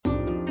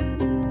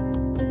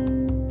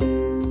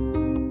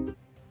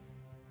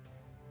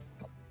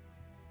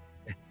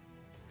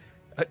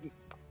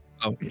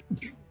Oh.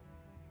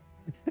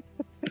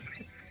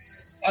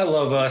 I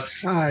love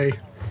us. Hi.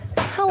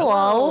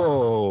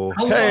 Hello.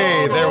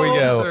 Hey, there we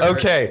go.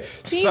 Okay.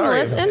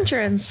 Seamless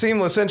entrance.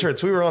 Seamless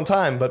entrance. We were on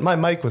time, but my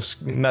mic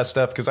was messed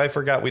up because I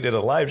forgot we did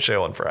a live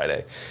show on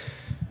Friday.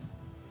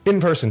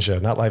 In-person show,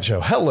 not live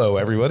show. Hello,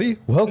 everybody.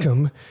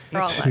 Welcome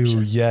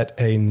to yet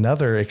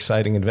another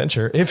exciting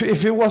adventure. If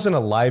it wasn't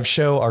a live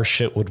show, our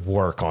shit would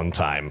work on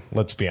time.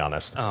 Let's be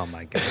honest. Oh,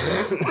 my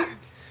God.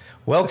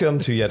 Welcome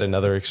to yet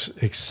another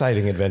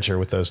exciting adventure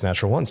with those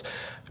natural ones.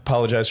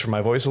 Apologize for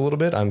my voice a little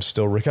bit. I'm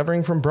still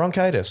recovering from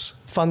bronchitis.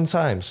 Fun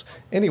times.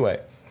 Anyway,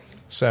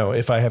 so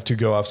if I have to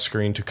go off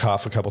screen to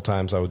cough a couple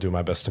times, I will do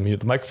my best to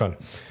mute the microphone.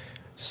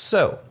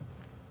 So,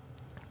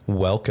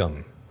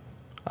 welcome.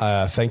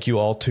 Thank you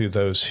all to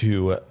those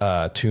who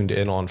tuned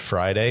in on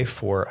Friday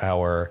for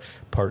our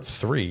part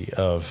 3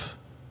 of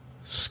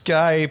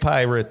Sky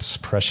Pirates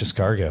Precious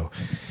Cargo.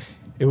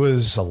 It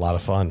was a lot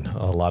of fun,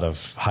 a lot of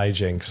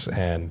hijinks,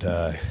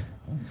 and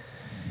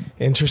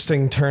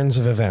interesting turns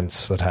of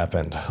events that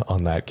happened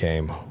on that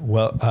game.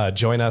 Well,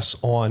 join us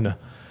on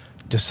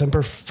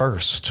December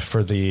 1st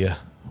for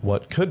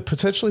what could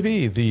potentially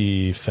be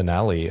the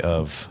finale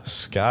of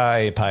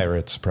Sky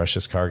Pirates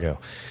Precious Cargo.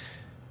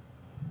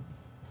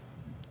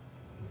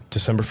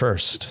 December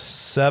 1st,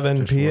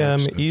 7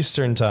 p.m.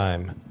 Eastern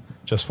Time.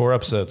 Just 4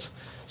 episodes.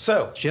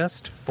 So,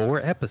 just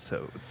 4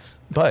 episodes.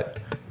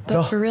 But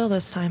for real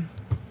this time.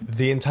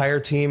 The entire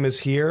team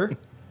is here.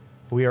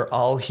 We are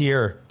all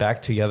here,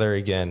 back together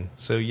again.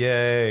 So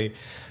yay.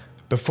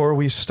 Before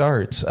we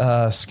start,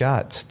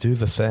 Scott, do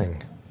the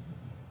thing.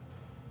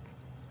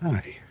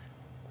 Hi,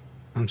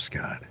 I'm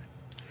Scott.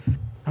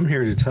 I'm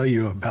here to tell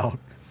you about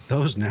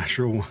Those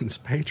Natural Ones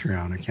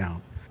Patreon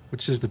account,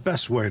 which is the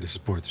best way to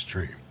support the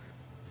stream.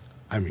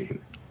 I mean,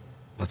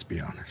 let's be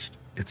honest,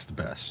 it's the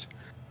best.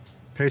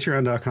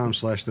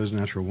 Patreon.com/Those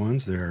Natural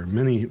Ones. There are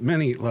many,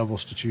 many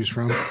levels to choose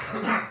from.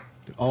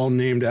 All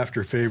named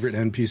after favorite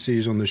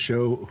NPCs on the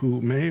show who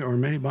may or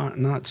may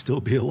not still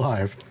be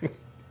alive.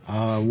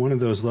 One of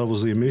those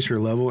levels, the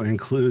Amisher level,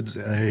 includes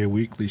a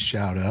weekly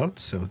shout out.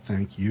 So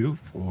thank you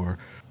for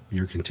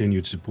your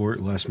continued support,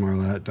 Les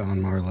Marlat,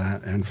 Don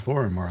Marlat, and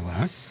Flora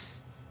Marlat.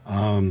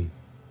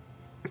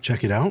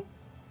 Check it out.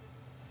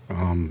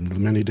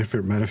 Many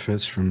different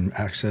benefits, from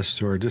access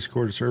to our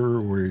Discord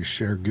server where we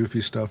share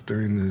goofy stuff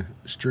during the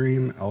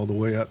stream, all the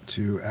way up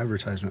to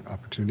advertisement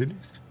opportunities.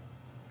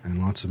 And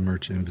lots of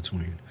merch in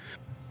between.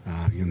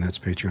 Again, that's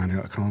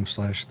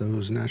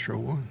patreon.com/Those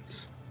Natural Ones.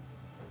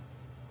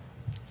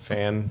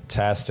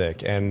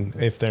 Fantastic. And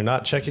if they're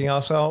not checking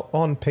us out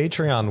on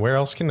Patreon, where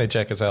else can they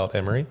check us out,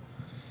 Emery?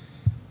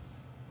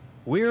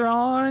 We're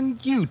on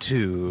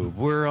YouTube.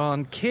 We're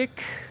on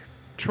Kick,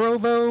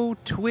 Trovo,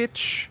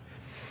 Twitch.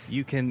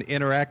 You can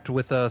interact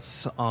with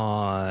us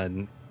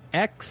on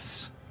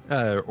X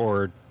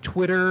or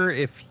Twitter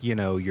if,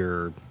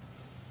 you're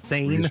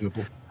sane.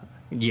 Reasonable.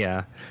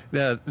 Yeah,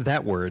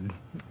 that word.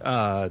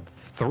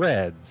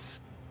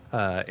 Threads.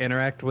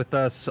 Interact with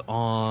us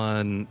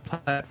on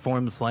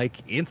platforms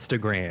like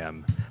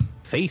Instagram,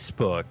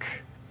 Facebook.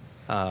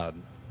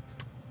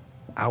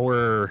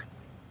 Our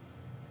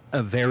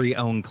very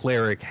own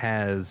cleric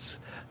has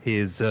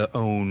his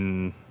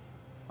own.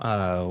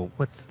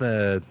 What's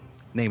the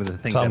name of the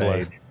thing?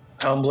 Tumblr.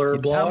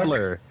 Tumblr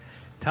blog.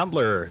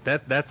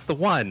 Tumblr. That's the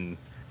one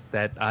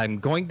that I'm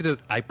going to.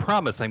 I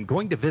promise I'm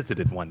going to visit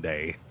it one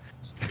day.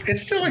 It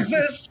still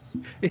exists.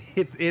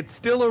 It's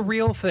still a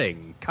real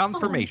thing.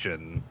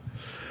 Confirmation.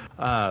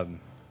 For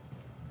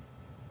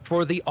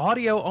the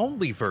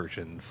audio-only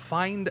version,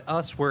 find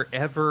us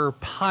wherever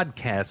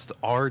podcasts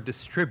are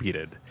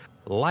distributed.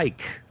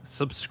 Like,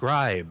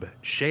 subscribe,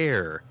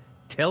 share,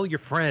 tell your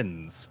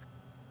friends.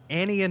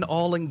 Any and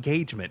all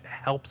engagement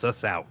helps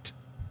us out.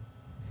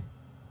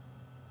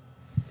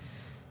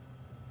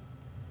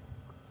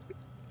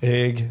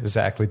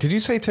 Exactly. Did you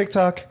say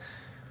TikTok?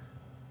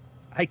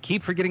 I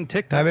keep forgetting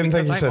TikTok. I didn't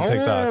think you said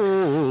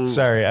TikTok.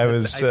 Sorry, I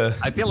was.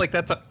 I feel like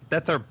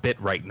that's our bit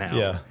right now.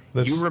 Yeah,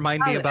 you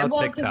remind me about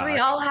well, TikTok.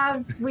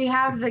 Because we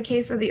have the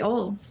case of the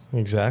olds.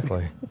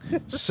 Exactly.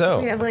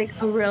 So we have like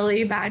a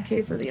really bad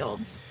case of the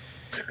olds.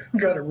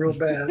 Got it real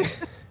bad.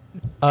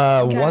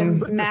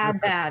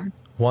 Mad bad.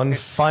 One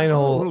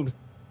final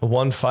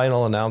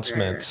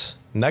announcement.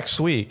 Next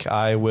week,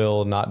 I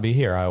will not be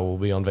here. I will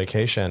be on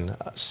vacation.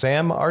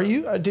 Sam,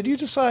 did you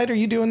decide? Are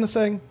you doing the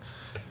thing?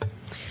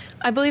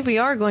 I believe we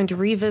are going to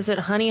revisit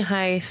Honey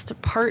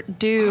Heist Part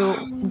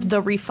 2,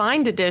 the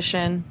refined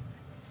edition.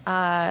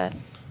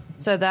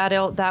 So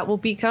that will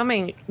be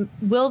coming.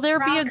 Will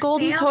there be a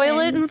golden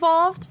toilet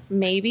involved?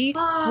 Maybe.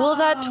 Will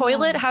that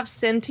toilet have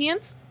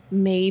sentience?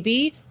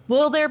 Maybe.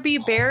 Will there be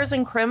bears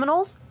and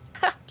criminals?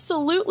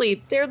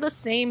 Absolutely. They're the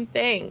same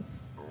thing.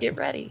 Get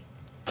ready.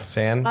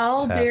 Fantastic.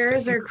 All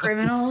bears are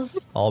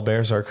criminals. All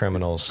bears are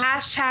criminals.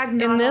 Hashtag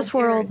not in this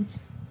all world. bears.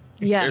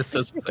 Yes.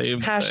 It's the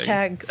same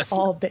Hashtag thing.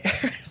 all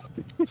bears.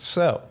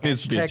 So,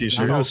 it's be a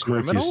t-shirt. No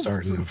Smokey's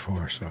starting the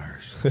forest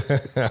fires.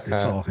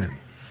 It's all him.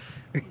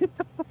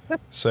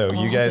 So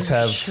you guys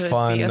have should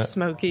fun. Be a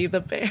Smokey the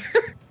Bear.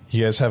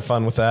 You guys have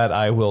fun with that.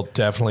 I will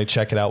definitely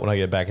check it out when I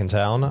get back in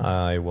town.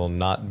 I will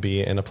not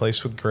be in a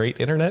place with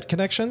great internet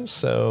connections,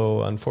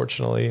 so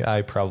unfortunately,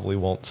 I probably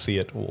won't see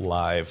it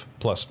live.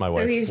 Plus, my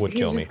wife would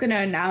kill me. He's just going to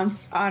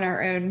announce on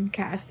our own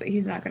cast that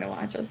he's not going to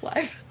watch us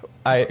live.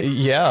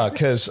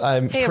 Because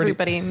I'm Hey,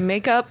 everybody,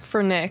 make up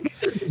for Nick.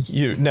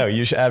 You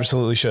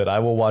absolutely should. I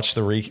will watch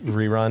the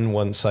rerun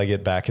once I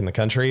get back in the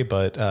country,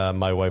 but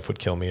my wife would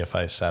kill me if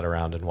I sat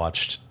around and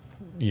watched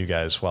you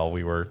guys while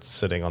we were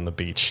sitting on the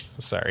beach.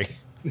 Sorry.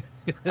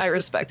 I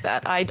respect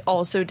that. I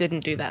also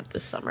didn't do that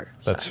this summer.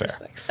 So That's I fair.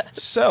 respect that.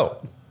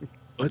 So,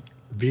 But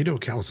Vito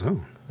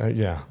Calzone.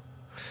 yeah.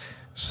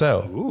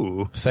 So,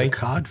 Ooh. thank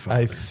Codfather.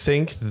 I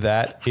think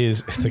that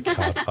is the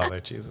Godfather.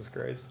 Jesus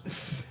Christ.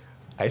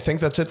 I think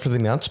that's it for the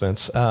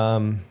announcements.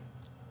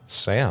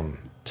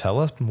 Sam, tell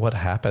us what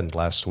happened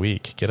last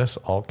week. Get us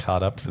all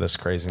caught up for this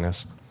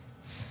craziness.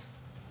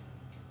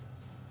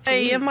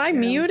 Hey, am I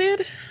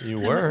muted? You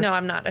were. No,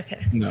 I'm not.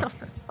 Okay. No.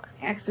 That's fine.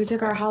 Yeah, 'cause we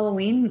took our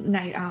Halloween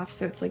night off,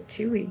 so it's like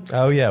 2 weeks.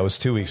 Oh, yeah. It was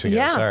 2 weeks ago.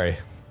 Yeah. Sorry.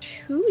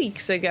 2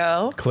 weeks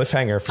ago,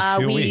 Cliffhanger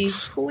for 2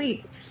 weeks. 2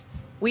 weeks.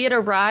 we had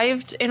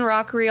arrived in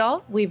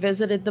Rockreal. We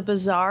visited the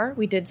bazaar.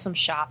 We did some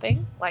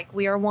shopping, like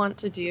we are wont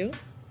to do.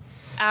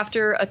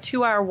 After a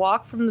 2-hour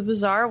walk from the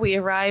bazaar, we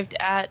arrived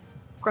at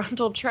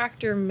Grundle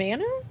Tractor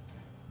Manor.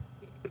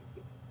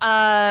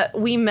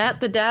 We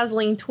met the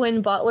dazzling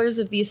twin butlers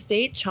of the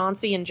estate,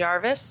 Chauncey and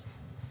Jarvis.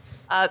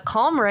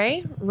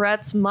 Calmray,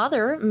 Rhett's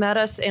mother, met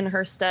us in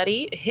her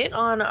study, hit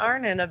on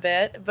Arnynn a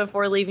bit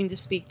before leaving to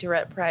speak to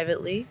Rhett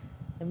privately.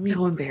 And we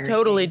So embarrassing.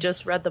 totally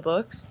just read the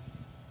books.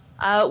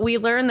 We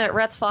learned that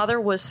Rhett's father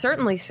was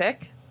certainly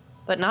sick,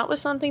 but not with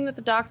something that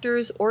the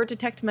doctors or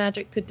Detect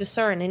Magic could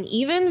discern. And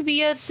even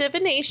via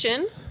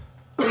divination,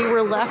 we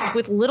were left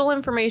with little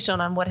information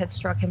on what had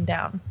struck him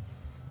down.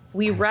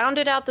 We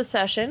rounded out the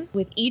session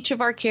with each of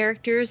our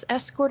characters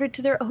escorted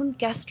to their own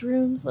guest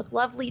rooms with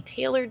lovely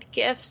tailored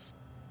gifts.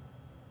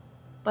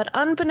 But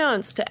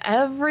unbeknownst to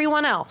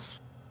everyone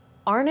else,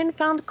 Arnynn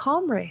found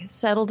Calmray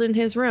settled in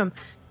his room.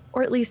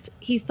 Or at least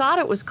he thought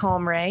it was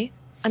Calmray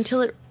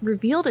until it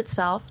revealed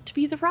itself to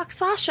be the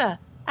Rakshasa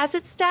as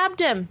it stabbed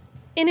him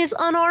in his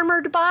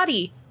unarmored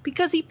body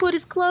because he put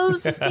his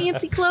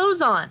fancy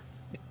clothes on.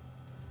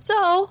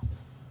 So,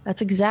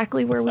 that's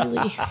exactly where we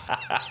leave.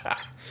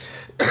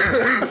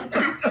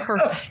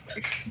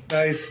 Perfect.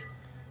 Nice.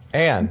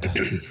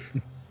 And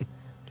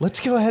let's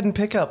go ahead and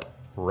pick up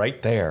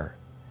right there.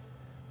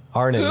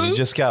 Arnynn, you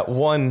just got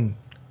one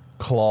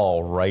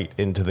claw right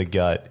into the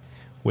gut.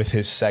 With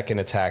his second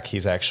attack,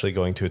 he's actually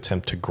going to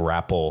attempt to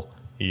grapple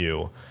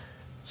you.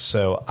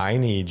 So I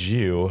need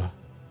you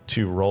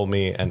to roll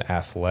me an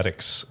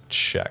athletics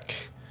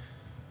check.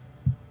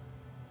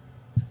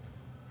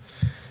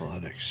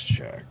 Athletics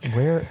check.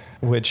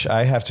 Which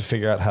I have to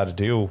figure out how to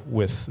do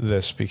with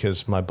this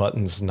because my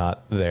button's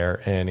not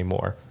there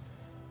anymore.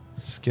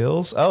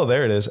 Skills? Oh,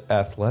 there it is.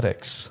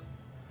 Athletics.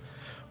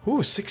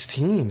 Ooh,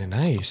 16.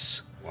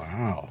 Nice.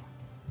 Wow.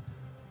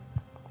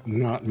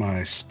 Not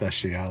my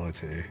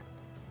speciality.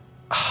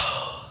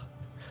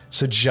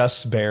 So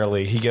just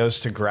barely. He goes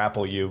to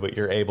grapple you, but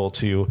you're able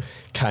to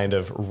kind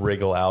of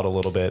wriggle out a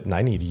little bit. And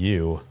I need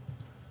you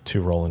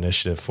to roll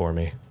initiative for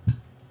me.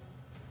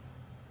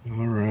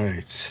 All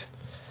right.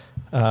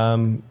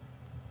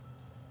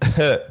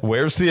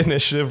 Where's the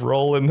initiative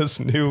roll in this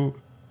new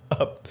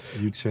up?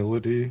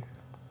 Utility.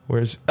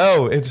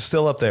 Oh, it's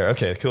still up there.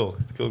 Okay, cool.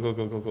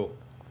 Cool.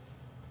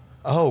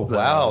 Oh,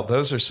 wow.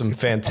 Those are some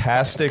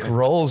fantastic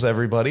rolls,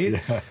 everybody.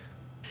 Yeah.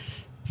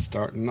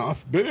 Starting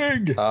off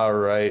big. All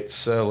right,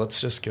 so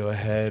let's just go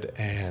ahead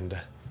and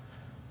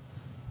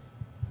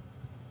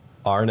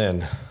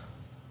Arnynn.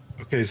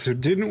 Okay, so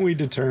didn't we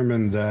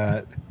determine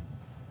that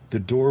the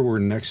door we're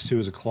next to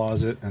is a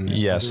closet? And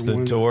Yes, other the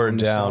one door on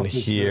the down south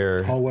is the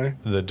here. hallway?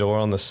 The door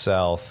on the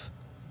south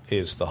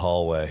is the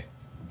hallway.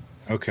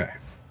 Okay.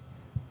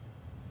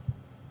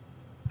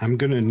 I'm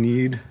going to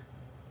need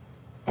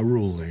a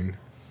ruling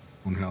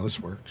on how this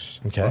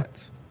works. Okay. But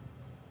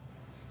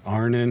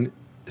Arnynn,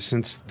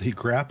 since the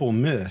grapple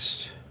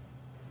missed,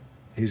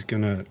 he's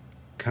going to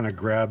kind of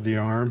grab the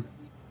arm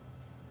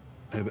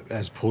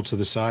as pulled to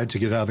the side to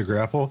get out of the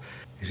grapple.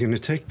 He's going to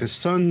take the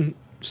sun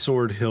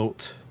sword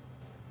hilt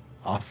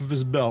off of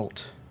his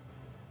belt,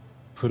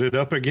 put it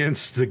up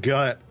against the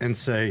gut, and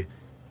say,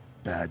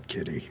 "Bad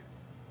kitty."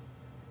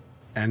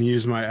 And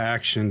use my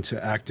action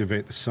to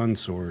activate the sun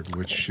sword,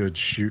 which should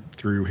shoot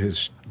through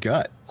his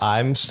gut.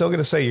 I'm still going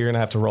to say you're going to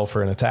have to roll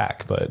for an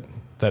attack, but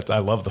I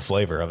love the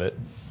flavor of it.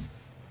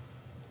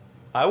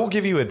 I will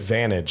give you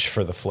advantage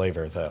for the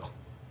flavor, though.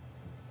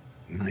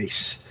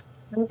 Nice.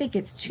 I don't think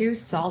it's too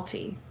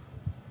salty.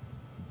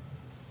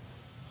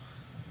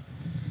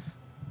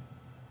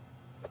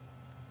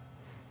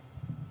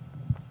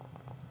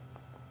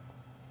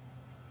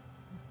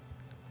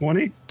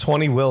 $20?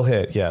 20 will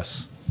hit,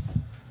 yes.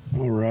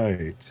 All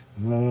right.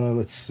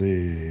 Let's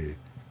see.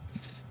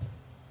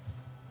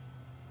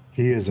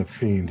 He is a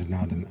fiend,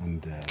 not an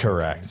undead.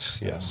 Correct,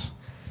 So- yes.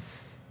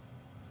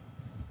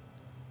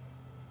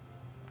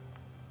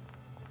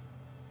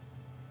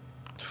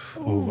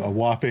 a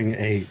whopping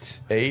 8.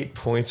 8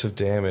 points of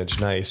damage.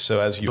 Nice. So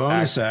as you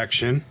bonus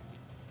action,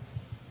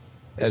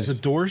 as the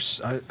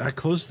doors, I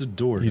closed the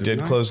door. You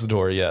did close the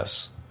door,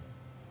 yes.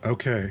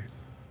 Okay.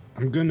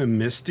 I'm going to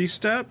Misty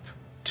Step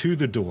to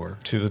the door.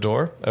 To the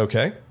door?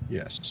 Okay.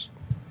 Yes.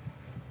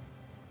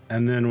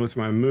 And then with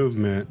my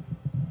movement,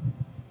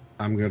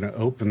 I'm going to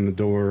open the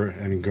door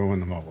and go in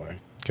the hallway.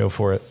 Go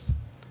for it.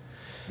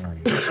 All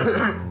right.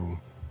 So,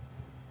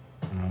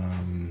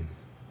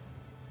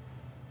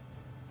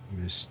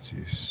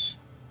 Misty's,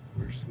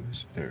 where's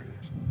this? There it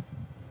is.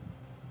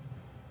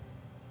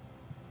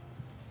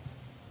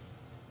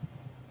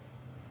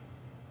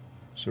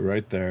 So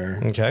right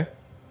there. Okay.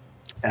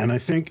 And I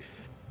think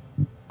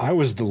I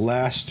was the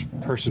last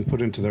person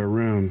put into their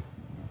room.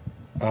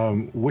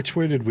 Which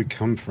way did we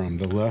come from?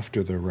 The left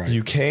or the right?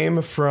 You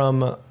came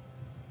from,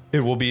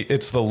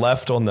 it's the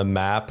left on the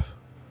map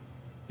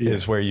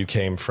is where you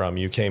came from.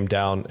 You came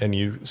down and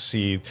you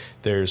see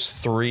there's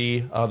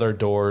 3 other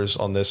doors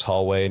on this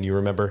hallway. And you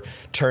remember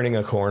turning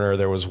a corner.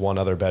 There was one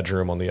other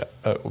bedroom on the,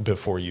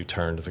 before you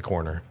turned the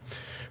corner.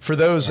 For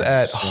those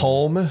at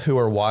home who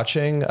are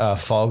watching,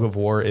 Fog of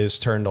War is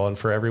turned on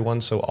for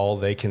everyone, so all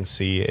they can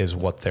see is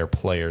what their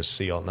players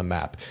see on the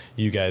map.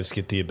 You guys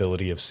get the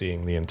ability of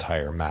seeing the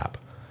entire map.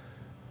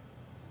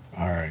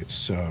 All right,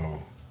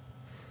 so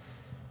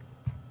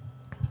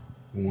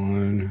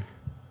 1,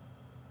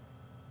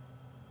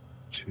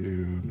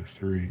 2,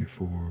 3,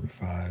 4,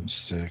 5,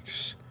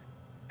 6.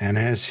 And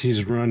as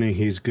he's running,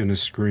 he's going to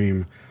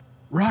scream,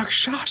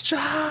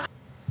 Rakshasa!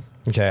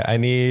 Okay, I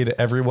need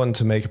everyone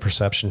to make a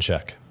perception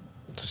check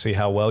to see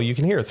how well you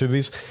can hear through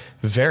these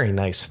very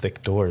nice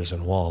thick doors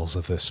and walls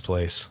of this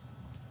place.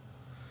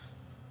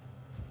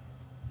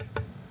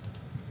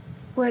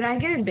 Would I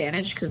get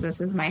advantage because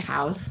this is my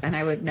house and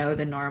I would know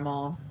the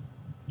normal,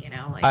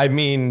 like... I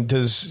mean,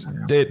 does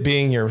it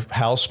being your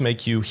house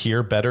make you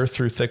hear better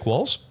through thick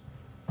walls?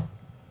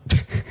 I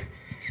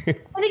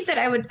think that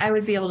I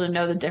would be able to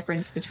know the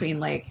difference between,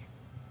 like...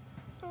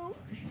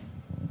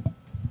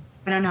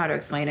 I don't know how to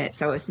explain it,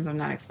 so since I'm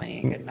not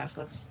explaining it good enough,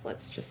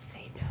 let's just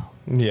say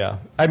no. Yeah.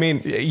 I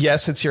mean,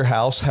 yes, it's your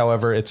house.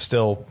 However, it's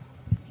still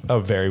a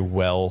very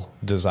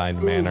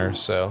well-designed manor,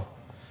 so...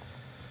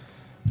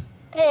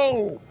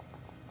 Oh!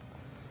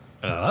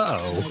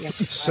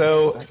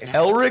 So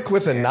Elric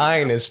with a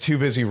 9 is too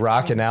busy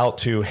rocking out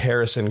to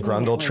Harrison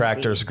Grundle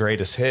Tractor's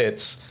greatest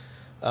hits.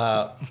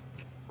 Rhett,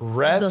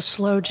 The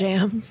slow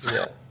jams.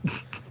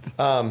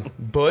 yeah.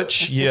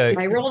 Butch, yeah.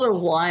 I rolled a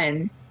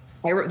 1.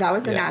 That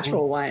was a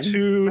natural 1.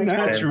 2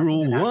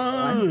 natural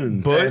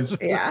ones.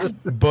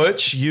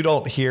 Butch, you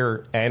don't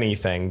hear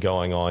anything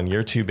going on.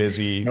 You're too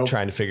busy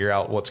trying to figure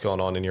out what's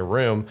going on in your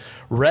room.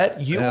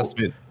 Rhett, you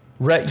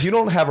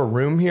don't have a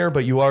room here,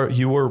 but you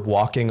were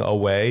walking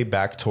away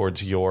back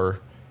towards your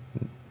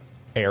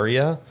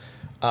area.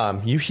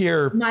 You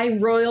hear my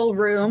royal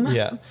room.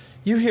 Yeah,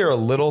 you hear a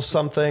little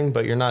something,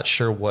 but you're not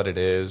sure what it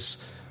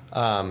is.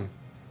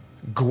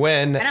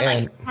 Gwen and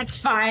I'm like, that's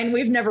fine.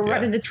 We've never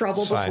run into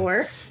trouble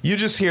before. You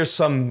just hear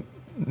some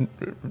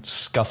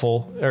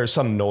scuffle or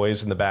some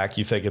noise in the back.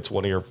 You think it's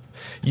one of your,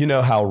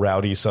 how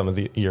rowdy some of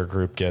your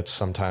group gets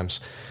sometimes.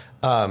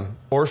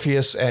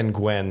 Orpheus and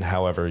Gwen,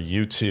 however,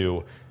 you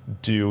two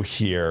do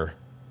hear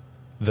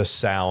the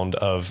sound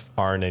of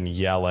Arnynn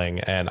yelling,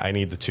 and I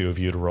need the two of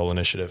you to roll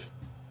initiative.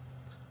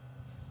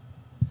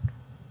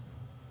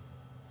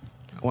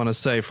 I want to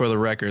say for the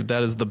record,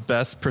 that is the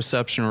best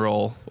perception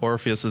roll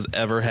Orpheus has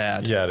ever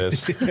had. Yeah, it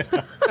is.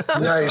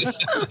 Nice.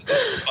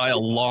 By a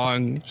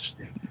long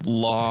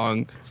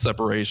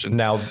separation.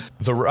 Now,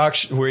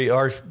 we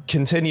are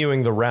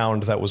continuing the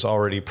round that was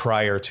already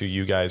prior to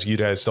you guys. You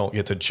guys don't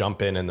get to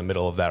jump in the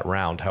middle of that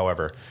round.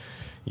 However,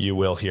 you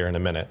will here in a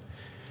minute.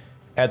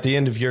 At the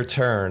end of your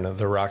turn,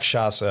 the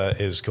Rakshasa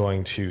is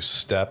going to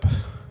step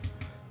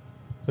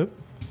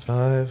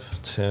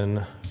 5,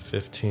 10,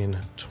 15,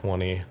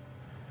 20,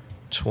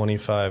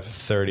 25,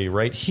 30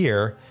 right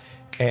here,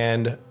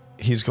 and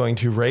he's going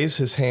to raise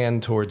his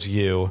hand towards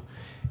you.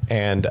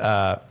 And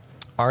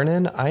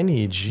Arnynn, I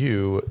need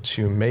you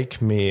to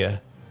make me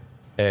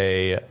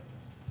I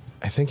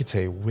think it's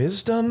a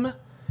wisdom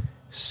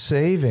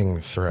saving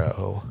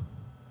throw.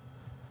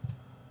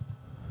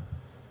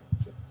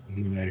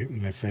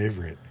 My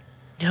favorite.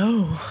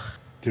 No.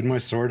 Did my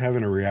sword have a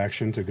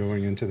reaction to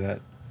going into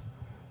that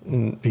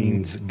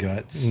bean's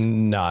guts?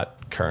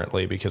 Not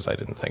currently, because I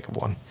didn't think of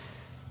one.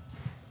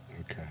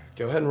 Okay.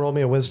 Go ahead and roll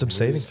me a wisdom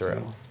saving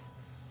throw.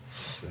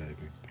 Saving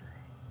throw.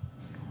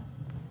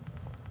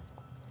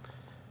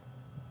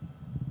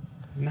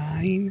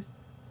 9.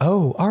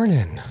 Oh,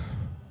 Arnynn.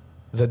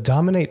 The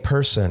dominate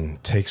person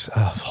takes a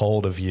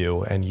hold of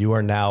you, and you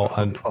are now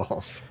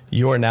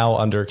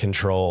under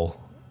control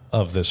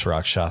of this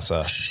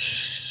Rakshasa.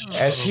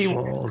 As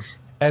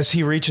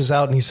he reaches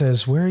out and he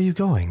says, "Where are you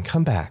going?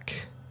 Come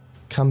back.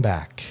 Come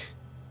back."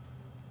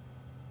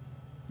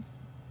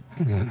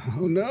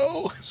 Oh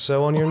no.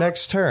 So on your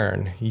next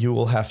turn, you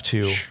will have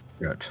to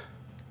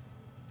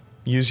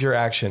use your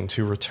action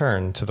to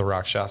return to the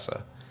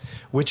Rakshasa,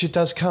 which it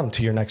does come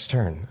to your next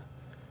turn.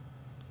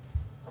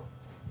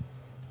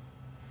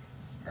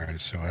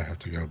 so I have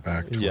to go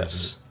back towards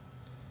Yes.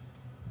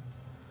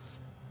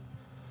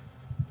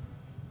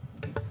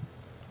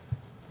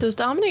 Does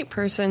dominate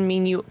person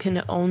mean you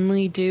can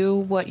only do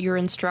what you're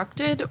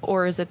instructed,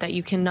 or is it that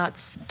you cannot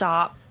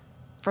stop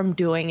from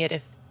doing it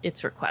if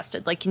it's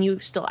requested? Like, can you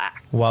still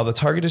act? While the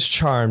target is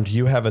charmed,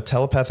 you have a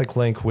telepathic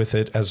link with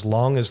it as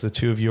long as the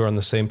two of you are on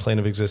the same plane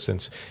of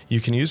existence. You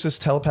can use this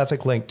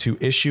telepathic link to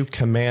issue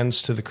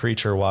commands to the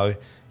creature while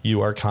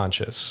you are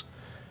conscious.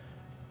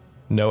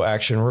 No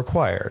action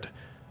required,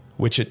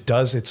 which it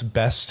does its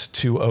best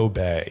to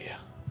obey.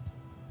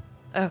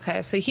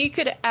 Okay, so he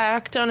could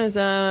act on his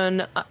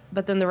own,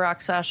 but then the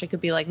Rakshasa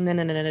could be like, no,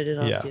 don't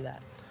Yeah. do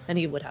that. And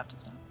he would have to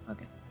stop.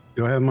 Okay.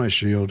 Do I have my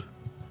shield?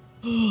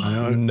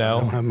 I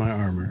No. don't have my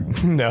armor.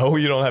 No,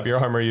 you don't have your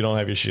armor, you don't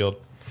have your shield.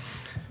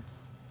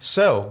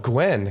 So,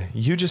 Gwen,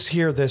 you just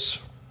hear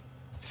this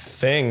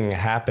thing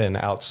happen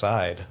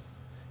outside.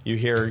 You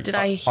hear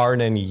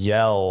Arnynn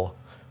yell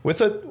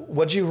with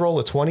what'd you roll,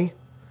 a 20?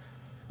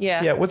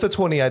 Yeah. Yeah, with a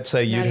 20, I'd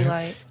say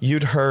Natty you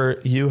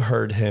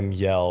heard him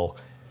yell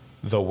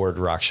the word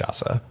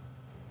Rakshasa.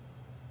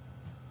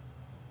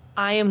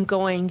 I am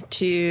going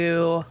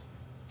to...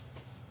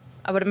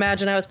 I would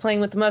imagine I was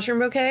playing with the mushroom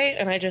bouquet,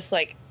 and I just,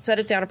 like, set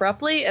it down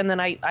abruptly, and then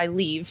I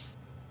leave.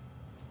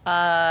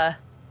 I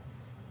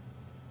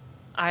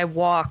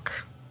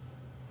walk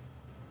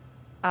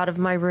out of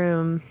my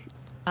room.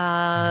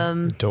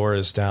 The door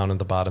is down in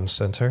the bottom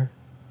center.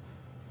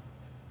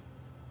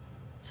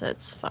 So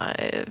it's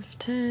 5,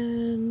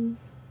 10,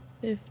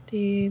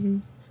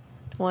 15,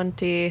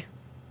 20,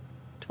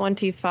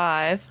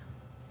 25.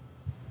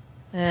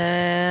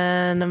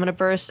 And I'm going to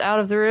burst out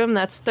of the room.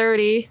 That's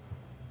 30.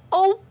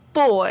 Oh,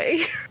 boy.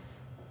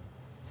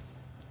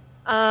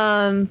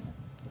 So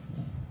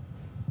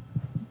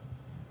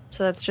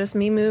that's just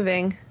me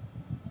moving.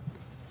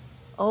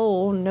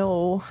 Oh,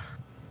 no.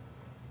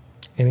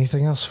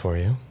 Anything else for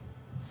you?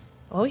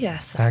 Oh,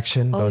 yes.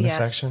 Action, Oh, bonus yes.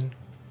 action?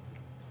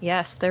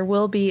 Yes, there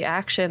will be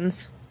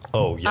actions.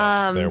 Oh,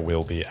 yes, there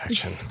will be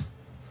action.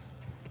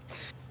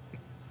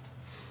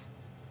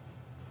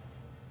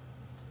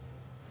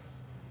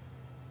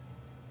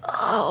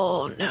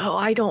 Oh, no,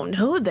 I don't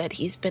know that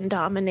he's been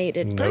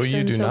dominated No, you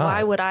person, do so not.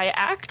 why would I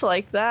act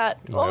like that?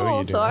 No,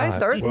 you do I not.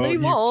 certainly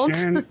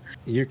won't.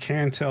 You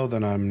can tell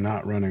that I'm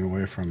not running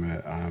away from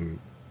it. I'm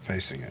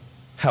facing it.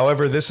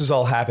 However, this is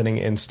all happening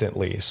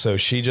instantly, so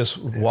she just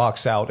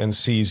walks out and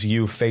sees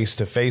you face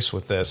to face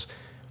with this.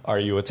 Are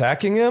you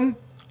attacking him?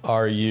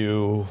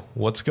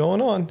 What's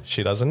going on?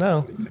 She doesn't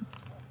know.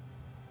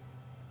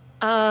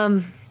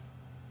 I'm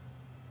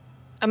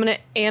gonna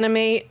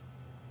animate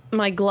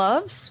my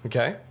gloves.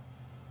 Okay.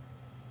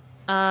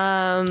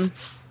 And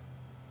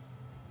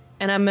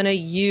I'm gonna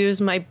use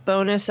my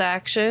bonus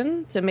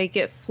action to make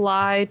it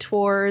fly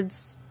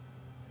towards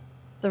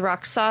the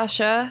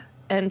Rakshasa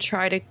and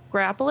try to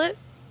grapple it.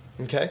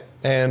 Okay.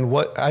 And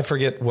I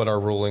forget what our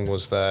ruling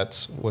was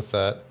with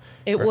that.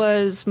 It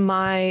was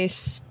my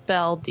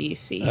spell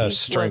DC.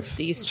 Strength. Was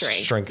the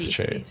Strength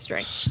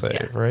DC. save,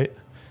 Yeah. right?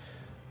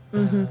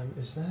 Mm-hmm.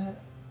 Is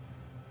that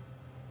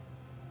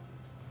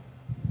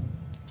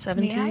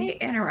 17? May I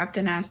interrupt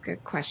and ask a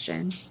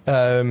question?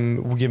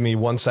 give me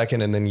 1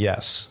 second and then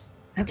yes.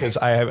 Okay. Because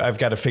I've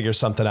got to figure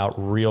something out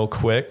real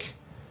quick.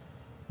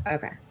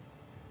 Okay.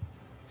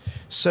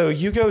 So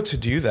you go to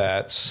do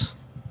that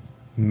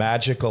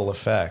magical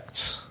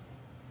effect.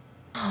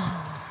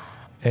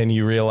 And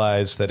you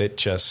realize that it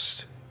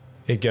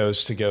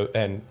goes to go,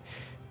 and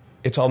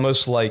it's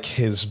almost like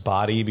his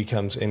body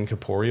becomes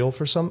incorporeal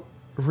for some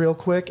real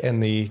quick,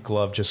 and the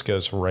glove just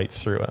goes right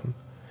through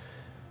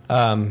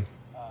him.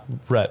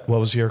 Rhett, what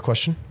was your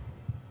question?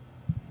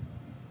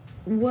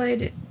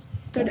 Would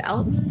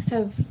Elton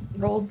have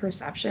rolled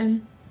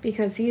perception?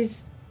 Because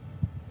he's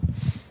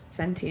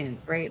sentient,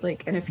 right?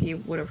 Like, and if he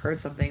would have heard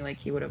something, like,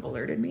 he would have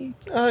alerted me.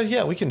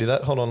 Yeah, we can do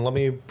that. Hold on, let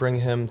me bring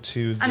him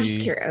to the... I'm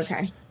just curious.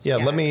 Okay. Yeah,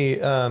 let me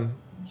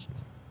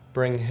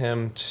bring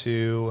him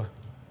to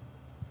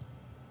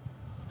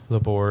the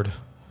board.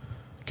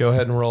 Go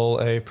ahead and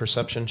roll a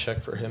perception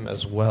check for him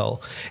as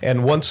well.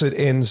 And once it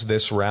ends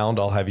this round,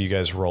 I'll have you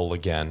guys roll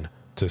again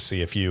to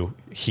see if you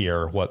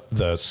hear what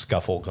the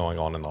scuffle going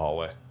on in the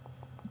hallway.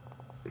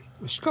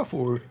 A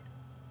scuffle.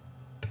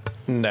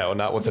 No,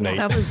 not with an 8.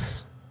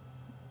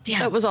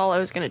 That was all I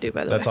was going to do,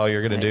 by the way. That's all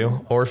you're going to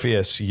do?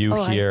 Orpheus, you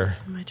hear...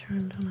 My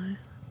turn, don't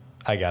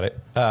I got it.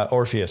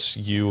 Orpheus,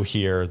 you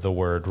hear the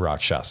word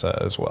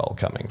Rakshasa as well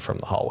coming from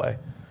the hallway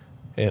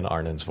in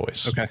Arnynn's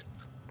voice. Okay.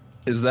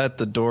 Is that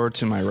the door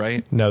to my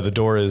right? No, the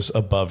door is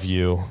above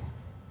you.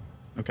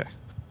 Okay.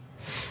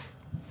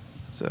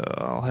 So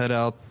I'll head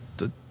out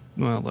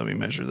well, let me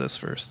measure this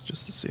first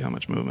just to see how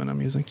much movement I'm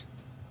using.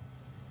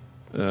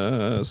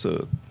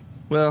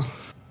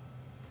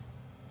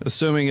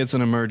 Assuming it's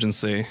an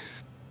emergency,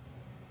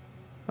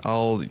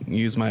 I'll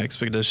use my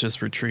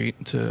expeditious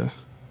retreat to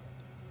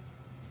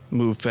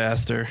move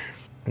faster.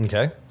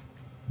 Okay.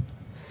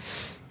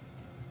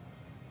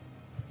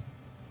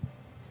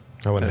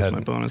 I went That's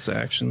my bonus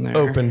action there.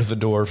 Opened the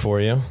door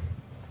for you.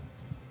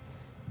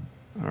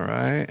 All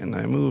right, and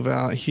I move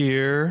out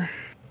here.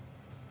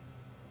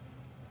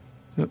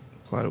 Yep,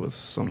 collided with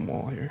some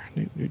wall here.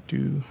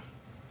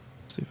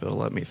 See if it'll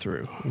let me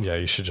through. Yeah,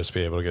 you should just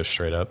be able to go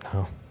straight up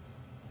now.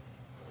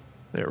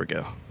 There we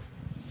go.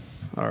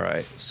 All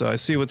right, so I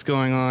see what's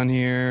going on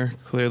here.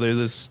 Clearly,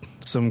 there's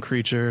some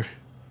creature,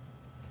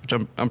 which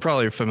I'm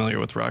probably familiar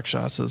with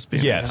Rakshasas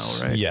being in hell,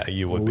 right? Yeah,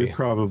 you would We be.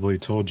 probably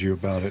told you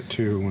about it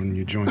too when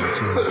you joined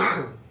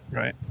the team.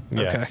 Right.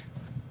 Yeah.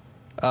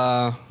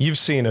 Okay. You've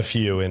seen a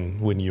few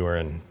when you were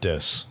in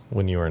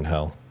when you were in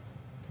hell.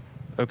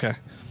 Okay.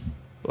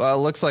 Well,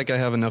 it looks like I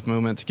have enough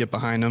movement to get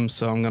behind him,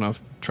 so I'm gonna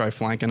try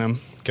flanking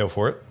him, Go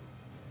for it.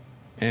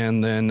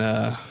 and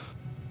then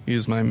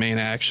use my main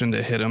action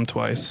to hit him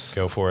twice.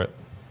 Go for it.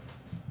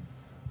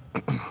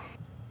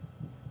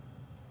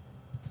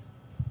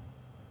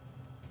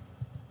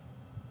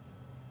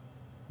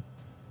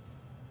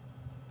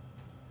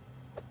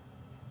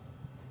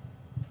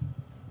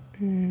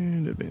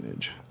 And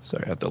advantage.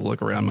 Sorry, I have to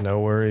look around. No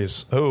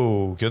worries.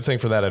 Oh, good thing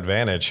for that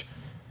advantage.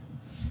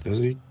 Does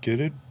he get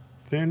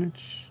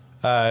advantage?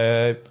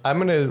 I'm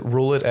going to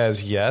rule it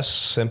as yes,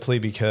 simply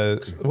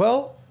because,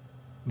 well,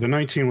 The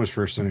 19 was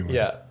first anyway.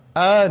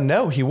 yeah.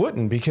 No, he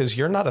wouldn't, because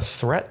you're not a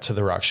threat to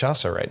the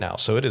Rakshasa right now,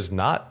 so it is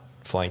not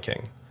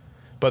flanking.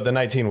 But the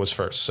 19 was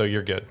first, so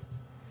you're good.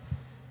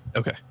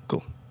 Okay,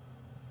 cool.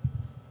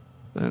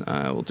 Then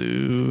I will do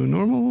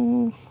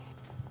normal.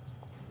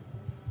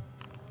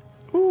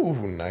 Ooh,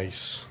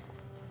 nice.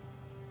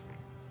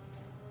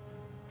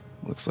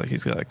 Looks like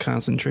he's got a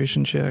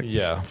concentration check.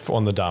 Yeah,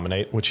 on the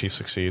dominate, which he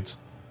succeeds.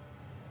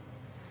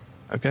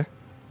 Okay.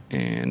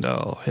 And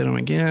I'll hit him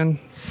again.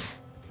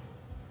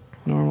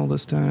 Normal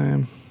this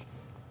time.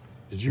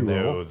 Did you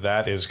No, roll?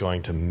 that is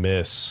going to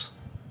miss.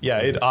 Yeah,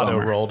 it auto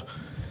rolled.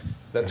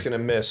 That's going to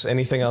miss.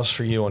 Anything else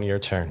for you on your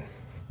turn?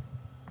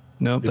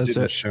 Nope, It that's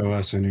didn't it. show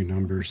us any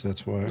numbers.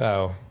 That's why.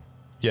 Oh,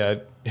 yeah,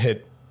 it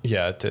hit.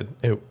 Yeah, it did.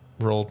 It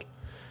rolled.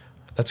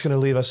 That's going to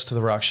leave us to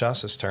the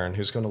Rakshasa's turn,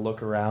 who's going to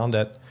look around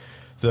at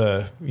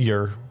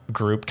your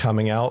group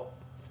coming out.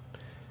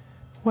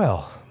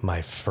 Well,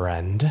 my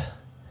friend,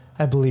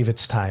 I believe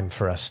it's time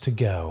for us to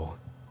go.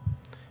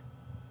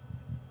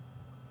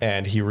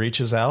 And he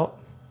reaches out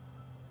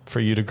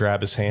for you to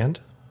grab his hand,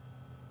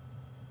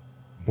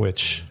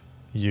 which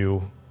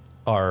you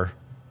are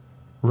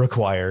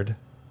required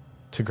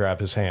to grab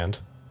his hand.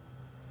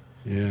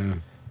 Yeah.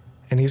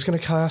 And he's going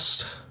to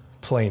cast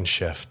Plane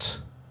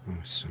Shift. Oh,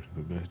 son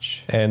of a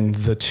bitch. And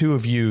the two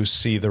of you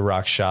see the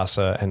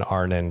Rakshasa and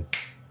Arnynn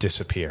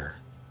disappear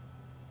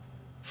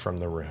from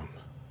the room.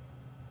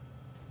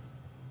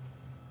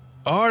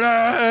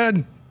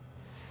 Arnynn!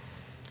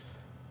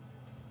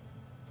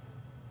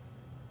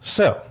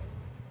 So,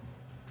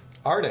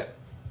 Arnynn,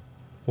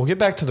 we'll get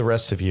back to the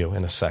rest of you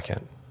in a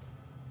second.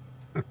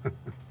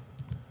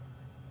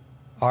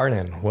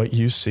 Arnynn, what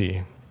you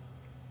see,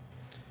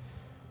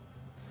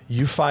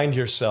 you find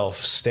yourself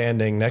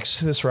standing next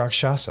to this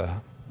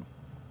Rakshasa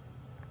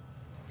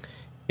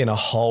in a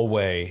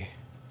hallway,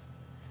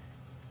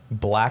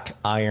 black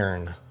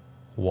iron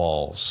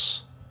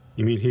walls.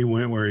 You mean he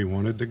went where he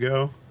wanted to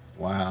go?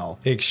 Wow.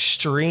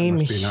 Extreme,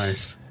 That must be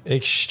nice.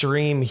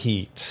 Extreme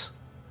heat.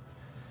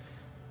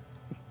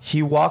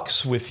 He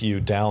walks with you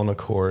down a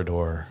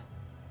corridor,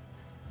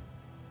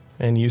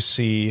 and you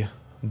see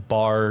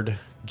barred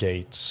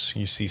gates.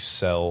 You see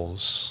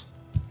cells.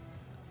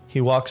 He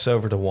walks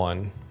over to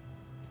one,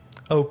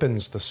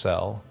 opens the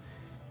cell.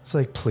 He's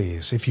like,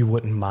 please, if you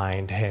wouldn't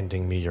mind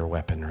handing me your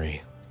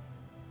weaponry.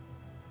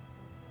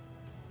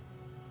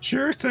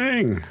 Sure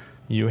thing.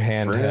 You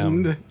hand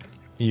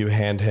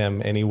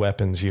him any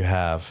weapons you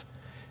have.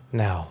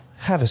 Now,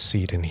 have a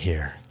seat in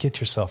here. Get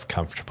yourself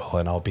comfortable,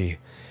 and I'll be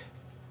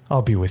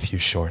with you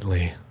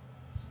shortly.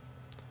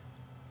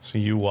 So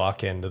you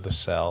walk into the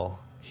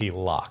cell. He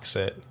locks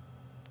it,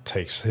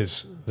 takes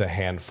the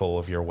handful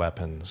of your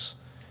weapons,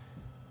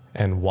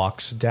 and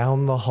walks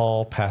down the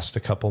hall past a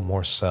couple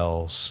more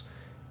cells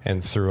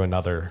and through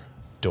another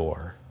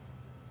door.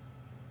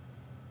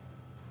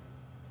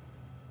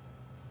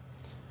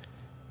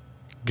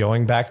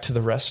 Going back to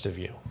the rest of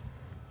you.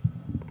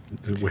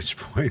 At which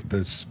point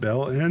the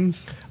spell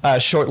ends?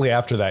 Shortly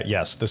after that,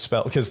 yes,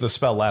 because the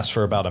spell lasts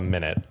for about a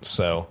minute,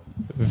 so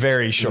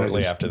very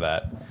shortly after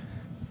that.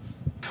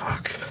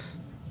 Fuck.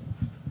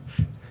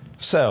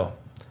 So,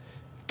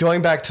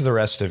 going back to the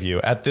rest of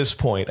you, at this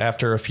point,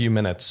 after a few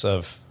minutes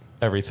of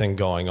everything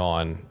going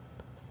on,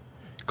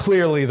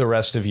 clearly the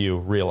rest of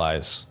you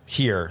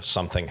hear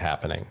something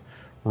happening.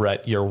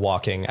 Rhett, you're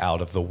walking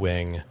out of the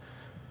wing.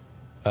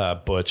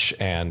 Butch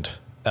and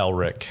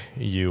Elric,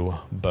 you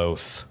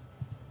both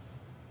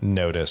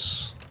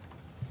notice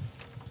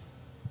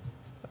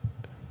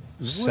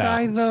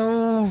sounds.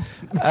 though?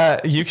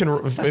 You can,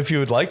 if you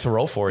would like to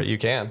roll for it, you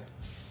can.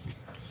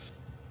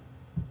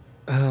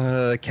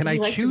 Can I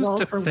You like choose roll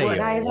to for fail? Would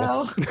I,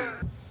 though?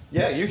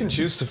 Yeah, you can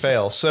choose to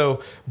fail.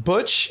 So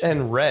Butch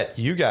and Rhett,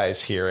 you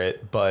guys hear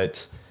it,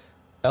 but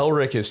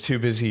Elric is too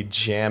busy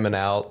jamming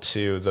out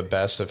to the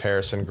best of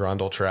Harrison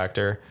Grundle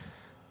Tractor.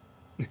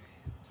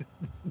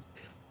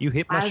 You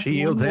hit my As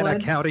shields one and I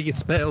would. counter your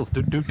spells.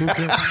 Do, do, do,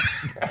 do.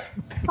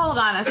 Hold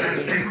on a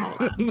second.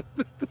 Hold on.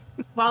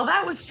 Well,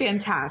 that was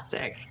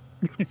fantastic.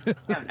 Oh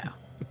no.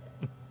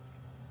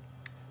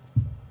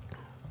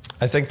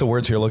 I think the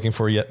words you're looking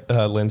for,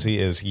 Lindsay,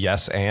 is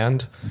yes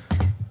and,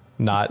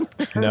 not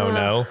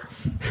no.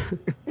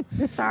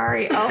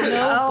 Sorry. Oh No,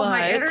 no,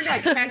 my but-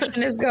 internet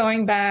connection is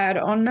going bad.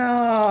 Oh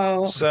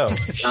no. So,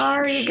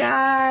 Sorry,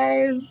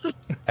 guys.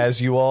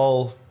 as you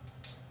all,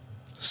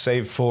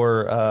 save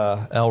for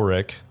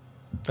Elric,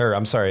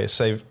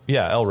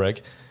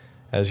 Elric,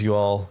 as you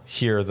all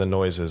hear the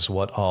noises,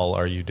 what all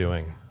are you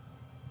doing?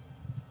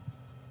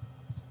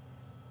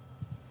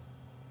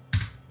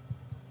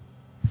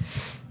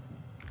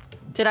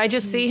 Did I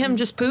just see him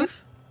just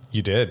poof?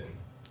 You did.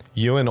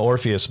 You and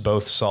Orpheus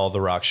both saw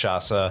the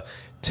Rakshasa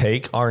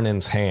take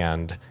Arnynn's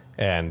hand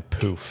and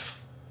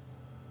poof.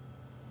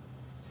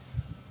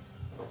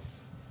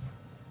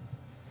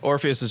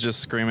 Orpheus is just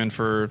screaming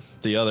for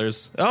the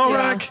others.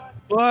 Elric,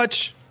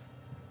 watch.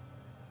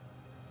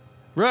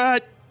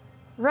 Rat,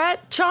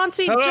 Rhett,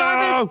 Chauncey, hello.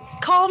 Jarvis,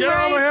 calm Get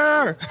right.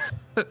 over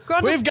here.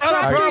 Grundle, We've got a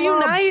Tractor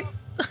problem.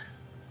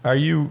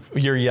 Unite.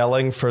 You're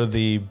yelling for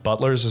the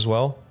butlers as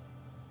well?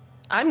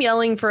 I'm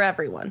yelling for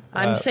everyone.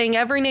 I'm saying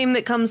every name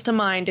that comes to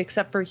mind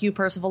except for Hugh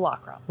Percival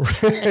Lockrock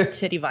and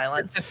titty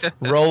violence.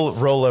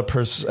 Roll a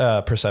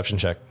perception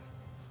check.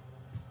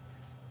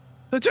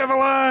 The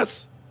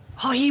Tivolas.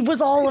 Oh, he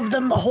was all of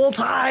them the whole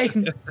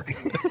time.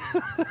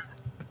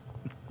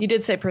 You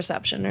did say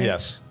perception, right?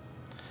 Yes.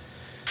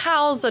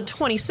 How's a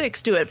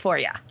 26 do it for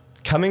you?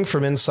 Coming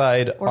from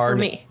inside Or for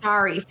me?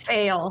 Sorry,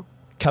 fail.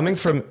 Coming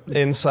from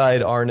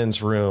inside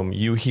Arnyn's room,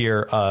 you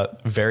hear a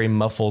very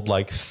muffled,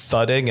 like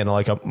thudding and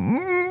like a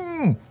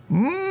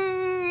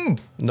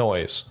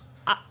noise.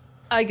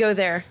 I go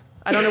there.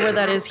 I don't know where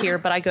that is here,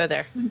 but I go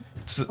there.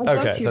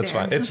 Okay, that's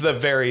fine. It's the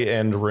very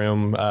end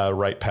room,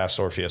 right past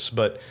Orpheus.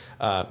 But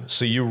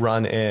so you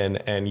run in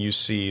and you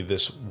see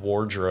this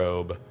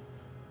wardrobe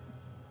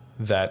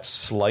that's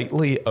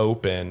slightly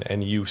open,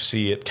 and you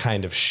see it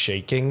kind of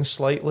shaking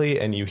slightly,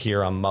 and you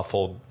hear a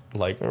muffled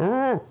like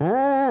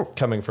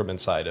coming from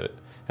inside of it,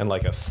 and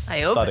like a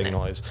thudding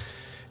noise.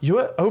 You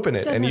open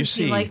it and you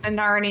see like the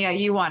Narnia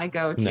you want to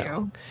go to,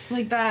 No.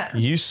 like that.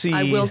 You see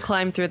I will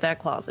climb through that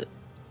closet.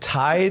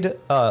 tied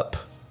up,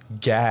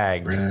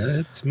 gagged.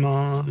 Red's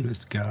mom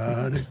has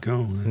got it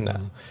going.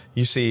 No.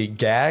 You see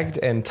gagged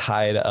and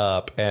tied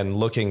up and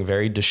looking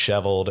very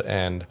disheveled,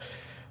 and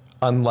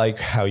unlike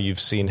how you've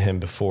seen him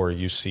before,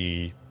 you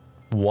see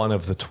one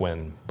of the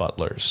twin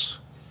butlers.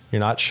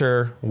 You're not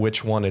sure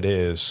which one it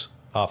is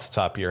off the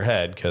top of your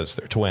head because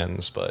they're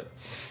twins, but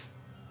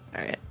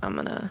All right, I'm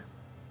gonna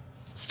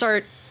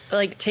start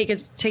like take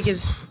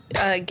his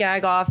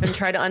gag off and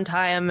try to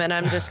untie him, and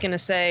I'm just gonna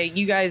say,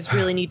 you guys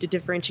really need to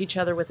differentiate each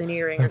other with an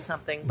earring or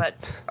something. But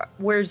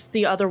where's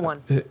the other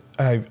one?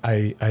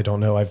 I don't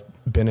know. I've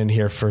been in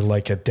here for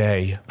like a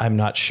day. I'm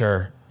not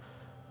sure.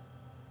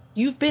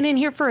 You've been in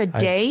here for a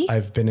day?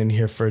 I've been in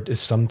here for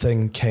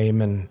something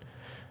came and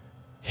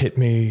hit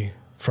me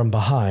from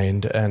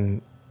behind,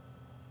 and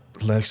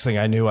next thing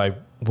I knew, I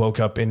woke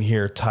up in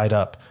here tied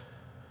up.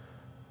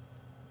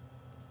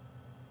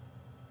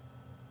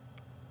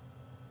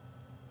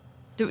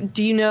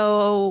 Do you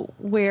know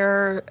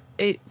where?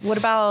 What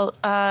about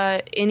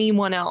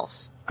anyone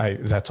else?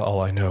 That's all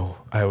I know.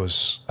 I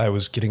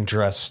was getting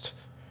dressed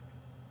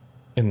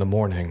in the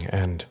morning,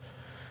 and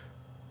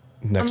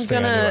next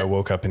thing I knew, I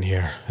woke up in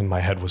here and my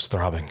head was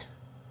throbbing.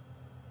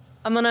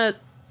 I'm gonna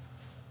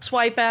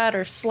swipe at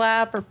or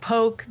slap or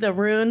poke the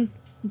rune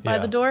by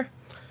the door.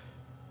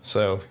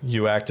 So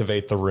you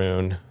activate the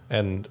rune,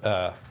 and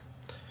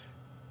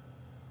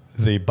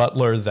the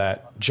butler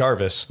that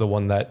Jarvis, the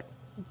one that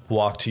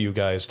walked you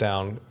guys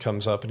down,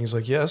 comes up and he's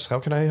like, "Yes, how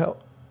can I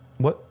help?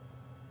 What?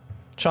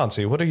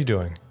 Chauncey, what are you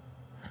doing?"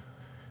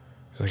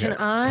 He's like, Can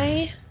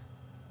I?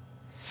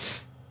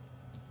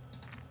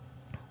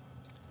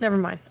 Never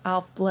mind.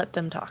 I'll let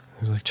them talk.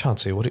 He's like,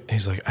 "Chauncey, what?"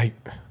 He's like,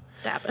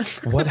 Stab him.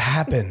 "What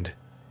happened?"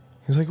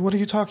 He's like, "What are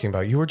you talking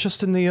about? You were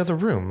just in the other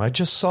room. I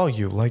just saw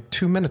you like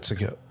 2 minutes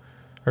ago.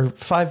 Or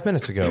 5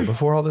 minutes ago,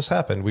 before all this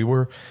happened. We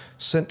were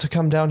sent to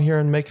come down here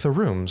and make the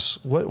rooms.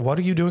 What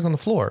are you doing on the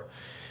floor?"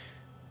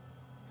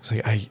 He's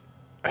like,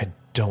 I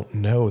don't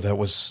know. That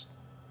wasn't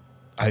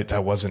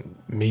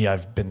me.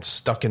 I've been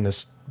stuck in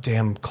this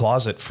damn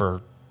closet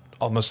for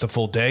almost a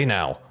full day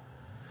now.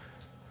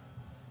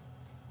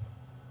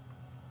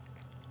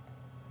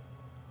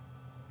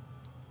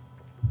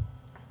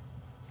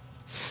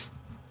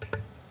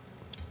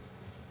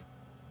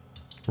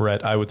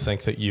 Rhett, I would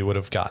think that you would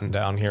have gotten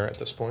down here at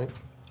this point.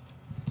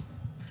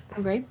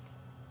 Okay.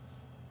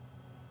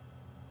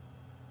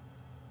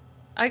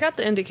 I got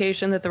the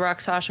indication that the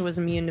Rakshasa was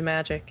immune to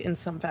magic in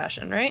some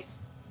fashion, right?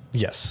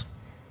 Yes.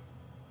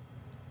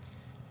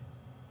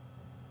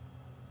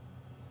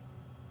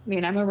 I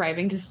mean, I'm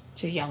arriving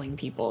to yelling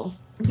people.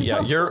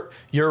 Yeah, you're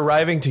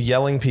arriving to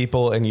yelling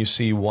people, and you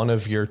see one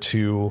of your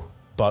two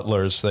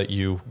butlers that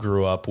you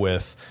grew up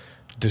with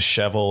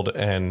disheveled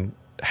and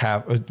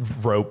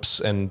ropes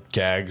and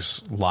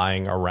gags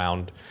lying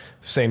around.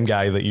 Same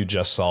guy that you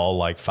just saw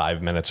like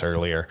 5 minutes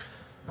earlier.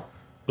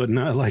 But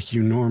not like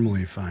you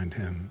normally find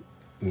him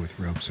with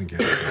ropes and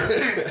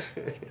gags.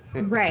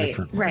 Right.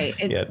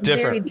 It's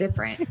very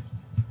different.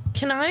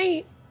 Can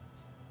I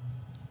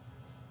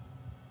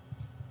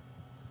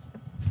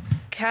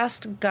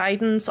cast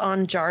guidance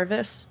on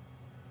Jarvis?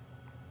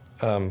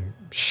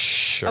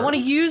 Sure. I want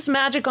to use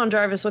magic on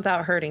Jarvis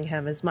without hurting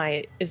him. Is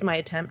my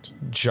attempt.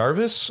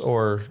 Jarvis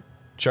or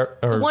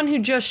the one who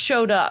just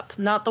showed up,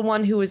 not the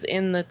one who was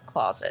in the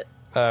closet.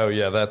 Oh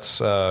yeah, that's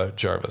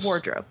Jarvis.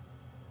 Wardrobe.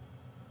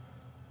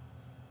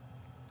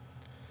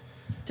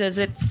 Does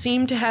it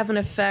seem to have an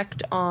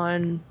effect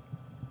on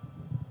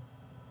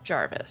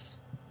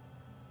Jarvis?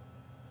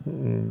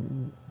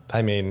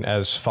 I mean,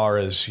 as far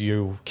as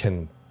you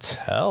can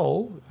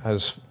tell,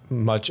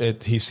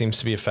 he seems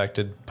to be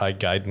affected by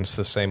guidance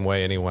the same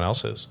way anyone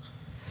else is.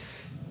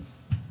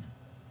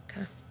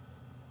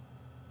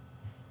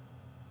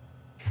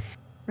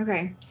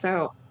 Okay,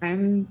 so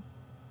I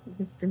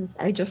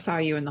just saw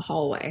you in the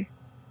hallway.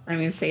 I'm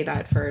going to say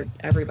that for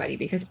everybody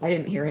because I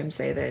didn't hear him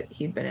say that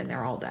he'd been in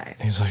there all day.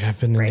 He's like, I've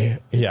been in here.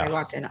 Yeah. I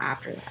walked in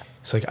after that.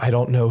 It's like, I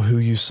don't know who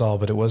you saw,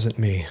 but it wasn't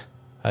me.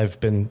 I've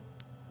been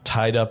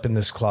tied up in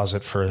this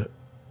closet for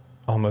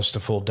almost a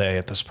full day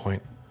at this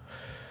point.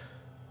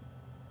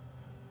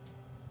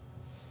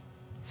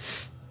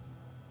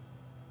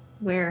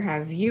 Where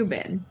have you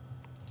been?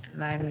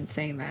 And I'm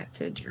saying that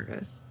to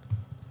Jarvis.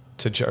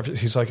 To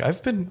Jarvis, he's like,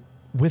 I've been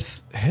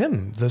with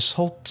him this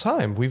whole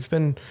time.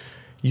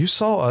 You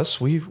saw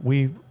us.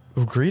 We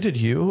greeted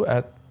you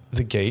at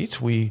the gate.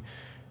 We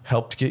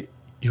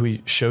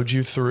showed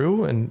you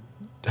through and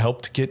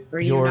helped get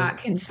Were you not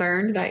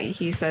concerned that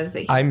he says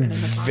that I'm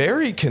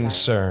very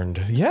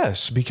concerned.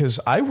 Yes, because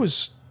I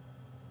was.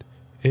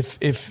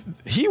 If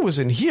he was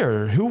in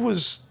here, who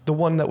was the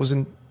one that was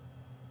in?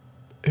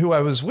 Who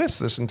I was with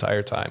this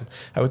entire time?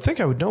 I would think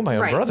I would know my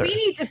own brother. We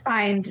need to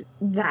find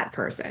that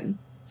person.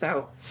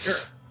 So,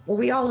 are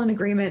we all in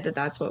agreement that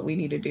that's what we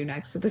need to do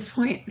next at this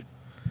point?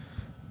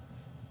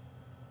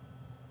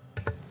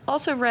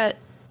 Also, Rhett,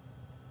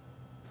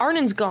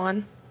 Arnynn's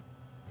gone.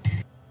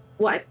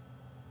 What?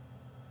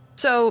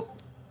 So,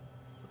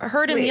 I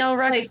heard him yell,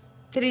 Rex. Like,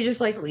 did he just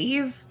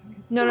leave?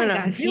 No.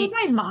 God, he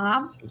my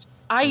mom.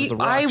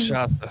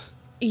 Rakshasa.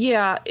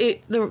 Yeah.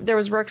 There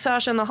was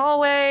Rakshasa in the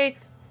hallway.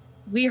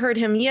 We heard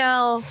him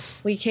yell.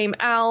 We came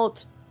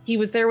out. He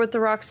was there with the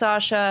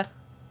Rakshasa,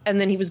 and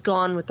then he was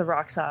gone with the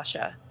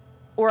Rakshasa.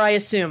 Or I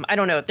assume. I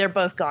don't know. They're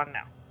both gone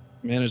now.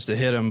 Managed to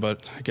hit him,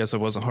 but I guess it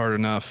wasn't hard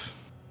enough.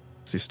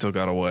 He still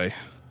got away.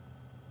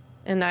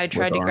 And I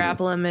tried to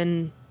grapple him,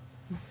 and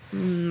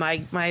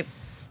my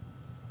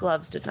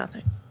gloves did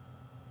nothing.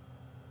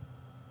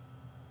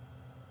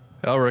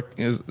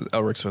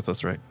 Elric's with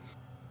us, right?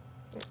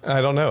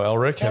 I don't know.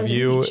 Elric, have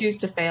you choose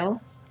to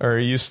fail? Or are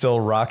you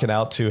still rocking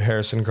out to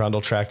Harrison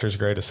Grundle Tractor's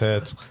greatest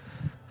hits?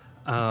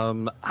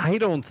 I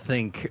don't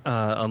think,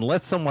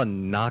 unless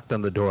someone knocked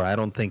on the door, I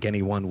don't think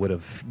anyone would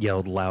have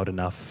yelled loud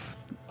enough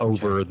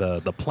over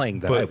the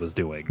playing that I was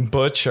doing.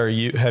 Butch, have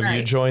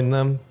you joined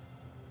them?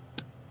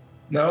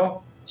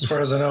 No, as far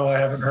as I know, I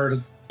haven't heard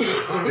a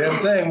damn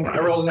thing. I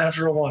rolled a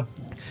natural 1.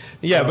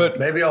 Yeah, but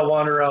maybe I'll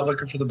wander out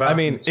looking for the bathroom.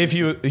 I mean, if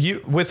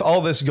you with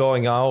all this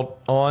going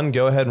on,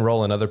 go ahead and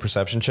roll another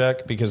perception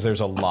check because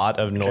there's a lot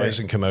of noise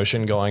and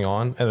commotion going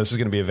on, and this is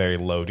going to be a very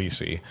low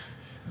DC.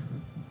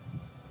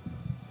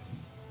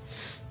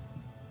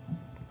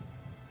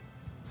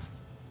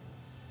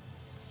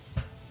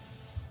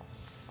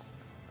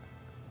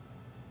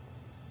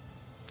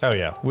 Oh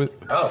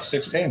yeah.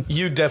 16.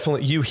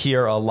 You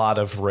hear a lot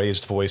of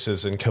raised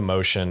voices and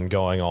commotion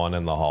going on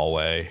in the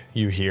hallway.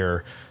 You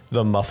hear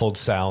the muffled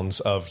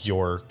sounds of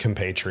your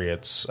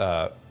compatriots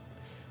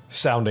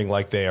sounding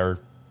like they are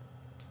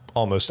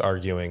almost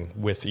arguing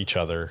with each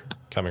other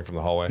coming from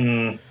the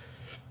hallway.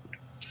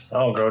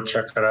 I'll go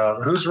check it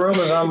out. Whose room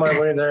is on my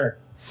way there?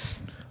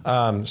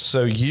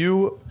 So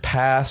you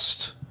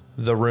passed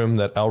the room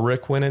that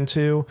Elric went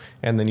into,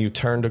 and then you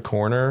turned a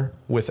corner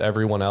with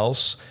everyone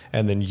else,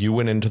 and then you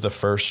went into the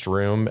first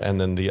room,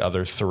 and then the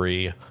other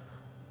three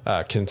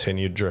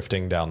continued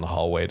drifting down the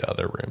hallway to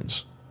other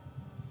rooms.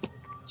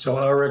 So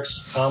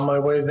Elric's on my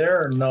way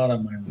there or not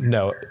on my way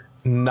No, there?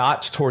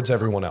 Not towards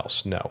everyone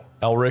else, no.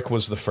 Elric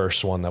was the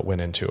first one that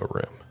went into a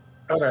room.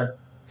 Okay.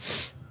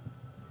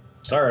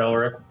 Sorry,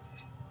 Elric.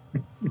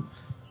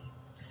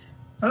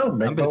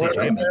 I'm busy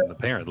dreaming,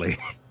 apparently.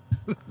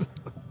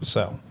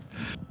 So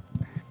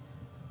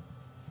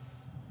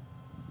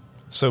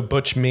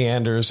Butch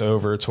meanders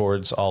over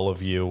towards all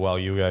of you while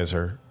you guys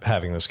are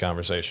having this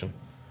conversation.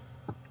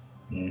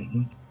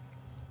 Mm-hmm.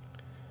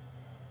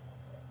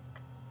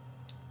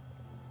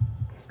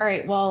 All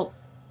right. Well,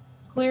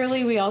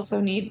 clearly we also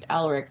need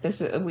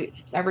Elric.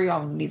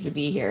 Everyone needs to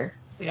be here.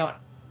 We don't.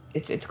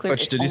 It's clear.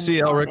 Butch, did you see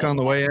Elric on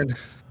the way in?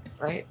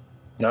 Right.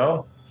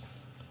 No.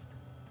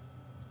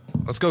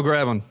 Let's go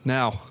grab him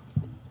now.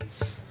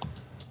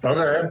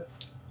 Okay.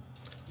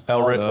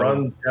 Elric,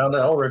 Run down to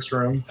Elric's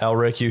room.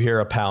 Elric, you hear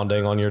a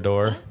pounding on your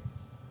door.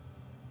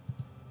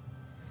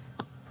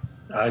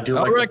 I do.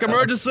 Elric, like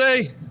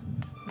emergency!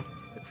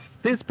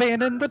 This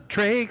band and the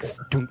Drakes.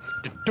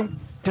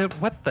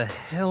 What the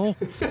hell?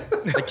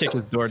 I kick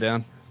his door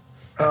down.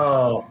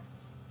 Oh,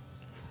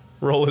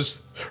 Roll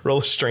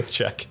a strength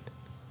check.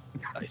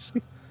 Nice.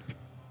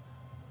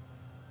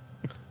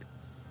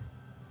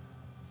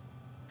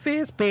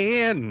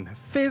 Fizzban.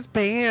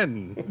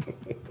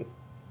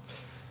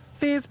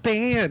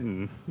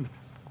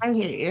 I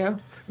hate you.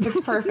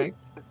 It's perfect.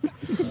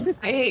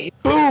 I hate you.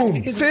 Boom!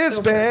 Because it's Fizz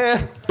so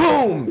ban!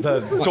 Boom! The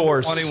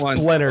door 21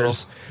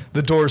 splinters.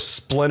 The door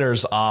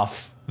splinters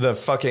off. The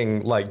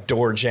fucking like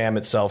door jam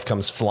itself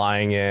comes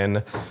flying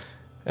in,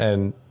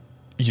 and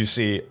you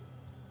see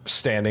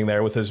standing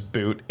there with his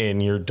boot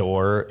in your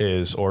door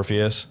is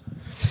Orpheus.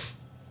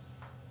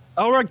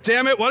 Elric,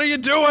 damn it! What are you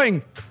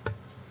doing?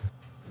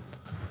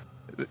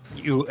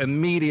 You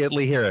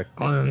immediately hear a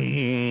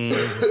clang.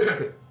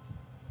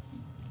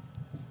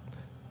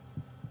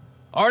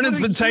 Arnynn's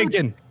been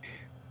taken.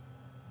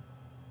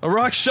 A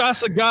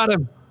Rakshasa got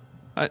him.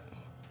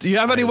 Do you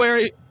have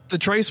anywhere to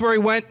trace where he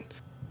went?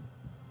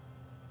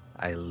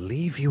 I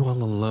leave you all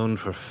alone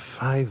for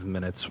 5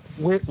 minutes.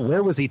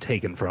 Where was he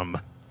taken from?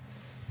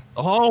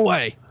 The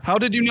hallway. How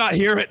did you not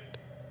hear it?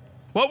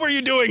 What were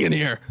you doing in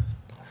here?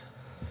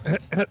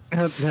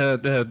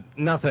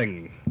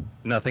 Nothing.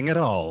 Nothing at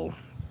all.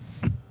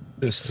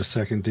 Just a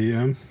second,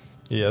 DM.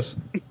 Yes,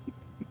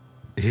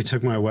 He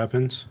took my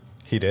weapons,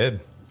 he did.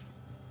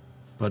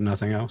 but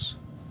nothing else.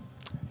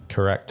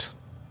 Correct.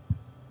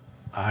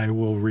 I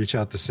will reach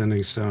out the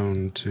sending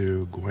stone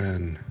to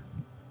Gwen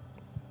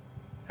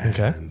and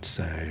Okay.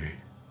 say,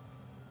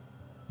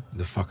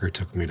 the fucker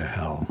took me to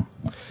hell.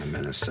 I'm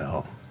in a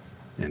cell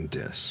in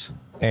Dis.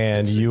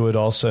 And you would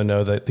also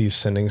know that these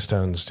sending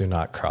stones do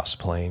not cross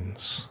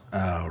planes.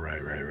 Oh,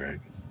 right.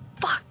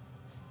 Fuck.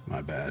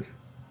 My bad.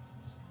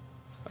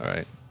 All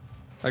right.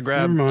 I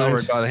grab Never mind.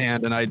 Elric by the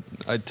hand and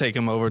I take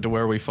him over to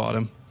where we fought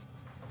him.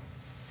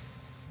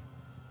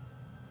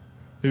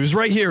 He was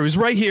right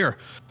here.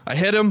 I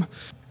hit him,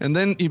 and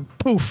then he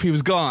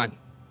was gone.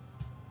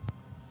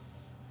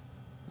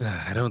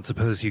 I don't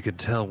suppose you could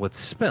tell what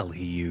spell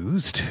he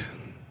used.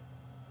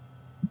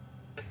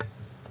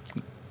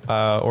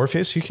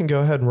 Orpheus, you can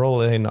go ahead and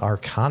roll an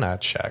Arcana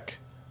check.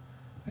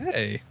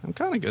 Hey, I'm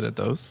kind of good at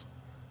those.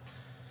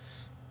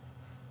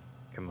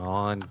 Come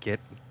on, get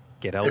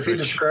if he Eldritch.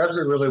 describes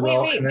it really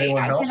well, Wait, can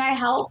anyone help? Can I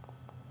help?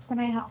 Can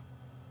I help?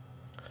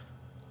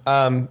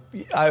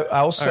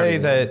 I'll say already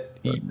that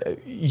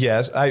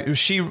yes.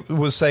 She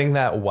was saying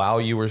that while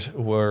you were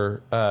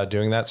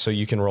doing that, so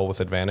you can roll with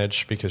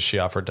advantage because she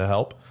offered to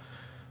help.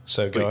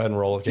 So go ahead and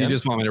roll You again.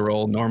 just want me to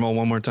roll normal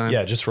one more time?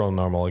 Yeah, just roll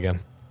normal again.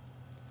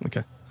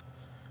 Okay.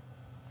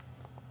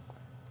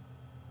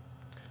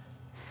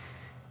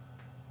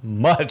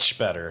 Much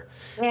better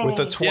with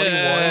a 21.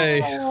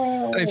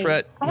 Yay. Thanks,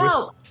 Brett.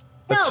 Help!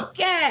 Help!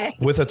 Yay!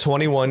 With a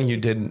 21, you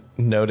did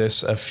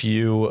notice a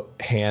few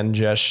hand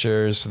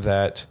gestures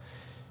that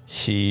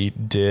he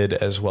did,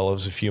 as well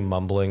as a few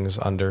mumblings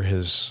under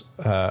his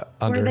Were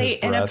they his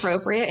breath.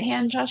 inappropriate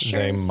hand gestures?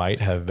 They might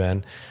have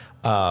been.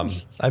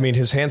 I mean,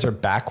 his hands are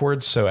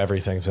backwards, so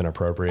everything's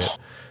inappropriate.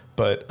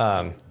 But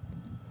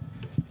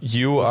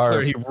you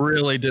are, He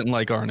really didn't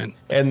like Arnynn.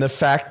 and the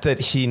fact that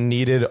he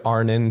needed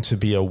Arnynn to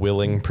be a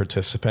willing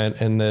participant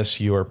in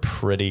this, you are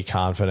pretty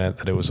confident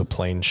that it was a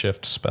plane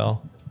shift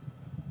spell.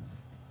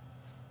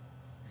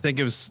 I think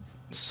it was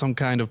some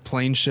kind of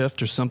plane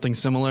shift or something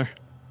similar.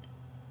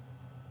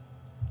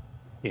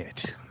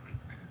 It.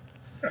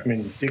 I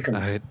mean, you can.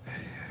 All right.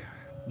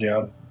 Yeah.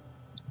 All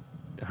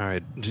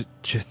right.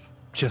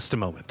 Just a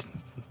moment.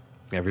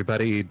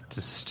 Everybody,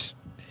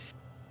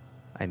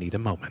 I need a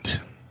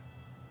moment.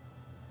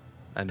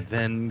 I'm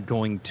then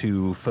going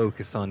to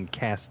focus on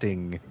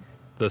casting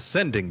the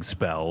sending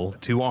spell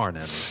to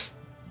Arnynn.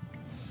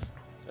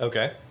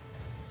 Okay.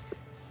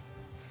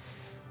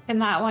 Can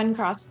that one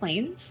cross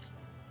planes?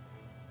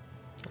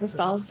 The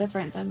spell is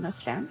different than the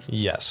stem.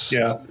 Yes.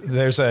 Yeah.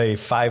 There's a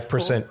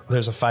 5%.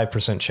 There's a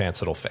 5%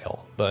 chance it'll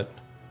fail, but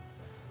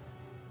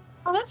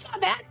Oh, that's not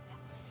bad.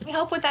 Can I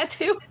help with that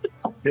too?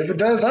 If it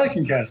does, I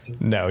can cast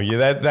it. no,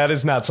 that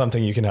is not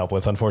something you can help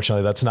with.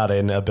 Unfortunately, that's not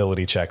an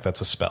ability check.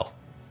 That's a spell.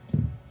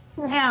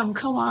 Damn,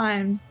 come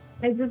on.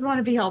 I just want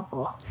to be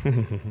helpful.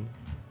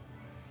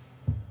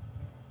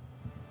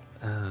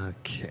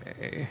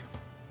 Okay.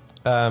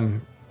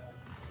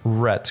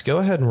 Rhett, go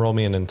ahead and roll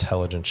me an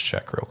intelligence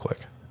check real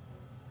quick.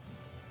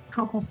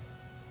 Oh.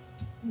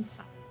 I'm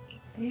sorry.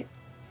 Right?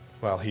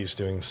 While he's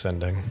doing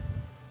sending.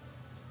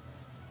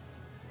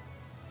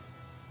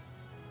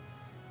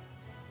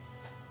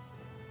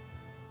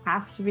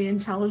 Has to be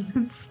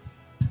intelligence.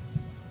 All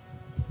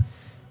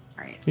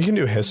right. You can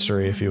do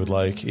history if you would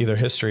like, either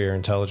history or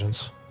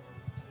intelligence.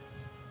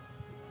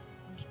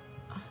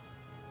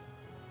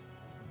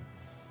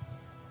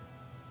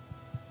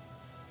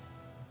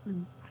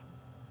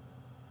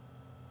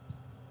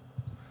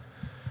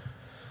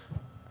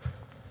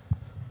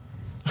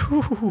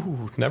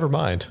 Never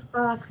mind.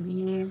 Fuck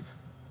me.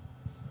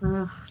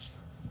 Because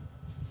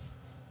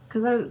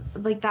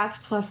that's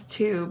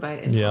 +2,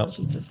 but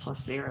intelligence is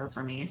 +0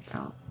 for me.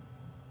 So.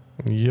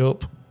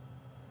 Yup.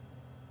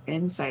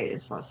 Insight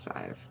is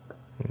 +5.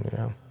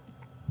 Yeah.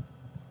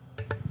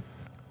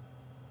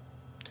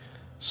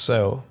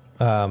 So,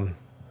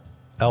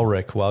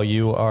 Elric, while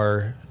you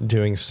are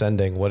doing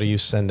sending, what are you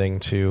sending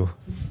to?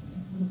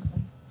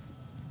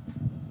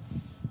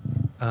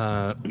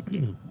 I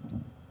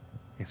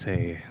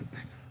say,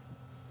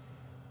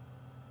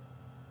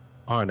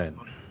 Arnynn,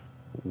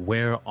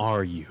 where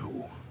are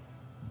you?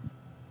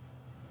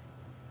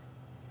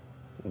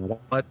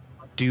 What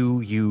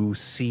do you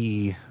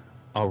see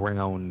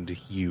around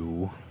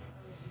you?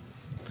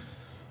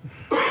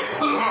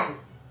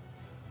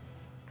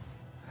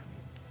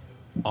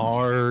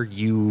 Are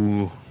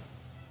you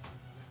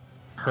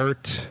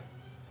hurt?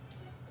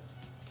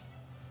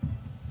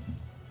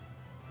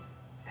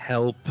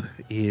 Help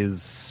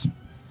is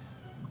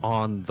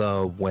on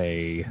the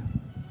way.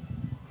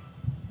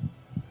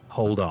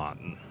 Hold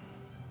on.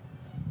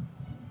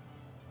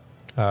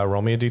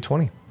 Roll me a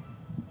d20.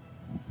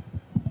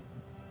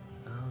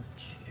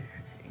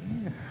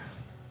 Okay.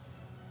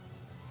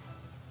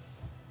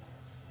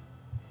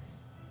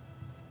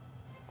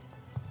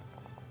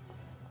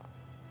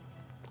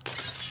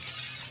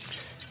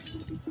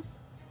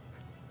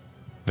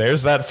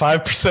 There's that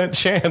 5%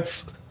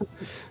 chance.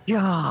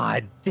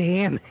 God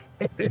damn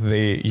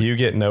it. You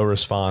get no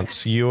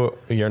response.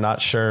 You're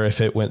not sure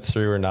if it went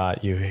through or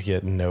not. You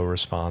get no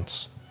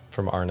response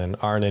from Arnynn.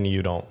 Arnynn,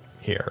 you don't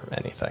hear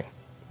anything.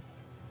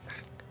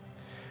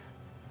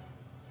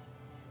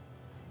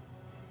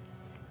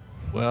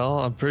 Well,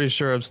 I'm pretty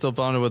sure I'm still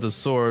bonded with a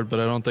sword, but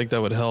I don't think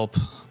that would help.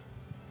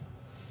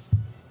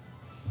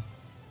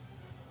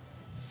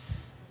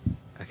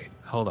 Okay,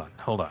 hold on.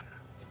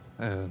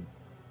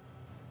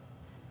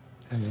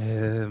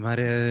 Might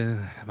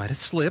have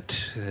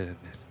slipped.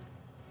 Give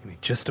me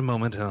just a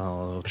moment and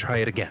I'll try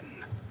it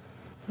again.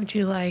 Would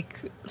you like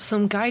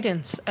some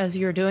guidance as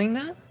you're doing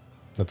that?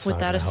 That's Would not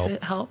that going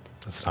to help. help?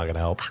 That's not going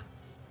to help.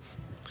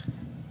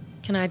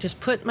 Can I just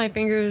put my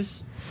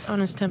fingers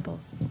on his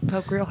temples,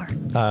 poke real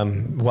hard?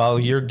 While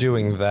you're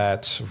doing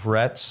that,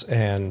 Rhett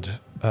and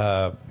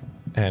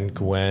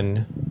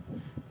Gwen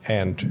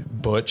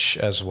and Butch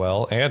as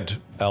well,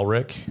 and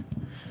Elric,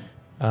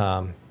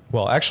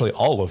 well, actually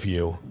all of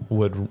you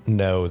would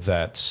know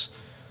that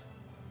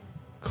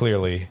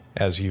clearly,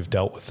 as you've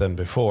dealt with them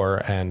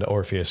before, and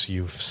Orpheus,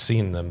 you've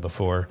seen them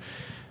before,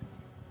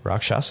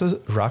 Rakshasas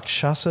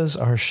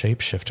are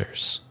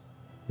shapeshifters.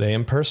 They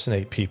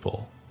impersonate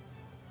people.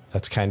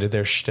 That's kind of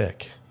their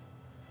shtick.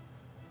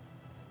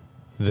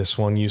 This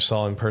one you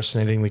saw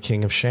impersonating the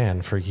King of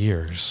Shan for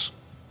years.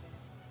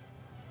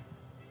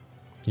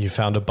 You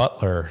found a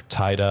butler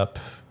tied up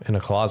in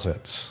a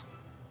closet.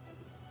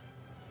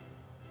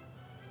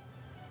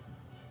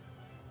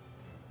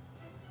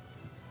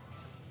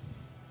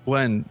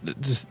 When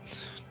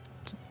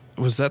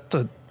was that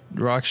the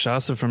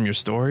Rakshasa from your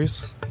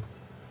stories?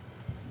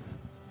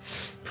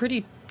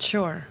 Pretty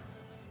sure.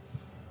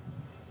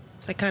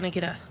 So I kind of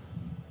get a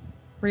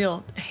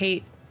real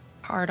hate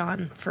hard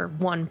on for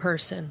one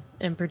person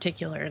in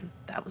particular, and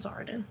that was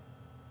Arnynn.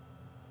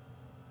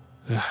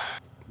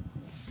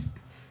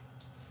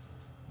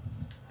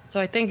 So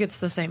I think it's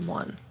the same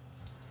one.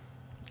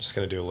 Just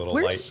going to do a little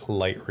Where's-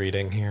 light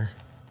reading here.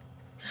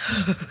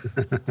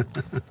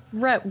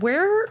 Rhett,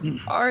 where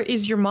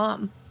is your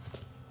mom?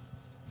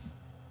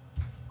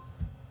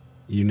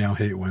 You now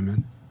hate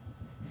women.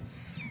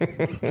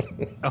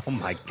 Oh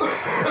my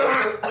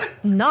god.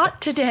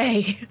 Not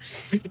today.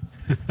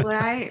 Would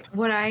I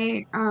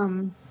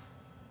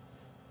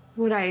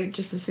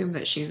just assume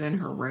that she's in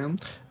her room?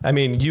 I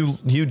mean,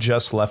 you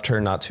just left her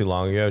not too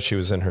long ago. She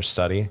was in her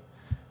study.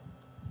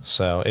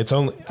 So it's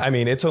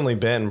only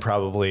been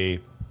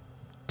probably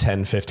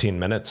 10, 15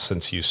 minutes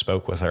since you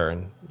spoke with her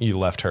and you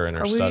left her in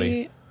her study.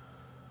 We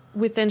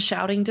within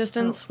shouting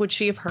distance? Would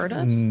she have heard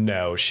us?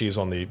 No, she's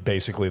on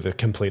basically the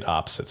complete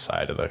opposite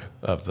side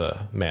of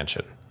the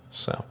mansion.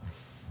 So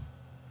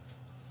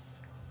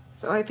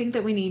I think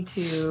that we need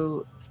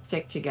to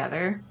stick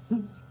together.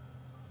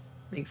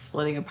 Like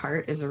splitting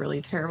apart is a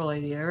really terrible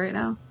idea right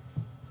now.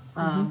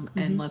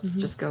 And let's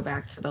just go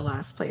back to the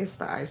last place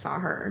that I saw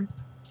her.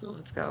 So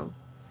let's go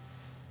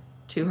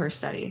to her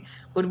study.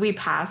 Would we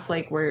pass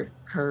like where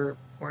her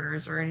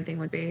quarters or anything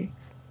would be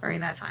during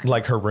that time?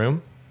 like her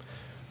room?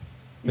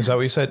 Is that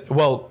what you said?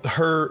 Well,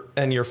 her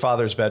and your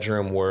father's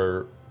bedroom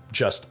were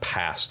just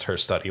past her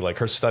study. Like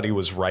her study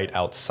was right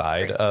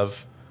outside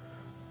of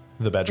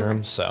the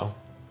bedroom. So,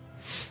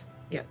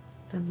 Yep.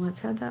 Then let's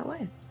head that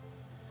way.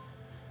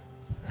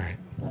 all right.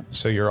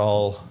 So you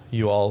all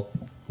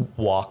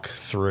walk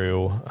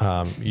through.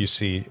 You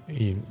see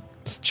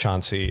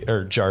Chauncey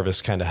or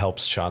Jarvis kind of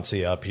helps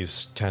Chauncey up.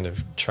 He's kind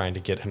of trying to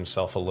get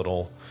himself a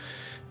little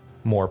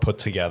more put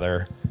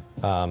together.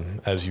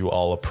 As you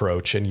all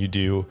approach, and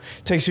it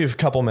takes you a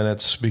couple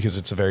minutes because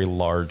it's a very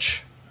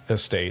large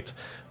estate,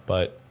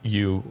 but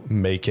you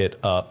make it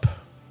up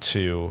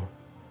to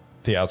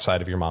the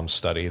outside of your mom's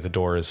study. The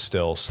door is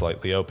still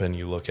slightly open.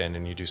 You look in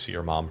and you do see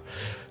your mom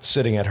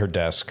sitting at her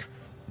desk,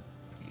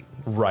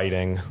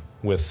 writing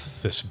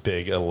with this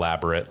big,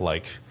 elaborate,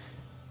 like,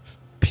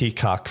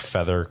 peacock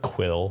feather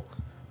quill.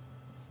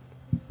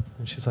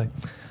 And she's like,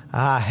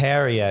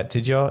 Harriet,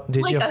 did you a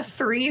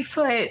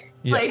 3-foot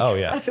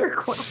feather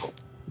quill.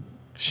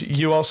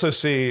 You also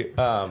see,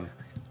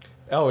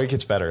 it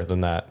gets better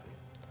than that.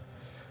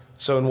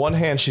 So in one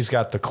hand, she's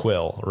got the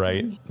quill,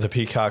 right? The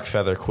peacock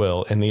feather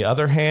quill. In the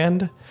other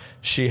hand,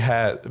 she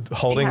has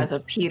a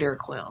Peter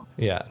quill.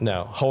 Yeah,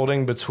 no.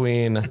 Holding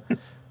between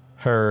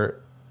her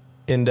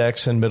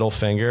index and middle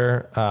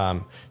finger,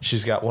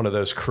 she's got one of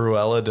those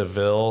Cruella de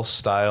Vil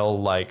style,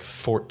 like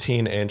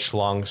 14-inch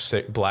long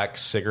black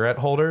cigarette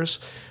holders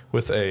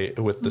with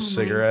the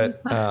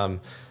cigarette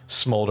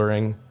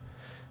smoldering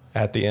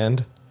at the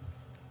end.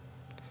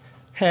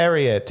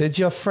 Harriet, did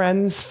your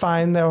friends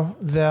find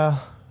their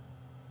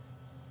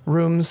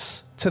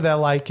rooms to their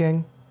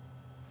liking?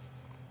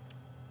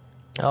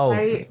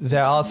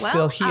 They're all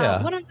still here.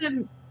 One of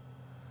them.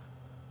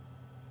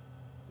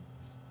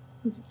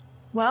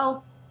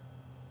 Well,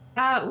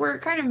 we're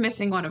kind of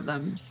missing one of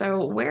them.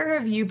 So where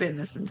have you been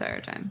this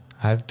entire time?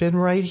 I've been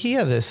right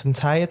here this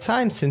entire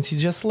time since you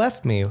just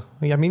left me.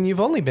 I mean, you've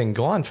only been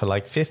gone for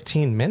like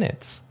 15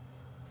 minutes.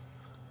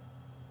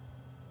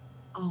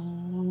 All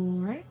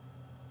right.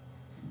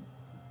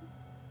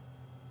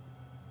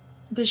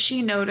 Does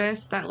she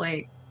notice that,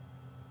 like,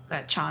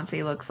 that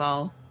Chauncey looks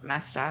all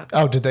messed up?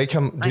 Oh, did they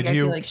come? Did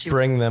you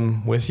bring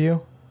them with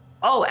you?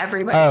 Oh,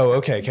 everybody. Oh,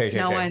 okay.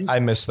 I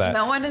missed that.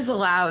 No one is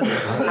allowed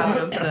out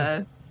of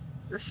the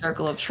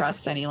circle of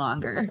trust any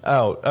longer.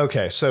 Oh,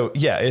 okay. So,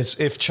 yeah,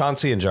 if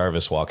Chauncey and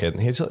Jarvis walk in,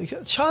 he's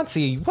like,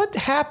 Chauncey, what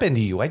happened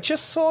to you? I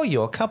just saw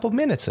you a couple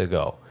minutes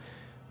ago.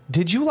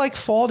 Did you, like,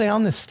 fall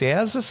down the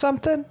stairs or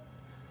something?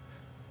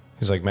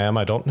 He's like, ma'am,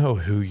 I don't know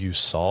who you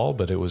saw,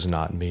 but it was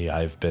not me.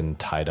 I've been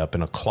tied up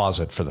in a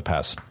closet for the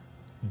past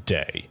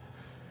day.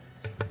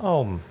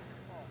 Oh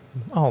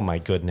my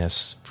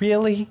goodness.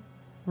 Really?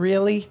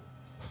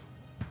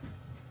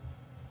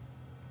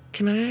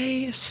 Can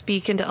I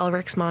speak into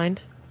Elric's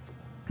mind?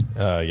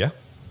 Yeah.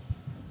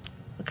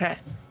 Okay.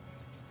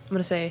 I'm going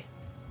to say,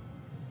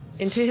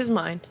 into his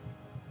mind,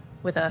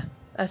 with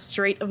as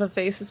straight of a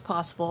face as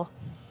possible,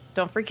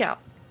 don't freak out.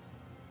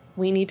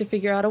 We need to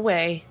figure out a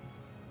way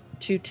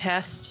to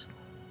test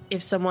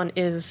if someone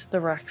is the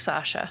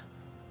Rakshasa.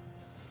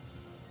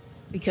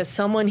 Because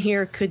someone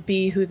here could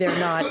be who they're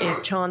not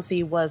if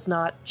Chauncey was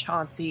not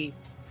Chauncey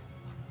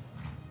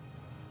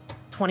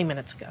 20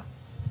 minutes ago.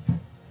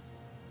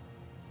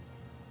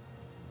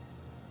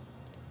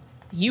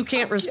 You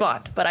can't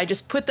respond, but I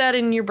just put that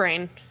in your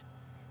brain.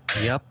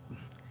 Yep.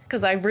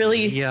 Because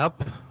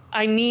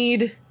I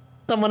need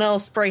someone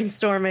else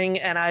brainstorming,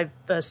 and I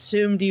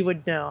assumed you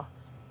would know.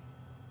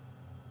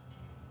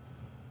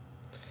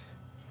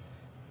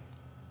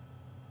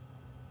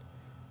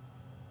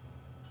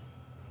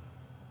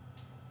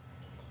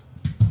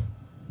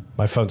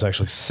 My phone's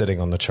actually sitting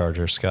on the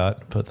charger,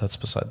 Scott, but that's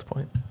beside the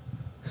point.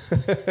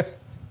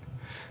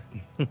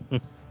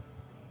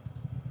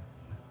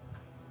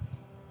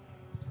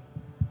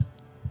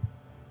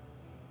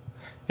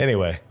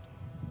 Anyway.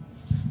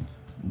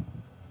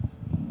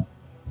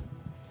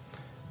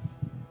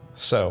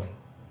 So,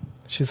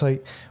 she's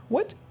like,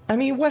 what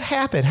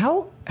happened?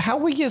 How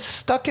were you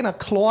stuck in a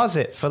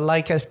closet for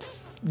like a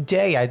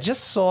day? I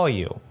just saw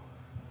you.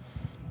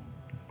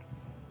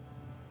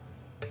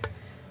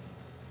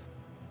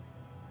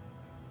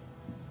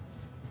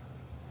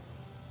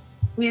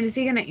 I mean, is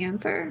he going to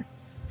answer?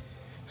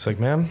 He's like,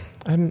 ma'am,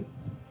 I'm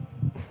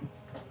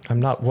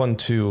not one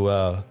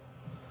to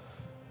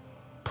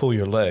pull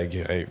your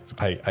leg.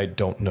 I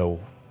don't know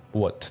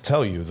what to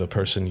tell you. The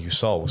person you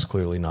saw was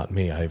clearly not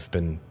me. I've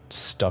been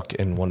stuck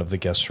in one of the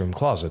guest room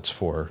closets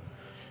for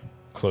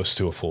close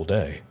to a full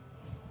day.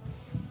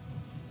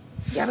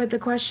 Yeah, but the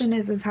question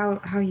is how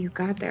you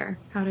got there.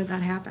 How did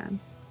that happen?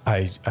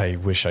 I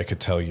wish I could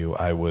tell you.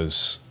 I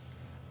was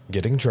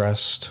getting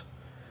dressed.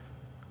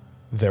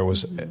 There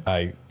was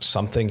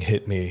something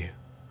hit me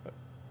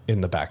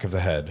in the back of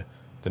the head.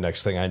 The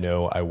next thing I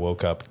know, I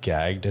woke up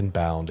gagged and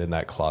bound in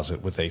that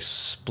closet with a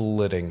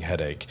splitting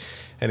headache.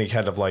 And he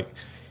kind of like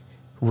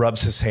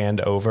rubs his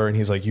hand over and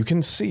he's like, you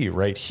can see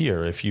right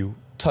here, if you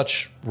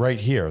touch right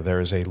here, there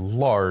is a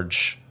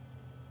large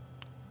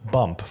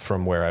bump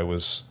from where I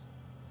was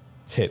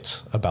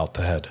hit about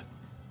the head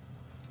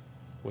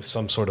with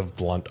some sort of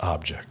blunt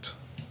object.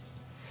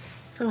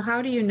 So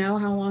how do you know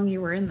how long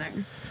you were in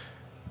there?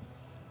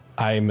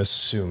 I'm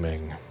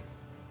assuming.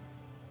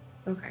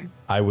 Okay.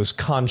 I was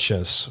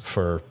conscious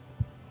for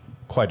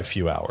quite a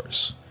few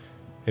hours.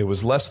 It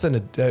was less than a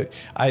day.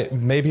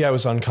 Maybe I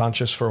was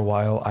unconscious for a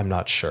while. I'm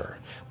not sure.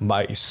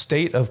 My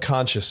state of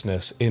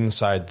consciousness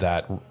inside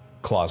that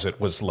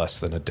closet was less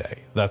than a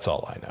day. That's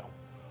all I know.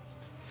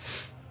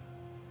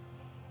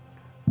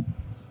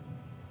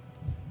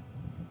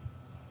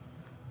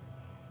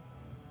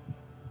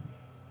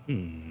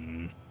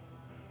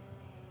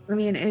 I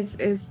mean,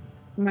 is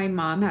my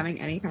mom having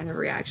any kind of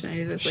reaction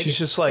to this? Like, she's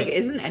just like,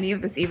 isn't any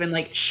of this even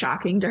like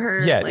shocking to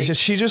her? Yeah, like,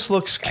 she just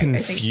looks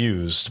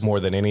confused more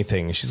than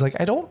anything. She's like,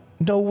 I don't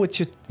know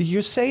what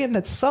you're saying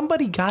that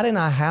somebody got in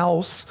a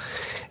house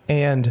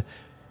and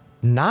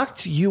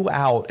knocked you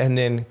out and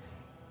then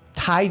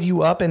tied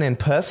you up and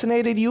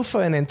impersonated you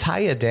for an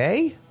entire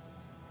day?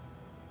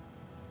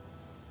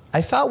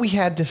 I thought we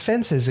had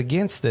defenses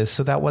against this,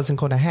 so that wasn't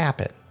going to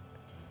happen.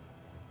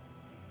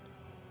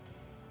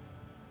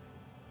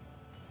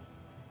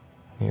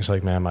 He's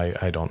like, ma'am,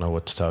 I don't know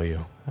what to tell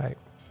you.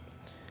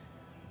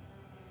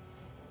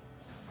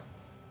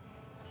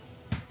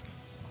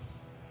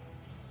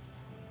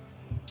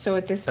 So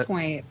at this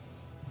point,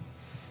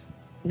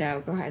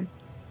 no, go ahead.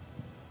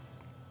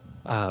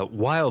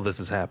 While this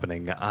is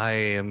happening, I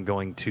am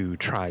going to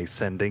try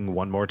sending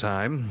one more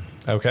time.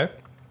 Okay.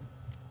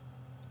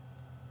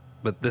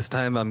 But this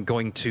time I'm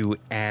going to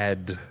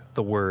add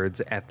the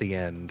words at the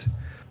end.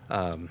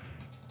 I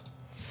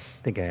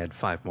think I had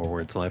 5 more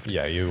words left.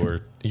 Yeah,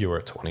 you were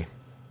at 20.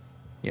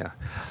 Yeah.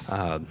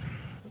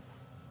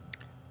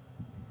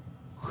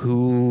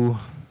 Who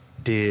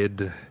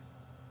did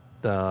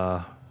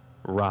the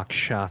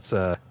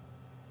Rakshasa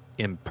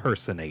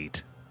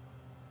impersonate?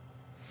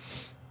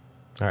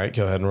 All right,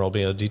 go ahead and roll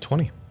me a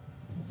d20.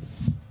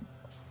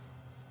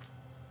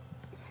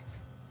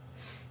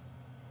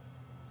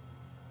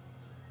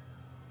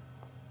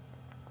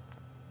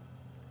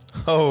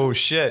 Oh,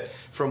 shit.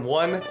 From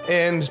one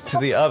end to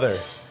the other.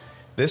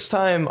 This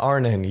time,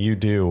 Arnynn, you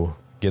do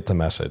get the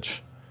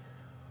message.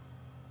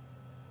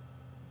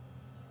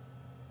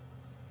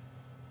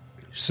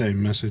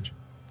 Same message.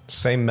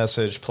 Same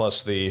message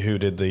plus the who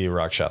did the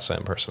Rakshasa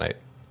impersonate.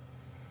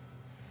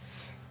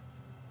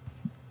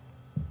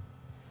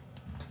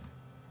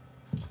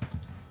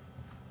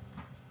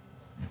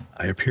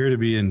 I appear to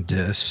be in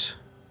Dis,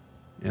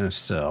 in a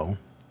cell.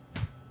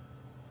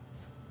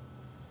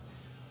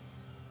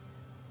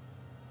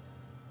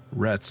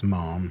 Rhett's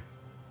mom.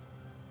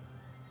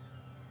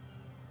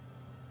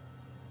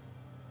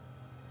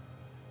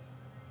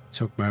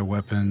 Took my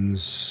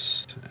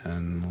weapons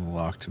and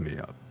locked me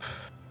up.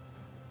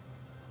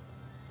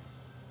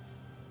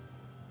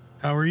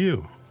 How are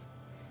you?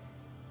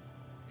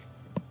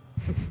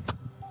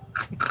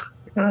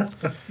 So,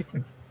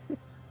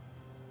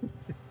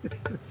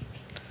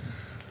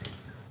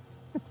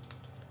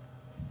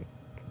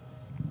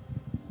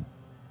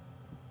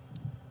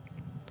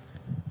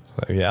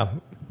 yeah,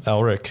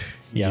 Elric,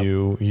 Yep.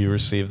 you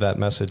received that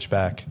message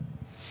back.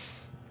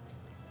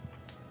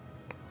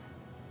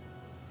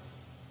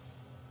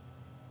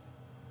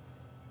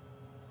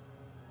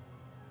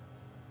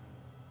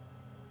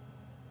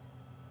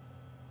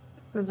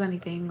 So is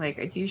anything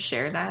like, do you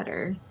share that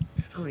or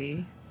are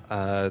we?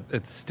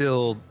 It's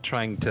still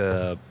trying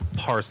to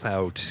parse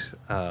out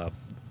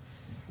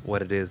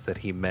what it is that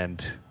he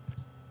meant.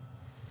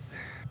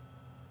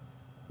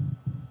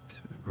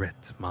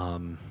 Rhett's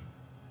mom.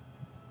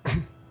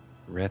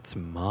 Rhett's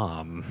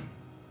mom.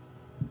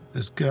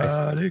 It's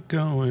got it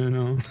going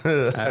on.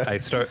 I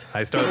start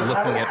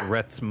looking at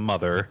Rhett's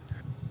mother.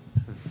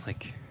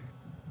 Like,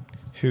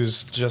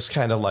 Who's just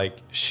kind of like,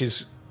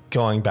 she's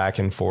going back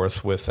and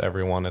forth with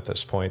everyone at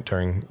this point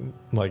during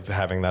like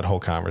having that whole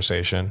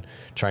conversation,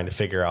 trying to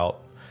figure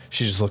out.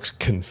 She just looks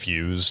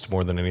confused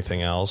more than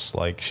anything else.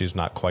 Like she's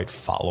not quite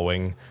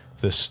following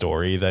the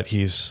story that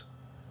he's.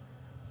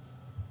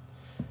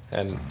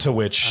 And to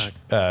which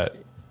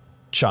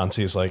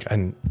Chauncey's like,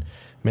 and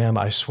ma'am,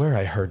 I swear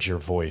I heard your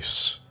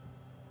voice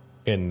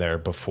in there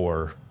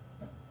before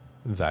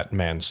that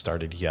man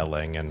started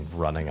yelling and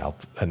running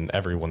out and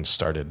everyone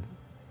started.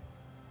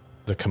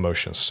 The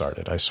commotion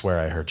started. I swear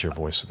I heard your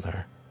voice in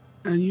there.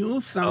 And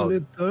you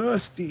sounded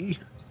thirsty.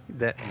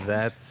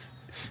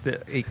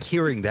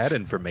 Hearing that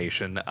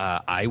information,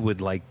 I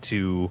would like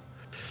to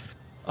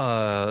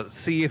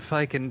see if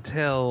I can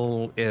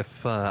tell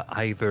if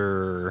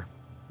either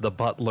the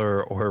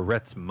butler or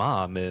Rhett's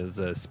mom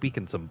is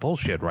speaking some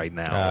bullshit right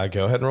now.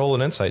 Go ahead and roll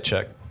an insight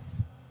check.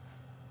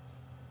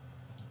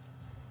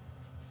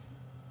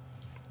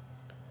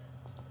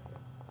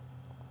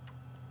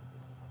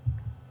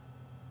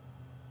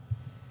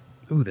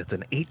 Ooh, that's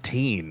an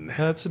 18.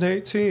 That's an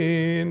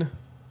 18.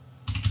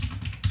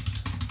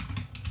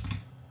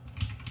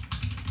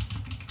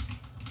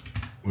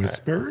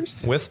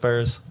 Whispers?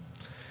 Whispers.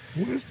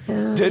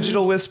 Whispers.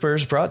 Digital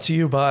Whispers brought to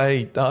you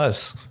by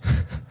us.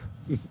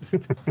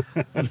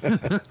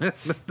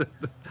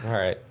 All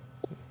right.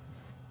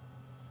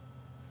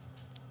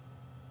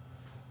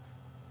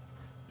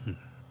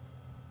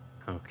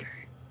 Okay.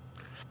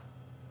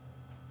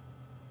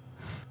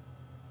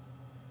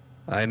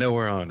 I know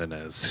where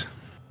Arnynn is.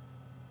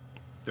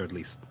 Or at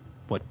least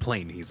what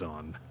plane he's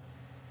on.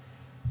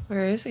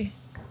 Where is he?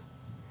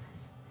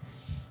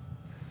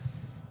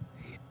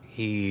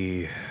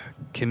 He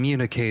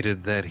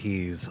communicated that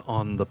he's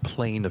on the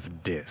plane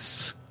of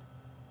Dis.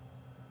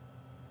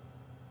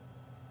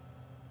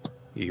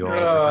 You all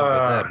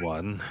remember that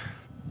one?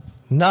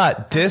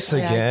 Not dis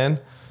Yeah. again.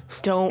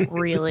 Don't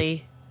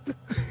really.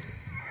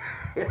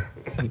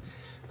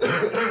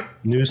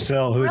 New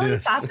cell. Who I really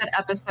dis? thought that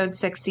episode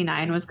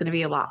 69 was going to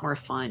be a lot more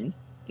fun.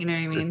 You know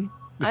what I mean?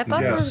 I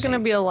thought there was Yes. going to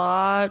be a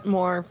lot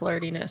more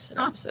flirtiness in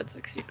episode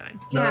 69.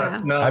 Yeah.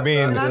 I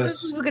mean- I thought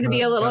this was going to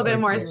be a little bit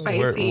more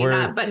spicy,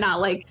 We're- but not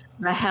like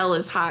the hell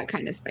is hot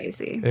kind of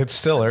spicy. It's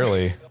still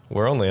early.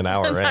 We're only an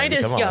hour The in. night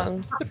is Come on.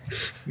 young.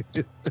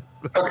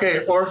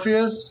 Okay,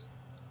 Orpheus.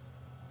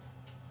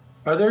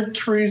 Are there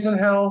trees in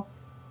hell?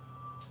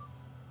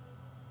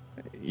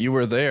 You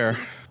were there.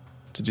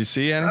 Did you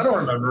see any? I don't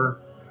remember.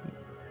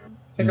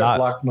 I think I Not-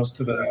 blocked most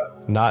of that.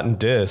 Not in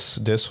Dis.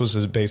 Dis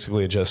was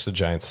basically just a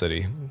giant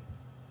city.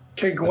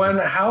 Okay, Gwen,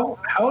 how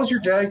is your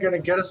dad going to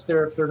get us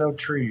there if there are no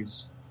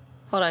trees?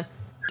 Hold on.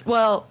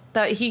 Well,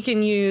 that he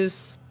can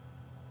use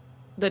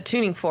the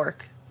tuning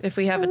fork if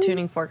we have a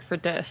tuning fork for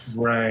Dis.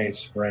 Right.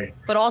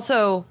 But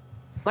also,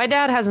 my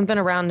dad hasn't been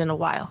around in a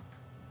while.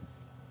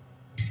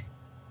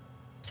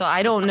 So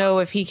I don't know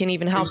if he can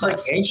even help It's like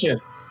us.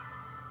 ancient.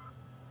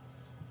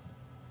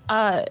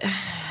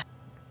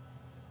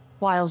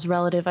 While's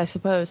relative, I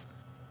suppose.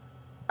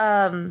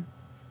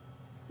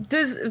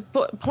 Does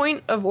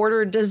point of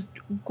order? Does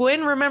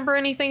Gwen remember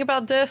anything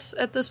about this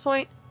at this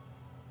point?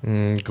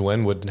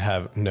 Gwen would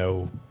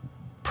know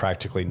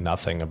practically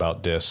nothing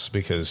about Dis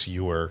because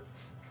you were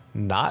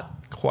not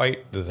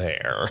quite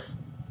there.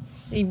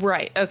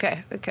 Right.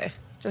 Okay.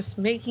 Just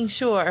making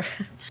sure.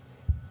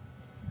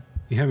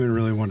 You haven't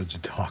really wanted to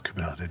talk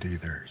about it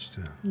either.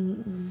 So.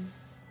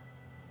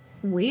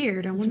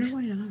 Weird. I wonder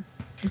why not.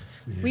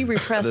 We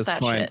repressed At this that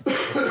point- shit.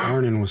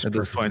 Arnynn was At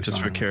this perfectly point, just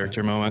for fine with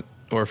character it. moment,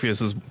 Orpheus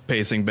is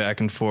pacing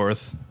back and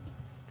forth,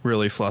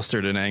 really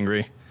flustered and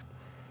angry.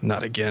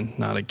 Not again,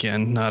 not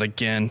again, not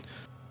again.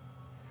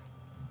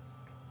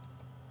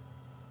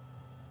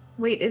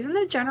 Wait, isn't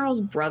the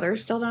general's brother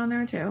still down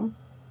there too?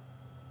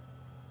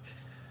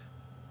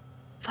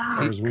 As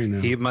far as we know.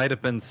 He might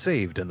have been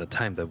saved in the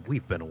time that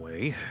we've been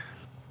away.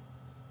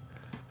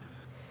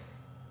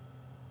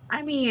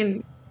 I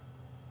mean,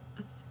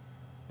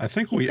 I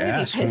think he's we gonna be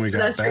asked when we pissed at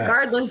got us back.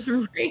 regardless,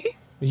 right?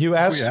 You We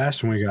asked,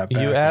 asked when we got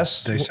back. You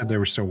asked- They said they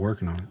were still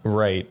working on it.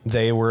 right?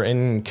 They were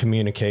in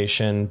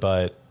communication,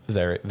 but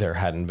there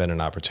hadn't been an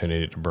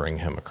opportunity to bring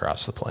him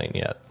across the plane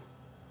yet.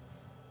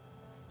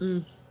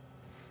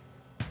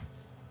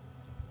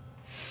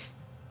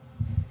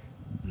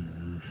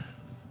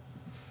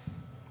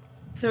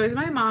 So is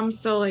my mom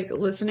still like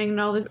listening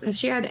to all this? Has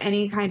she had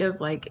any kind of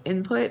like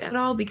input at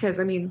all? Because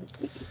I mean,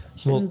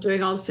 she's Well- been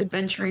doing all this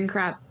adventuring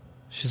crap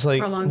She's like,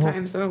 for a long "Well,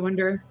 time. So I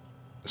wonder.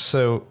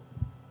 So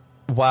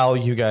while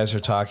you guys are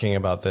talking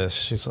about this,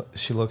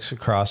 she looks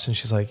across and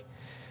she's like,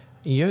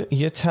 You're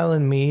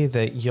telling me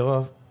that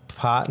your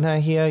partner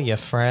here, your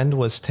friend,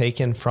 was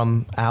taken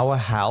from our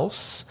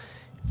house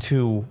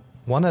to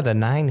one of the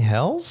 9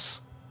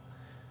 hells?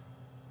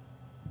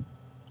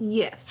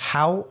 Yes.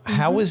 How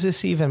is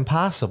this even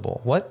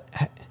possible? What?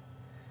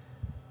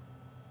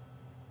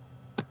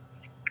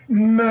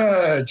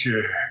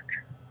 Magic.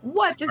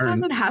 What? This Arnynn.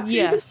 hasn't happened.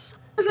 Yes.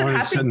 This hasn't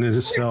Arnynn's sitting happened. in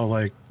his cell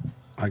like,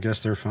 I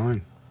guess they're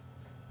fine.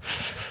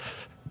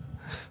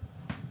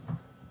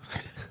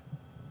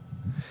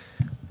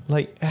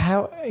 Like,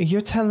 how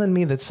you're telling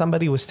me that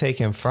somebody was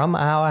taken from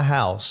our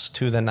house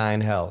to the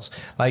 9 hells?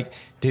 Like,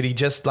 did he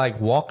just like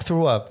walk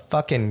through a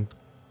fucking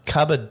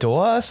cupboard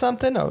door or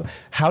something? Or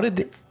how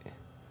did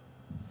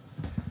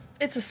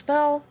It's a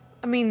spell.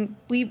 I mean,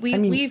 we've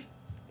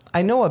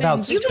I know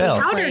about You've spells.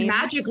 encountered Planes.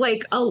 magic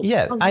like a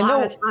Yeah, lot I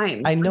know- of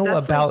times. I know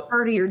that's about- like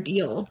part of your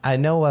deal. I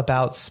know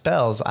about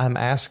spells. I'm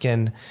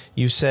asking,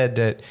 you said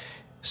that,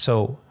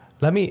 so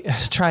let me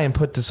try and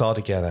put this all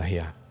together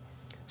here.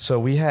 So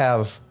we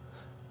have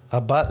a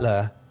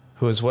butler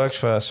who has worked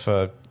for us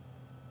for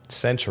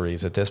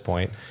centuries at this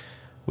point.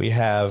 We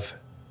have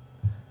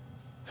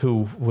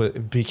who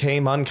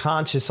became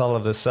unconscious all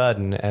of a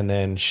sudden and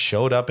then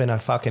showed up in a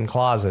fucking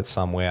closet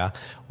somewhere.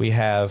 We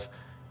have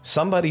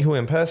somebody who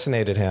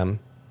impersonated him,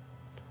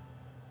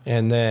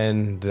 and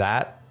then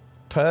that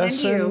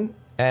person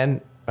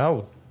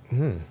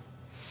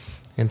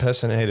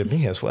impersonated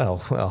me as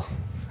well. Well,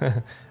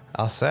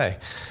 I'll say.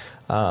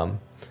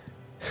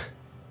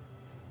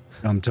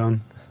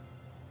 Dum-tum.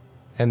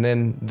 And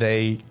then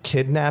they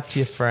kidnapped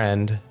your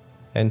friend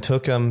and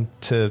took him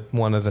to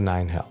one of the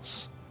 9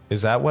 hells.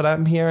 Is that what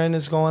I'm hearing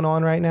is going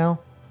on right now?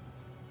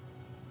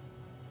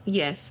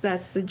 Yes,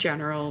 that's the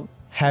general.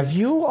 Have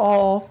you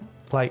all,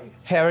 like,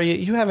 Harriet,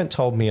 you haven't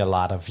told me a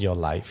lot of your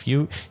life.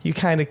 You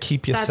kind of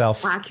keep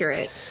yourself. That's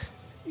accurate.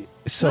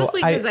 So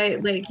Mostly because I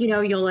like,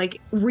 you'll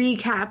like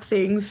recap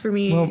things for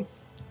me, Well,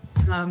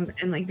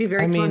 and like be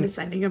very I mean,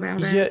 condescending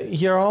about it.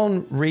 your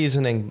own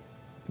reasoning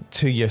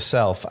to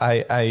yourself,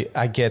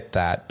 I get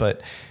that,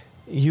 but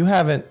you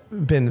haven't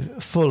been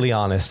fully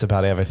honest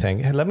about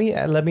everything. Let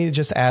me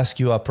just ask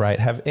you upright.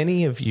 Have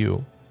any of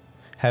you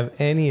had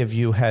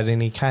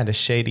any kind of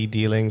shady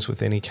dealings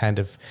with any kind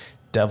of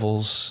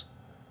devils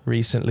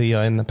recently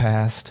or in the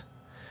past?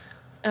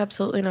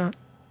 absolutely not.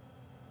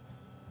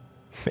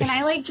 Can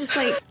I like just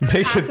like Make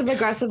it- passive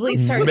aggressively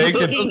start make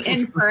it- speaking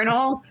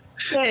infernal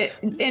the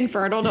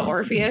Infernal to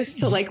Orpheus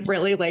to like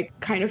really like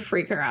kind of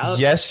freak her out?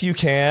 Yes, you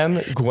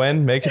can.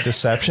 Gwen, make a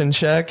deception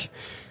check.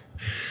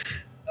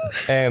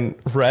 And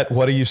Rhett,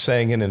 what are you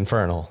saying in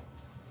Infernal?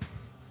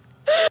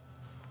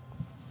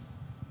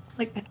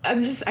 Like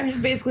I'm just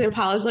basically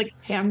apologizing. Like,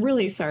 hey, I'm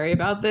really sorry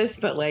about this,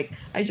 but like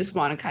I just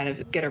want to kind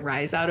of get a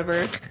rise out of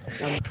her.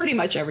 Pretty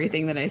much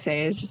everything that I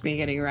say is just me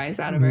getting a rise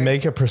out of her.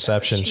 Make a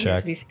perception She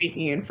check. to be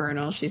speaking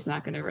Infernal. She's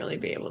not going to really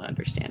be able to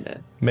understand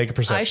it. Make a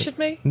perception. I should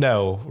make?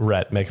 No,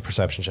 Rhett, make a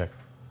perception check.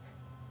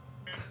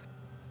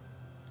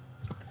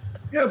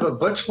 Yeah, but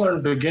Butch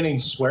learned beginning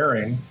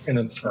swearing in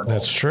Infernal.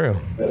 That's true.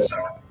 If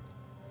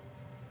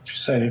you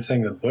say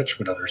anything that Butch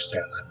would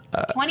understand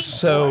that.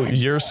 So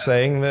you're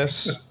saying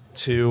this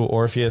to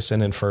Orpheus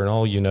in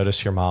Infernal. You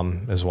notice your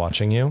mom is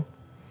watching you.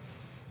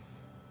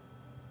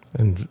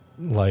 And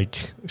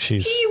like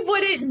she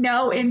wouldn't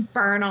know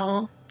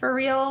Infernal for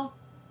real.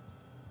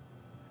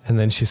 And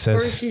then she Or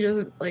says she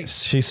doesn't like.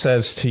 she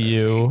says to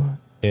you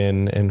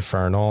in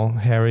Infernal,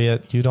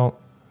 Harriet, you don't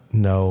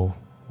know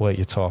what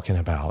you're talking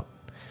about.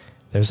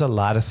 There's a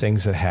lot of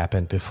things that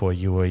happened before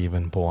you were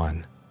even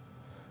born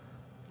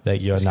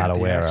that you're not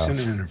aware of.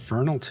 In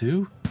Infernal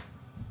too?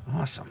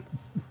 Awesome.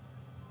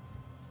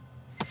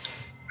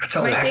 That's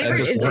how My the accent favorite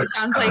is it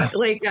works. sounds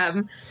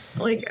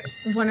like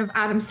one of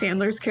Adam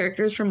Sandler's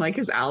characters from like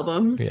his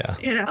albums. Yeah.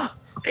 You know,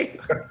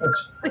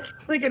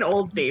 like an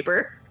old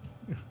neighbor.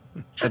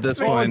 At this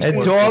point,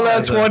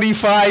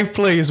 $1.25,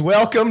 please.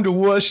 Welcome to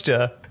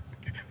Worcester.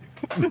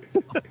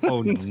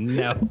 Oh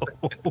no.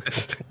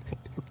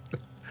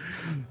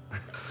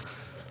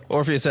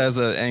 Orpheus has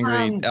an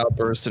angry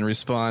outburst in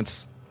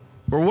response.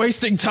 We're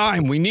wasting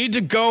time. We need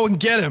to go and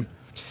get him.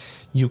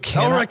 You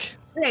cannot. Elric.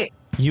 Wait,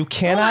 You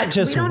cannot on.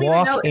 just We don't even know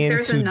walk if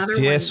there's into another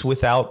this one.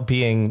 without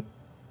being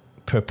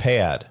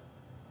prepared.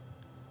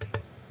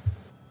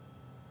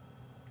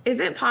 is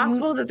it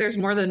possible that there's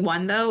more than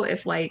one though?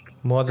 If like,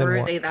 More than or are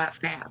one. they that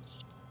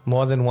fast?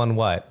 More than one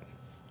what?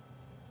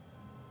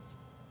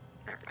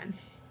 Never mind.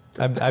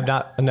 I'm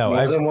not. No, More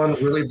I, than one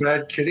really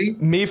bad kitty?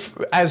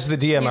 as the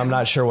DM, I'm Yeah.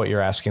 not sure what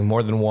you're asking.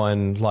 More than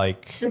one,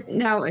 like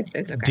No, it's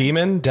okay.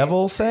 demon,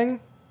 devil thing?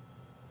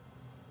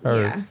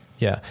 Yeah.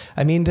 Yeah.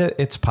 I mean,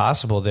 it's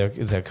possible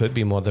there could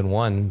be more than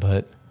one,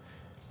 but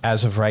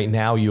as of right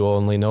now, you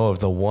only know of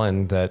the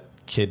one that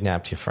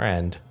kidnapped your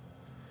friend.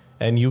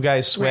 And you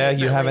guys swear Right,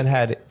 you but, haven't like-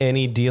 had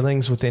any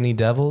dealings with any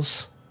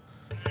devils?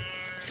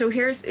 So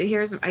here's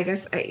I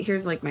guess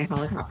here's like my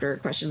helicopter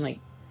question, like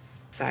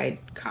side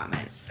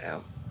comment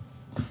though,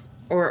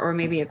 or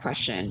maybe a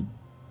question,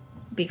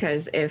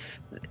 because if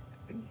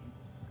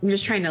I'm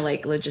just trying to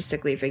like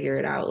logistically figure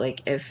it out,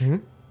 like if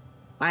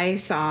I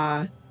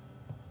saw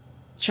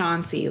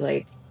Chauncey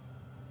like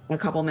a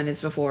couple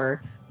minutes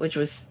before, which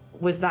was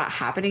that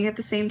happening at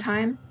the same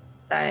time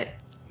that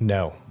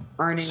No.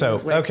 Arnynn So,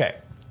 was with okay.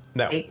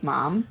 No. fake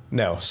mom?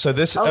 No. So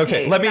this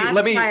okay, let me that's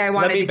let me why I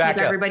wanted let me to back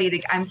keep up.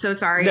 everybody. I'm so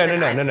sorry. No, that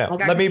no, I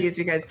got Let me- confused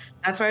because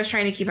that's why I was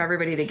trying to keep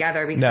everybody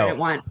together because I No. didn't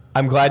want.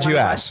 I'm glad you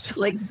one of us asked. to,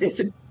 like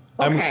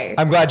I'm- okay.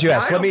 I'm glad you Now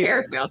asked. I Let don't me-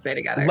 care if we all stay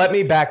together. Let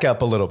me back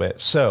up a little bit.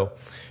 So,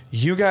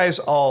 you guys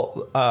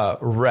all,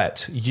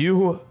 Rhett,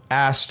 you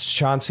asked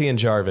Chauncey and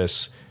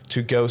Jarvis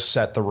to go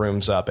set the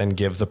rooms up and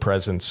give the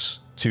presents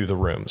to the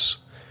rooms.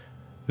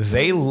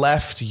 They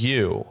left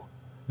you.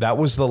 That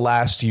was the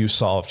last you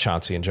saw of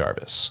Chauncey and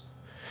Jarvis.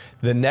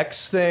 The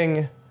next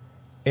thing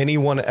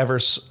anyone ever,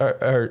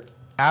 or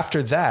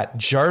after that,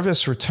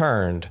 Jarvis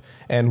returned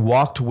and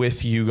walked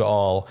with you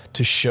all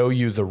to show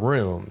you the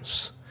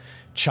rooms.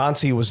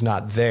 Chauncey was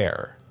not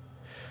there.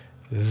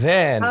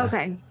 Then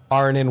Okay.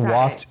 Arnynn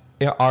Got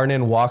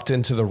walked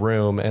into the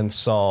room and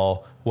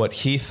saw what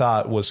he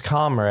thought was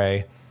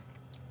Comray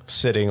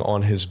sitting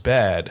on his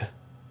bed.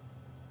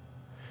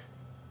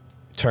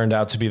 Turned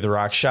out to be the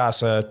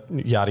Rakshasa,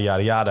 yada,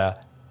 yada,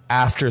 yada.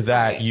 After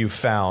that, Right. you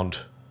found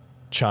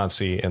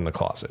Chauncey in the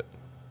closet.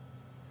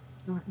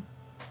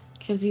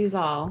 Because he's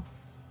all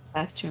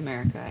back to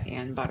America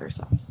and butter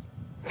sauce.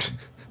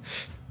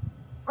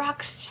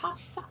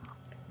 Rakshasa.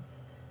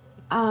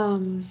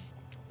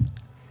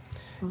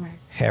 Right.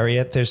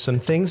 Harriet, there's some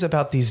things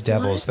about these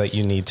devils What? that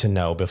you need to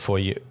know before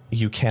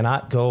you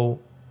cannot go.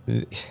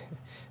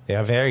 They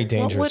are very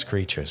dangerous would-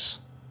 creatures.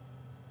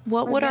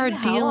 What We're would our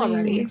going to hell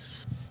already.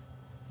 dealings?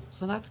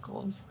 So that's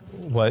cool.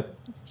 What?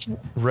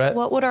 Rhett,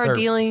 What would our or-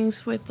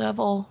 dealings with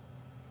devil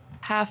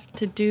have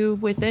to do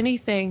with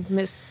anything,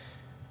 Miss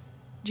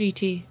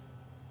GT?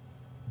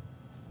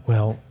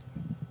 Well,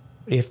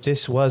 if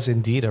this was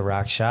indeed a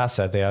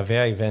Rakshasa, they are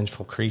very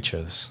vengeful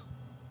creatures.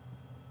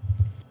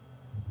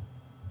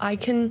 I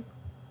can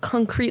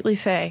concretely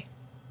say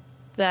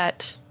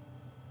that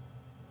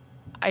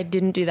I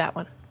didn't do that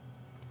one.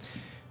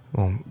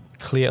 Well,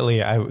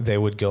 clearly, they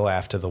would go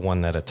after the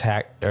one that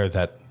attacked or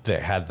that they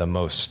had the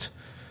most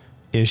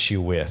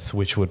issue with,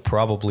 which would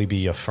probably be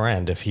your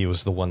friend if he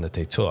was the one that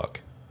they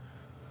took.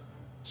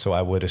 So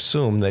I would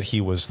assume that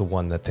he was the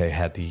one that they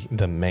had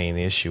the main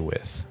issue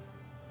with.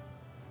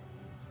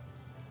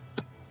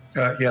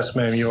 Yes,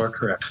 ma'am, you are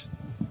correct.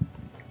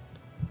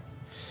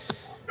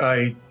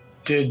 I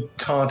did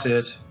taunt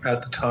it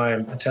at the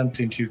time,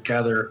 attempting to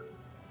gather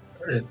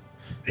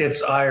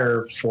its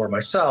ire for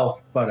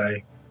myself, but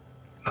I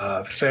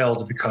failed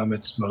to become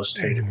its most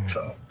hated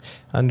foe.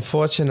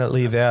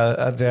 Unfortunately, they're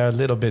a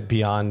little bit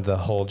beyond the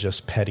whole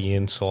just petty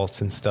insults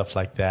and stuff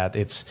like that.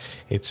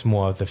 It's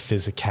more of the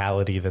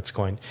physicality that's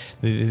going.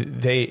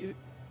 They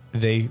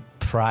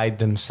pride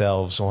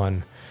themselves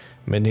on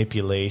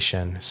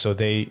manipulation, so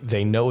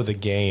they know the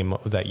game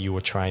that you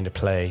were trying to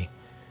play.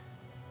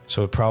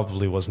 So it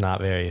probably was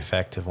not very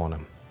effective on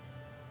them.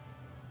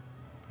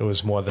 It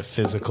was more the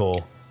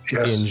physical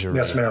injury.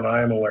 Yes, ma'am,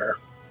 I am aware.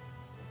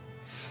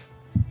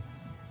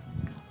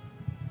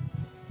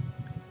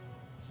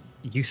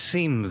 You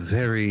seem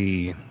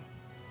very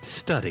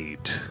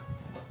studied.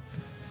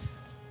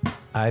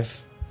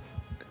 I've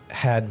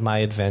had my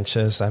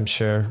adventures. I'm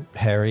sure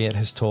Harriet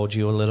has told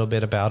you a little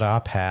bit about our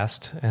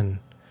past and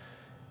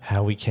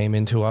how we came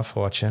into our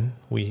fortune.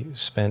 We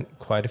spent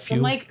quite a few...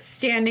 I'm like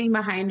standing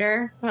behind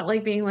her, but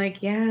like being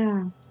like,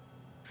 yeah.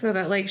 So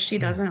that like she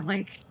doesn't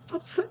like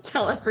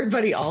tell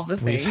everybody all the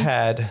things. We've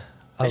had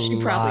a lot...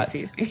 She probably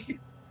sees me.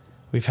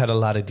 We've had a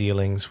lot of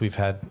dealings. We've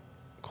had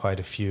quite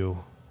a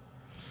few...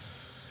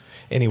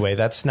 Anyway,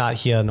 that's not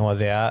here nor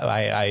there.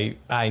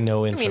 I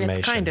know information. I mean,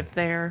 it's kind of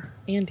there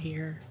and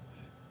here.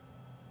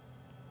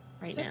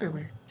 Right now.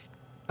 Everywhere.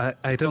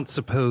 I don't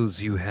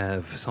suppose you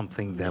have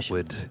something that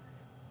would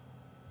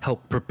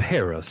help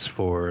prepare us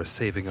for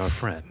saving our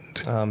friend.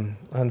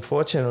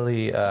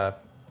 Unfortunately,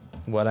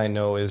 what I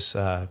know is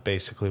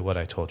basically what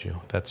I told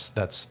you.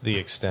 That's the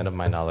extent of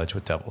my knowledge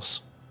with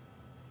devils.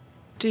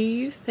 Do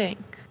you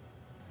think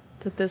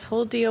that this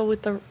whole deal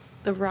with the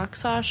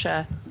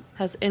Rakshasa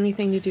has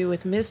anything to do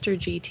with Mr.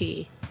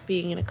 GT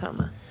being in a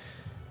coma?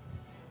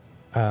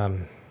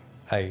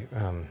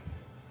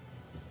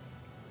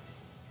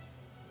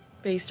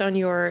 Based on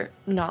your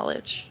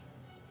knowledge.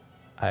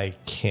 I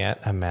can't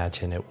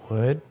imagine it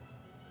would.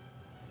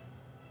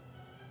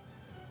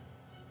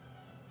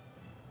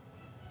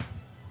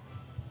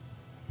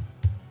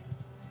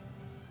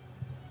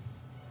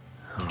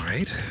 All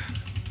right.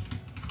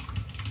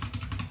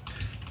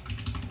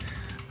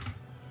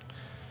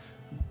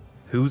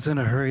 Who's in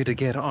a hurry to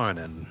get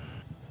Arnynn?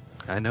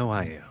 I know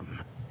I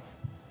am.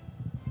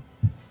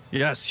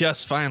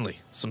 Yes, finally.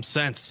 Some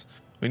sense.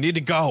 We need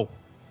to go.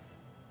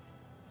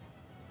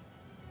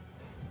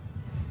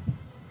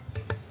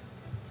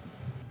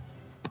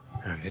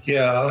 All right.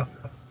 Yeah.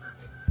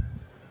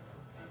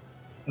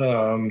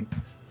 Oh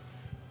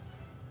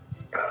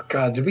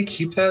God, did we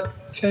keep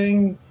that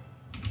thing?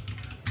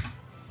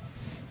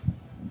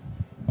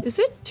 Is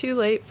it too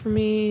late for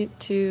me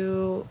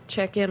to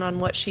check in on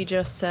what she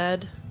just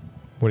said?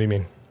 What do you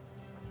mean?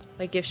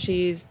 Like if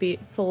she's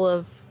full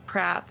of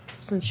crap,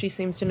 since she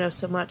seems to know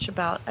so much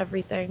about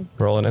everything.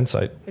 Roll an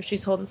insight. If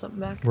she's holding something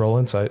back. Roll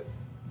insight.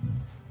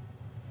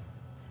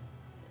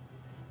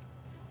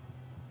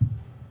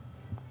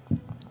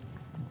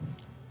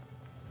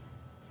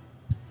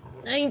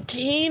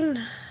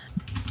 $19.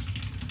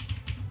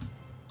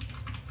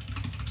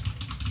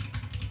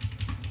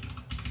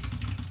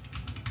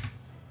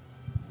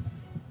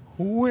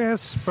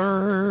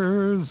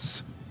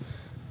 Whispers.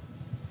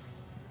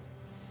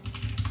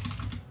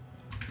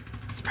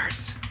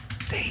 Whispers.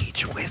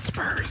 Stage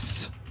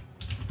whispers.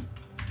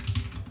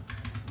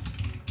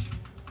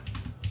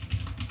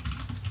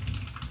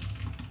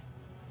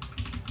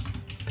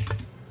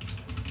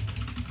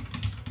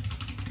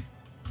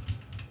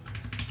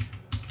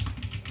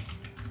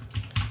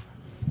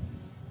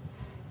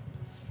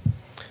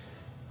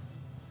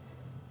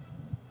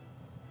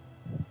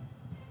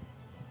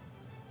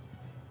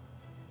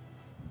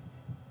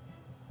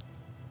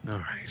 All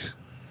right.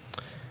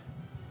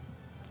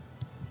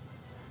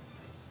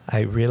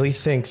 I really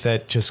think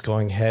that just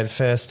going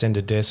headfirst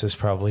into this is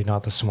probably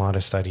not the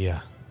smartest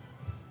idea.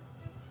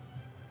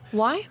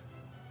 Why?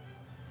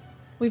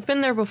 We've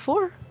been there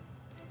before.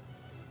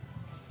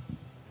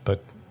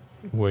 But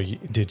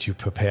did you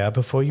prepare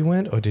before you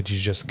went, or did you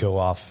just go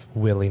off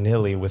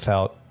willy-nilly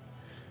without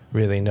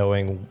really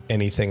knowing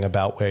anything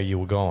about where you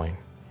were going?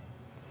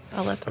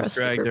 I'll let the rest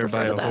of the Dragged group there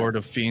by refer a to that. horde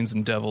of fiends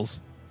and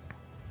devils.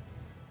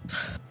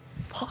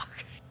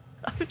 Fuck.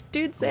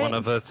 Dude, say. One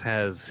of us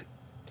has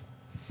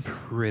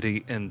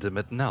pretty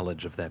intimate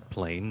knowledge of that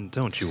plane,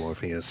 don't you,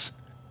 Orpheus?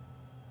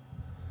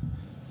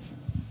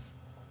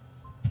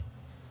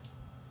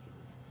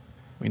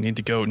 We need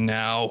to go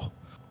now.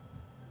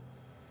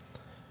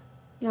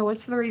 Yeah,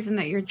 what's the reason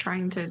that you're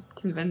trying to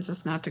convince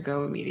us not to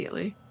go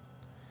immediately?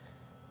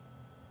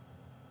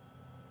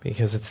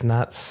 Because it's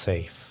not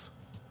safe.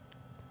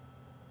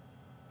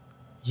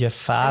 Your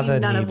father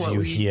none needs of what you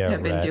we here,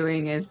 have been Red.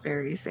 doing is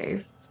very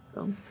safe.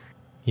 So.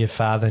 Your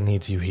father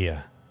needs you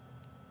here.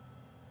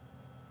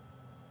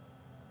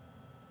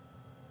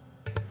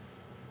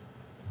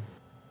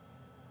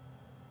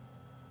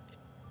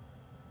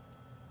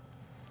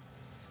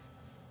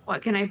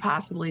 What can I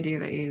possibly do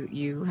that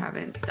you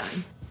haven't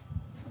done?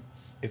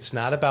 It's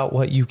not about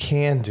what you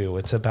can do.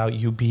 It's about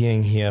you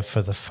being here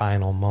for the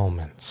final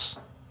moments.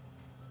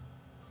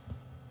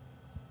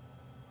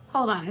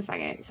 hold on a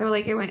second. So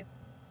like it went.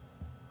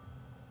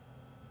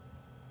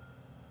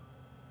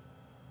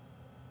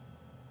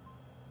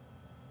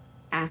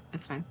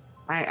 That's fine.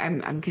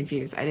 I'm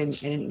confused. I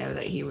didn't know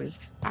that he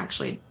was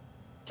actually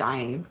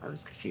dying. I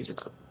was confused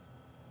about.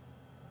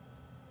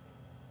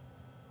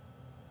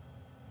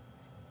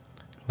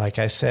 Like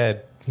I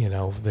said,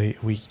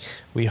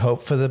 we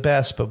hope for the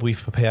best, but we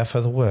prepare for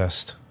the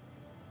worst.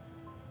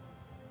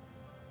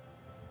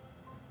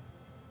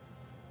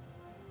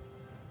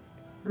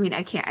 I mean,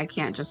 I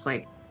can't just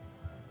like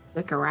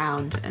stick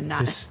around and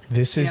not.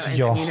 This is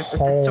your home. If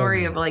the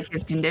story of like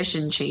his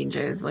condition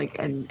changes, like,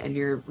 and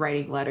you're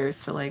writing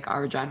letters to like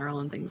our general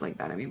and things like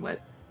that. I mean,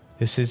 what?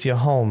 This is your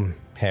home,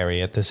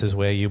 Harriet. This is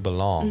where you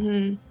belong.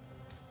 Mm-hmm.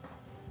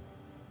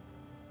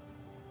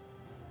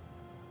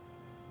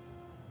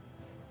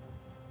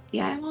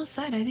 Yeah, I'm all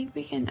set. I think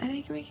we can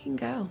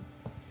go.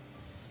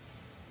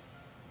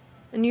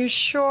 And you're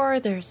sure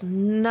there's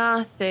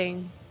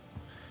nothing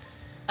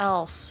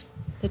else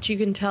that you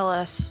can tell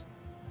us?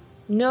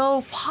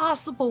 No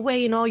possible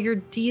way in all your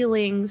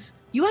dealings.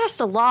 You asked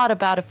a lot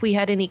about if we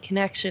had any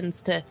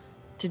connections to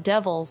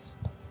devils.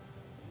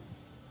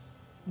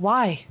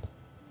 Why?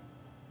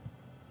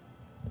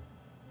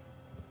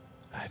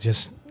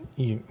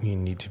 You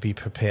need to be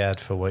prepared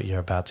for what you're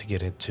about to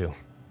get into.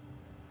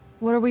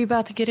 What are we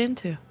about to get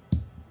into?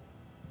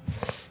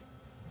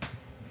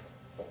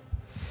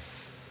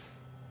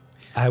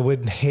 I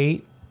would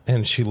hate,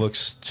 and she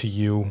looks to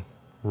you,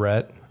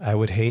 Rhett, I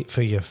would hate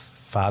for your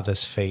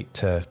father's fate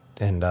to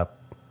end up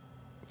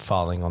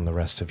falling on the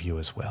rest of you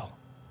as well.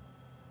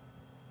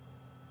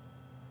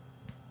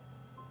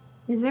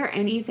 Is there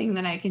anything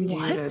that I can do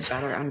to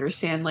better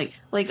understand? Like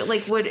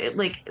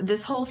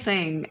this whole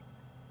thing,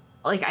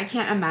 like I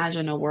can't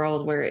imagine a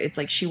world where it's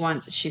like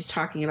she's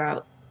talking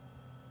about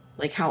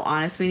like how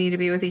honest we need to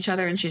be with each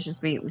other, and she's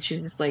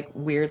just like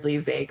weirdly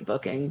vague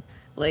booking.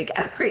 Like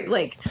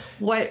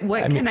what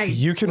can I?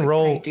 You can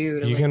roll.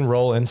 Can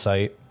roll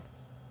insight.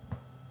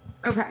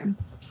 Okay.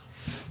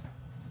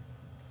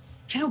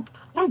 I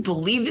don't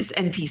believe this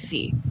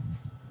NPC.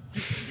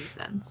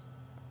 Then.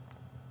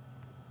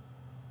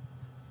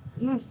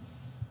 All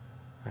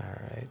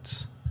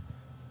right.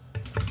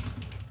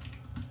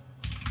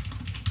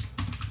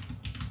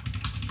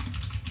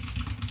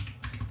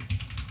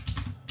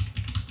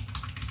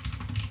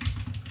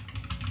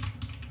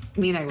 I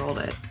mean, I rolled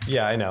it.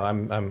 Yeah, I know.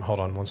 I'm. Hold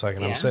on one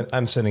second. Yeah.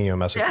 I'm sending you a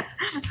message. Yeah.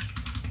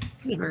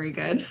 It's not very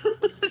good.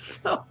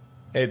 So.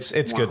 It's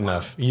good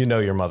enough. You know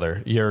your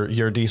mother. Your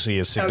DC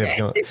is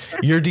significantly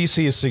okay. Your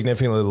DC is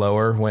significantly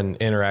lower when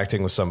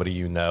interacting with somebody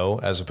you know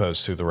as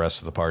opposed to the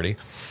rest of the party.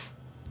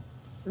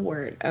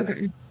 Word.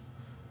 Okay.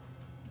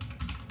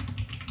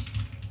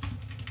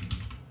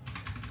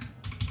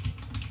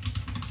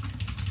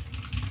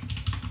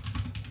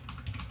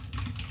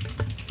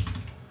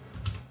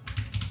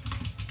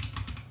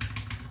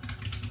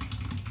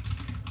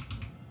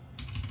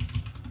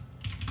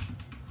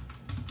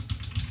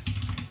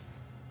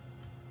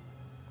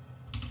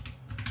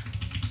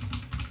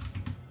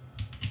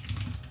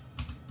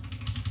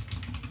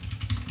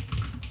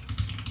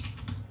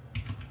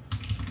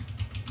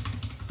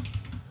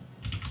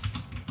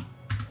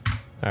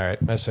 All right,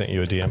 I sent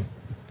you a DM.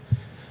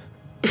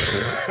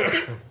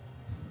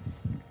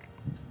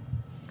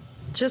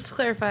 Just to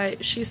clarify,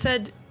 she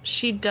said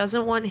she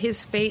doesn't want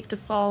his fate to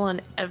fall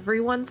on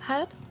everyone's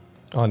head?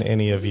 On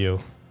any of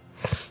you.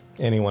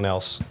 Anyone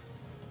else.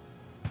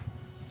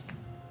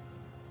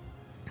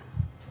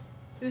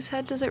 Whose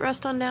head does it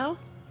rest on now?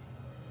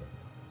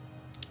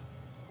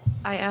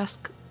 I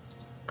ask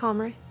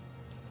Comrie.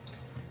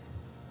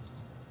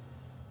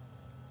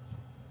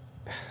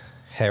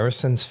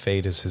 Harrison's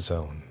fate is his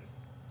own.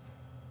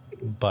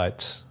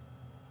 But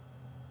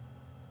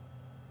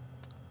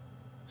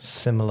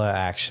similar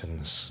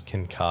actions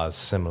can cause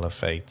similar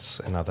fates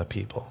in other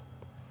people.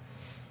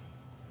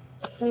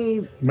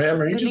 Ma'am,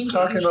 are you just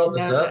talking about the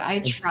death?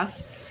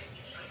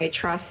 I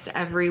trust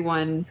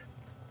everyone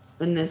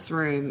in this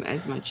room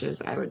as much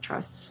as I would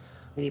trust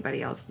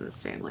anybody else in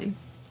this family.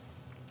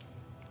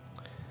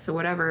 So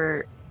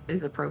whatever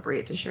is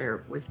appropriate to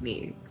share with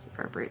me is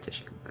appropriate to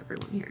share with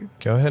everyone here.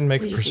 Go ahead and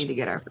make we just need to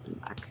get our friends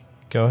back.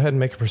 Go ahead and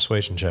make a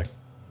persuasion check.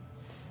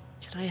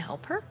 Can I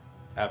help her?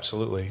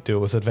 Absolutely. Do it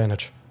with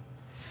advantage.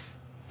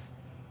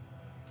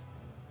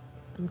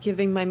 I'm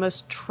giving my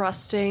most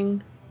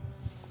trusting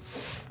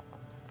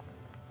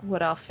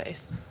Wood Elf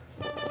face.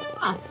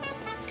 Huh.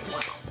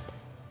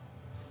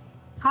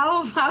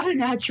 How about a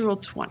natural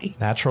 20?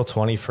 Natural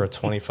 20 for a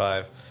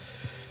 25.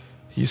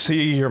 You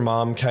see your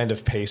mom kind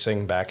of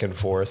pacing back and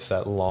forth,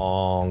 that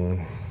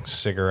long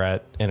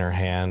cigarette in her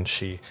hand.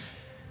 She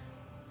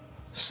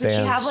stands.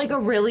 Does she have like a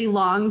really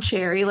long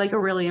cherry, like a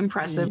really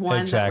impressive one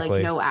exactly. that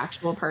like no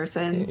actual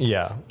person?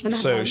 Yeah.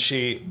 So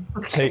she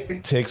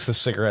takes the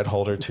cigarette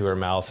holder to her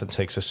mouth and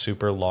takes a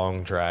super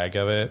long drag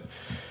of it.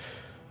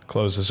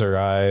 Closes her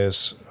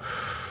eyes.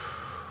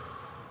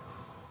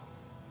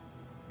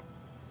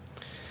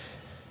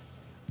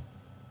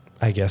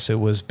 I guess it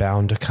was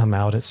bound to come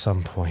out at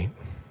some point.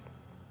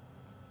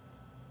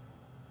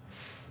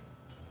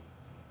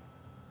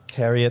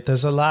 Harriet,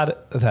 there's a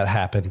lot that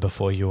happened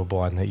before you were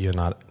born that you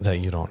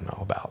don't know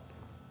about.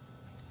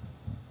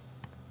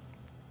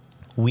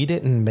 We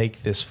didn't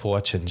make this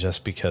fortune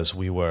just because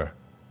we were...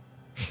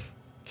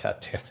 God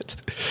damn it.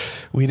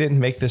 We didn't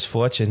make this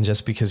fortune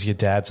just because your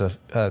dad's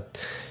a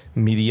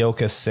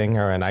mediocre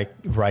singer and I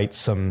write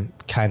some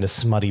kind of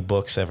smutty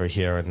books every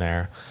here and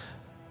there.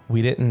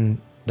 We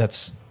didn't...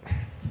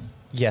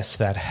 Yes,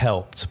 that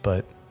helped,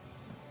 but...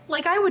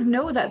 Like, I would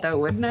know that, though,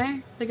 wouldn't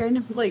I? Like, I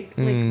know,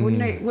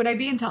 would I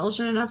be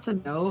intelligent enough to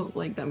know,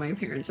 like, that my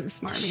parents are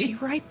smarmy? Did she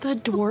write the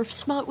dwarf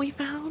smut we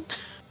found?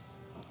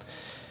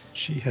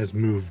 She has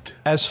moved.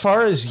 As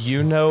far as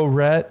you know,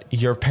 Rhett,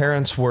 your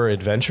parents were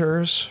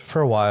adventurers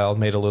for a while,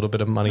 made a little bit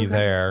of money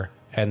there,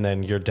 and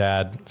then your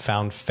dad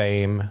found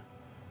fame,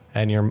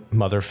 and your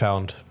mother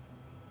found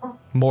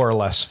more or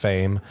less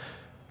fame,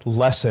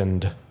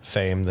 lessened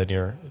fame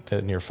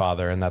than your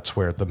father, and that's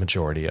where the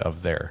majority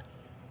of their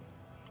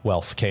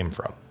wealth came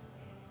from.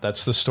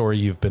 That's the story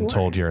you've been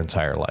told your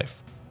entire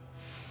life.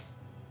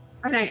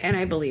 And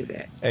I believed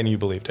it. And you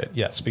believed it,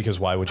 yes, because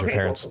why would your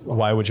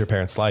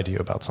parents lie to you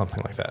about something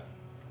like that?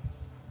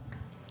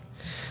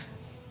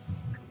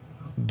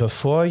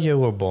 Before you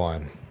were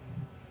born,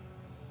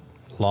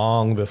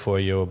 long before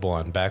you were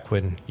born, back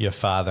when your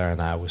father and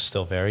I were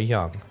still very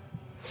young,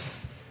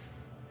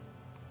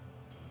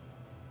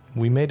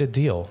 we made a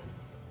deal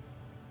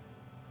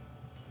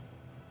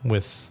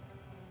with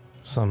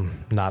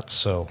some not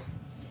so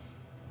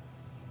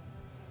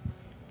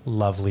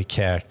lovely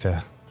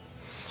character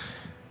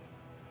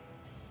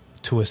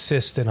to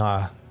assist in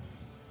our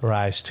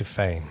rise to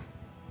fame.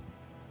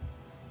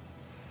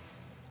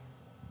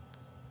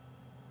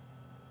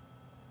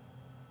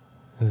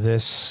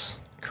 This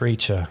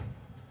creature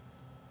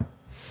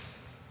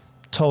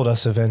told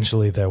us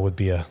eventually there would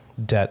be a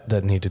debt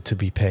that needed to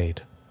be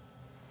paid.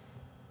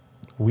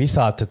 We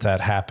thought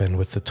that happened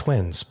with the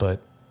twins,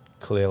 but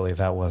clearly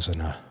that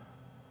wasn't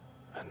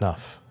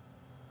enough.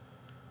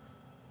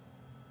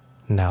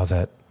 Now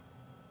that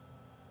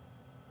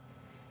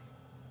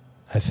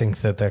I think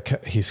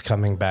that he's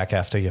coming back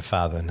after your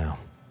father now.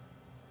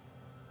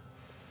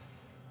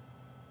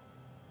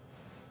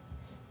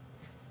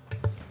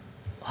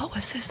 What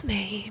was his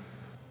name?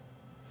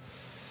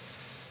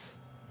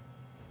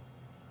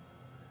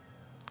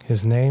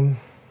 His name?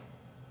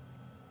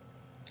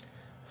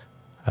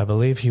 I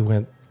believe he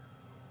went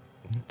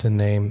the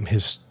name,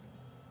 his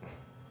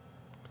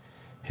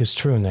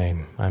true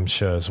name, I'm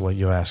sure, is what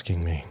you're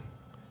asking me.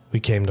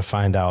 We came to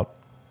find out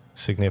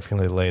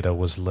significantly later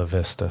was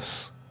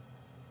Levistus.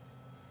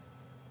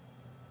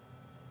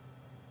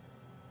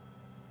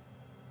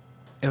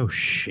 Oh,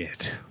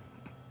 shit.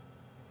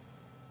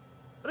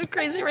 What a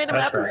crazy random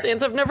That's right.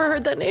 happenstance. I've never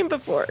heard that name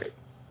before.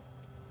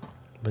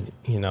 But,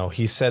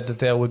 he said that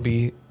there would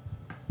be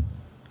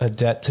a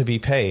debt to be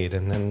paid,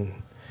 and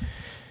then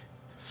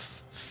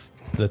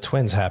the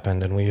twins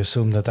happened, and we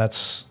assumed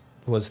that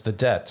was the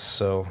debt.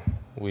 So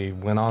we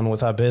went on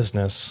with our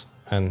business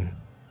and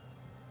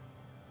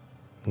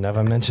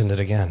never mentioned it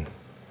again.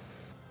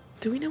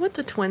 Do we know what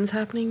the twins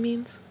happening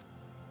means?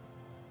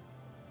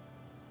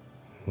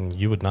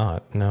 You would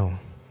not, no.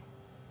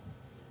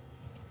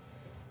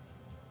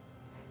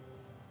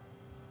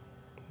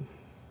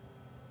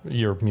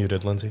 You're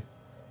muted, Lindsay.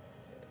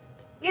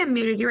 Yeah, I'm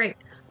muted. You're right.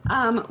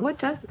 What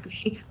does that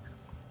mean?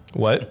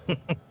 What?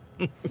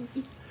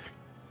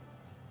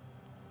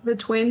 The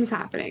twins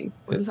happening.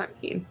 What does that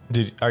mean?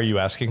 Are you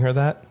asking her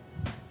that?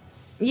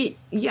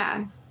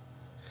 Yeah.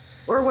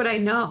 Or would I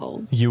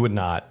know? You would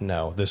not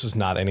know. This is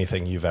not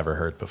anything you've ever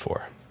heard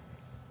before.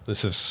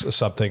 This is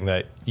something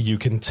that you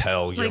can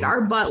tell. Like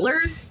our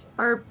butlers?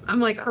 Our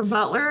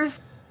butlers?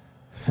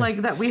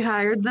 Like that we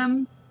hired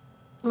them?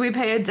 So we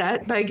pay a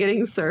debt by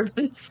getting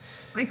servants?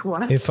 Like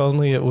what? If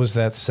only it was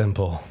that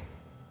simple.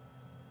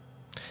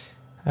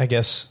 I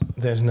guess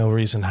there's no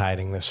reason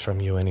hiding this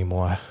from you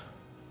anymore,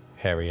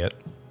 Harriet.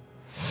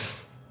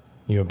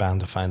 You're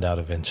bound to find out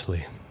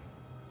eventually.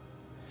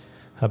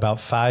 About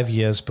 5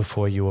 years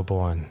before you were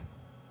born,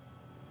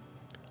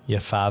 your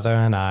father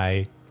and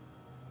I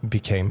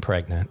became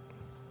pregnant.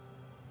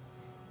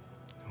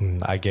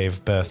 I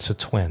gave birth to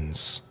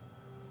twins.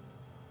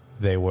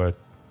 They were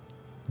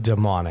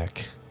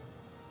demonic.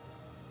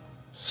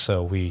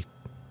 So it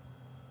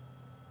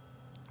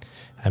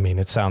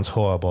sounds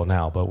horrible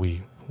now, but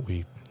we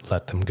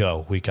let them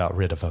go. We got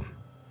rid of them.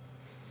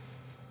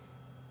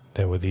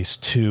 There were these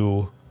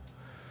two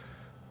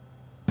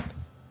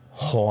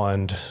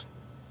horned,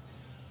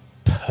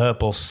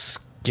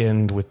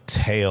 purple-skinned with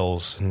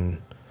tails, and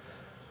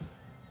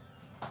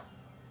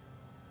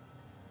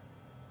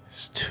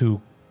these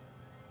two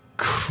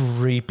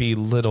creepy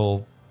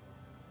little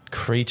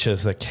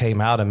creatures that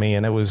came out of me,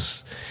 and it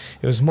was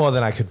more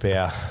than I could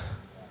bear.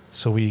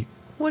 So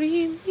What do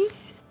you mean?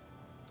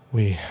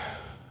 We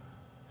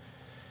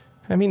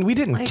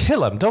didn't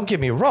kill him. Don't get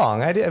me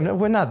wrong.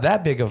 We're not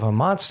that big of a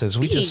monsters.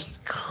 We just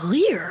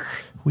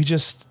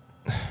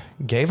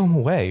gave him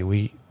away.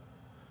 We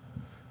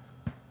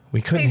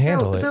couldn't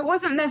handle it. So it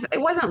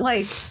wasn't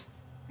like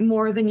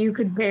more than you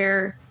could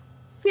bear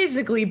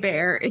physically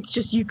bear. It's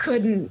just you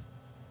couldn't.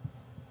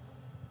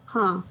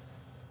 Huh.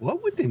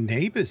 What would the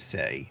neighbors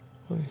say?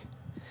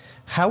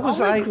 How was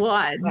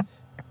Blood.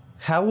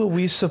 How were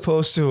we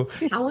supposed to?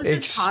 How is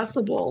it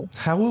possible?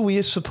 How were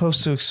we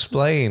supposed to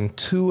explain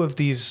two of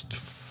these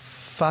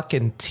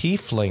fucking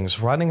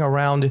tieflings running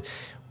around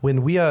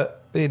when we are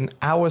in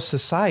our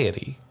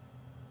society?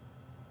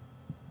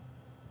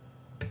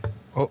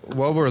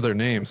 What were their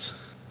names?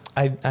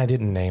 I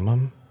didn't name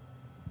them.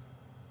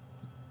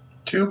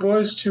 2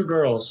 boys, 2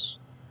 girls.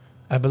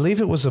 I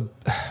believe it was a...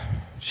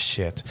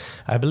 Shit.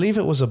 I believe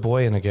it was a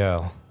boy and a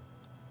girl.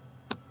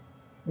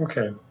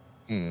 Okay.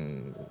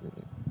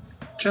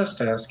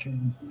 Just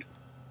asking.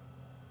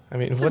 I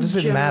mean, what does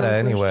it matter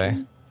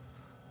anyway?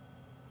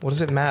 What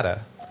does it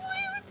matter?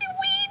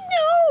 We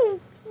know.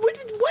 What?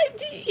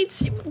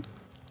 It's...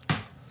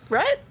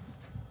 Right?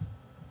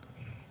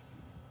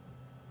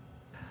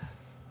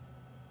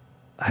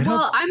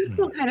 Well, I'm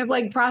still kind of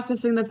like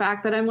processing the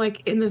fact that I'm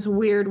like in this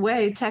weird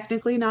way,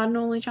 technically not an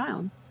only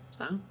child.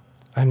 So,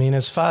 I mean,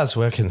 as far as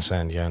we're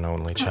concerned, you're an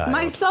only child.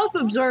 my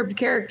self-absorbed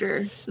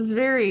character is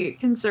very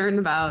concerned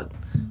about,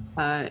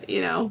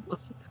 the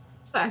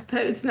fact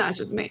that it's not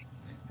just me.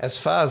 As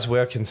far as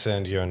we're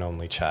concerned, you're an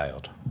only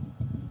child.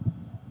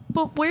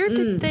 But where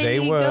did they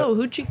go?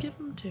 Who'd you give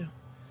them to?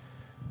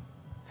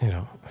 You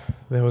know,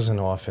 there was an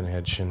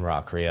orphanage in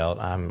Rockriel.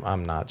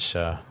 I'm not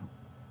sure.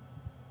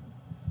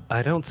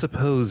 I don't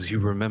suppose you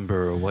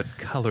remember what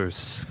color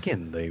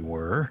skin they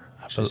were.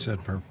 She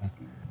said purple.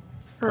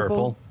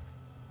 Purple.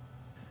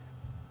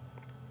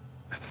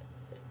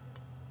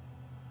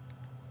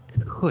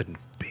 Couldn't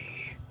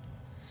be.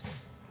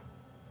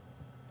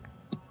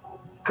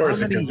 Of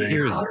course it can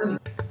be.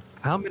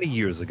 How many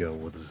years ago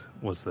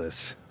was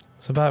this?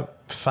 It's about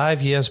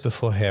 5 years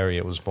before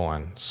Harriet was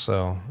born.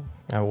 So,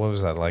 what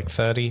was that, like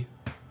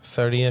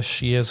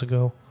 30-ish years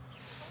ago?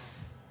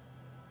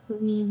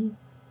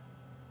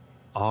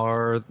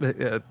 Are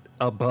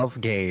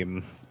above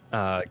game.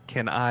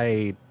 Can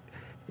I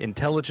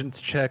intelligence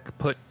check,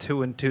 put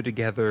 2 and 2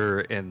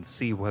 together, and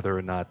see whether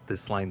or not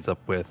this lines up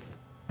with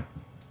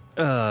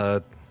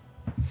the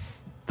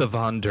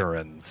Von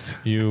Durans?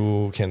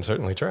 You can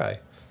certainly try.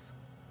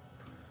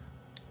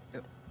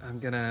 I'm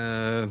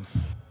gonna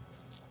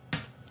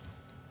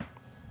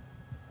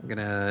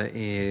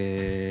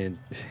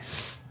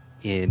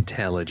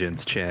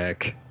intelligence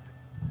check.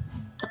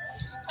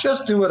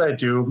 Just do what I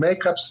do.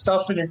 Make up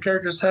stuff in your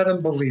character's head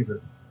and believe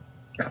it.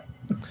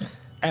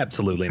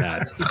 Absolutely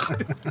not.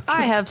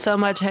 I have so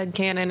much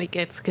headcanon, it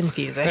gets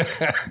confusing.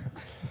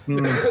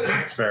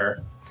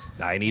 Fair.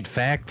 I need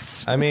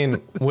facts. I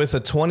mean, with a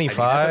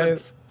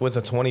 25,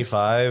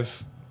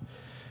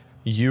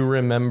 you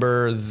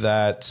remember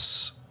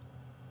that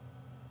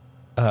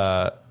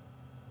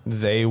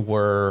they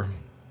were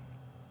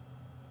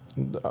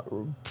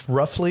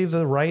roughly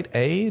the right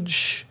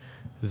age.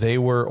 They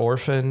were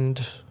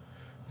orphaned.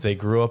 They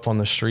grew up on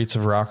the streets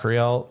of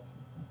Rockriel.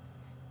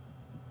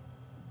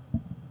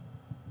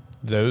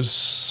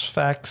 Those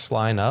facts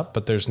line up,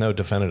 but there's no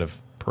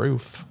definitive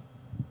proof.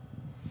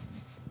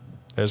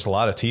 There's a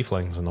lot of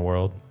tieflings in the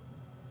world.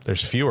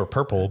 There's fewer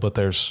purple, but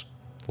there's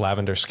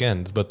lavender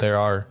skinned, but there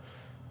are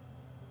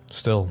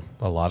still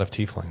a lot of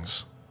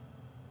tieflings.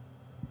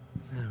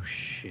 Oh,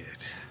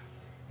 shit.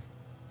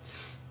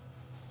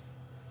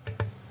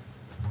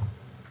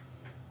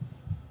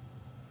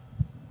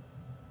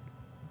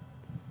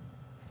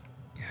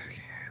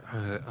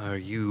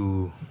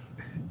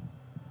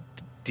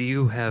 Do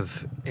you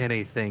have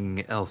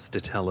anything else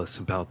to tell us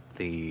about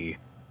the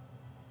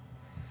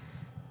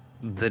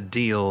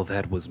deal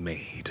that was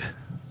made?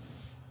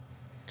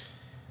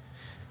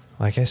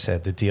 Like I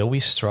said, the deal we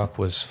struck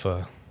was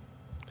for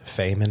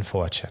fame and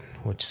fortune,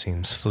 which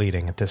seems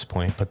fleeting at this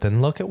point. But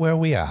then look at where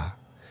we are.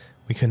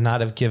 We could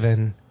not have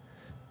given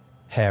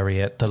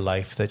Harriet the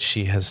life that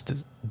she has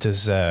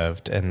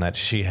deserved and that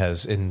she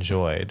has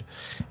enjoyed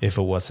if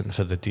it wasn't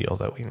for the deal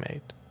that we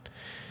made.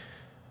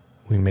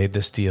 We made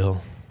this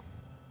deal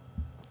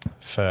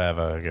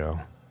forever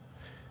ago.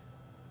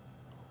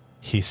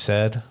 He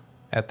said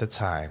at the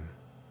time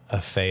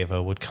a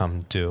favor would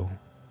come due.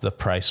 The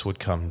price would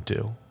come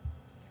due.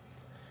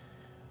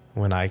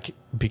 When I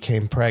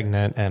became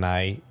pregnant and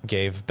I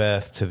gave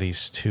birth to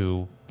these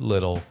 2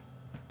 little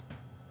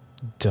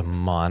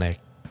demonic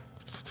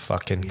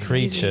fucking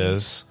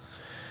creatures,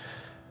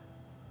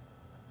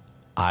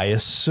 I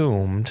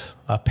assumed,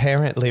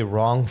 apparently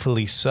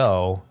wrongfully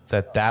so,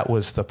 that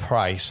was the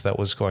price that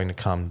was going to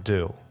come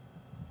due.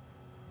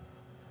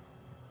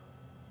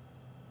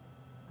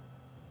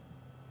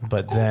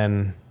 But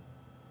then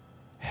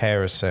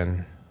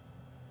Harrison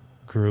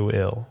grew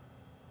ill.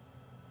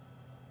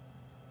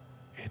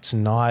 It's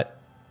not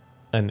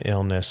an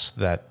illness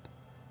that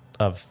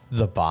of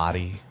the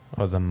body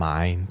or the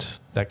mind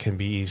that can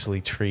be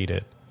easily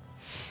treated.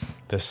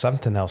 There's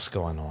something else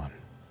going on.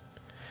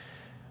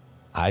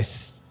 I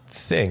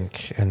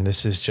think, and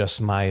this is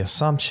just my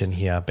assumption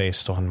here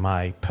based on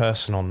my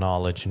personal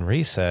knowledge and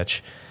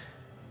research,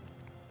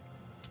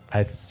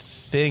 I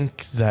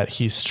think that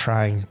he's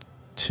trying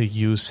to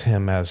use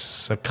him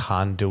as a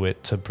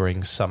conduit to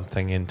bring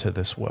something into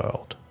this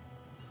world.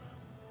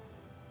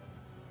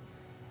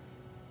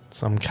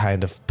 Some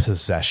kind of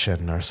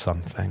possession or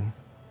something.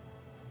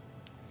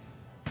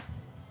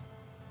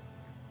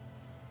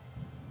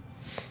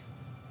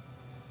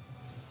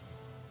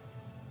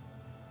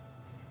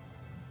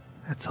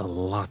 That's a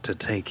lot to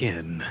take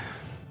in.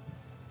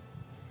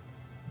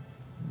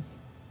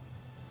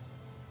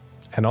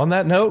 And on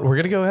that note, we're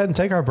going to go ahead and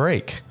take our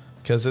break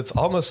because it's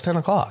almost 10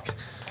 o'clock.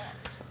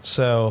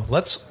 So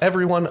let's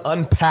everyone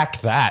unpack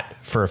that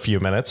for a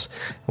few minutes.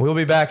 We'll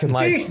be back in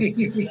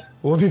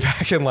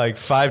like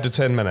 5 to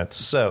 10 minutes.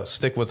 So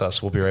stick with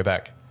us. We'll be right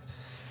back.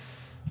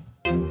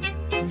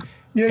 Yeah,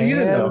 you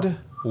didn't know.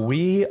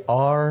 We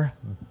are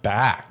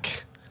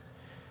back.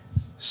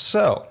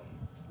 So,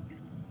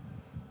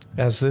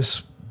 as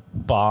this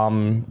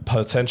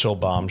potential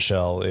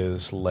bombshell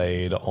is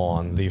laid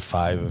on the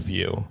 5 of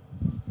you,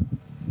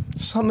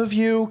 some of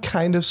you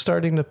kind of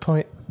starting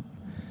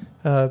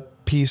to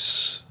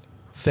piece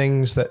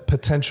things that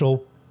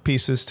potential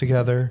pieces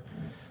together.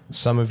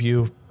 Some of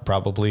you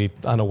probably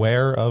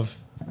unaware of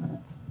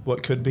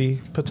what could be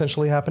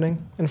potentially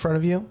happening in front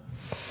of you.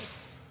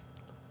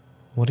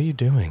 What are you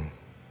doing?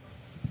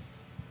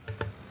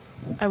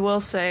 I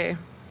will say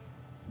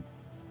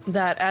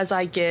that as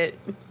I get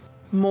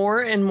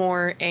more and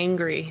more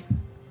angry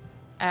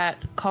at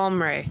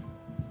Calmray,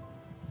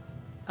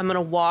 I'm going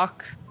to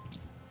walk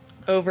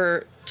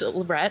over to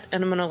Lorette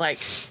and I'm going to like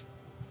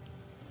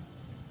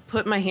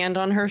put my hand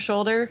on her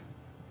shoulder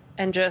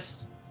and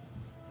just,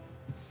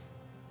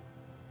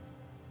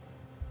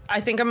 I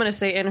think I'm going to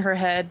say in her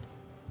head,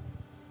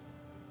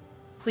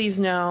 please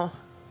know,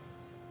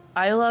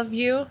 I love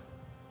you.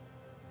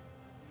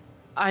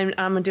 I'm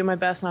going to do my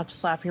best not to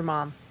slap your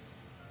mom.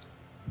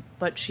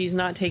 But she's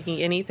not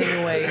taking anything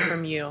away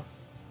from you.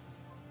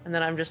 And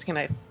then I'm just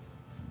going to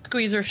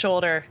squeeze her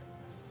shoulder.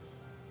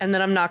 And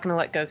then I'm not going to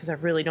let go because I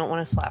really don't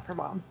want to slap her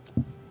mom.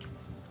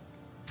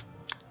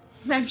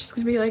 And I'm just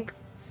going to be like,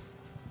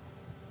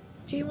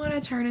 do you want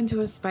to turn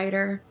into a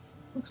spider?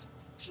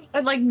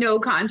 And like no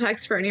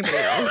context for anybody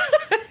else.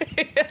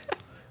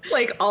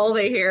 Like all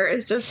they hear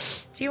is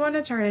just, do you want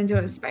to turn into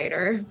a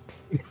spider?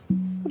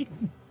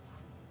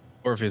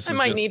 Orpheus is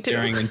just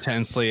staring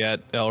intensely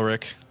at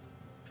Elric.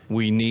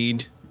 We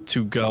need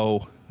to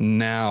go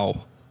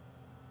now.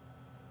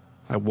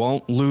 I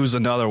won't lose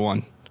another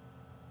one.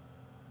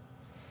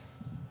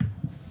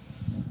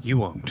 You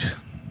won't.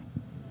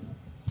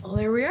 Well,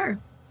 there we are.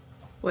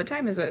 What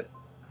time is it?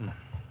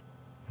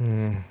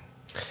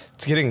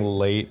 It's getting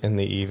late in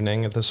the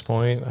evening at this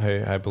point.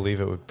 I believe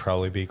it would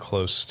probably be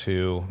close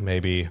to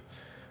maybe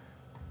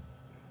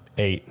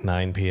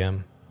 9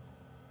 p.m.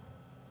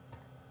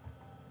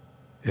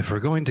 If we're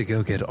going to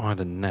go get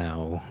Arnynn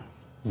now,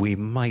 we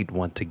might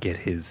want to get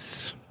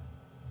his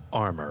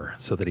armor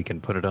so that he can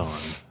put it on.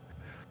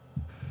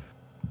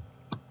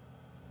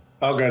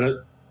 I'll get it.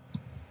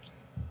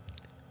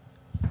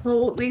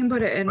 Well, we can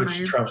put it in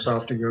Which trumps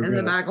off to go in get the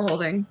it. bag of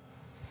holding.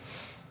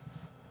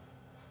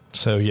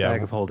 So yeah,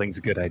 Bag of holding's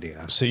a good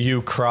idea. So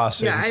you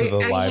cross into the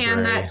library. I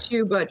hand that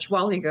to Butch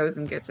while he goes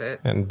and gets it.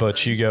 And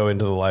Butch, you go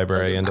into the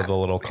library, into the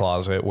little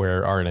closet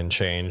where Arnynn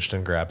changed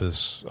and grab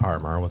his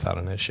armor without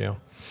an issue.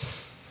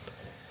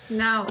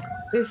 Now,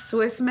 is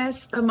Swiss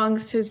Miss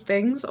amongst his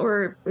things,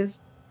 or is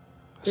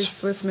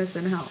Swiss Miss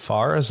in hell?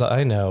 Far as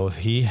I know,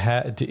 he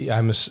had.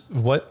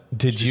 What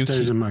did She you?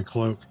 stays in my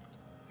cloak.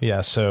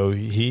 Yeah, so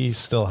he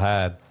still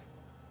had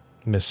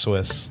Miss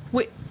Swiss.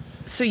 Wait,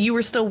 so you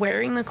were still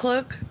wearing the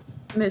cloak?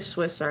 Miss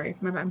Swiss, sorry,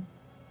 my bad.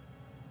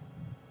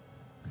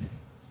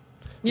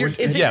 Would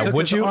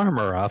Took his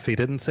armor off. He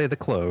didn't say the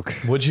cloak.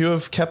 Would you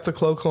have kept the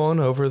cloak on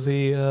over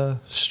the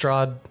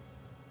Strahd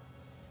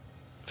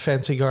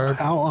fancy garb?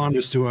 How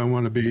honest do I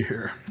want to be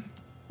here?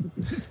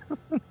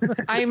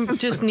 I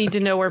just need to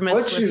know where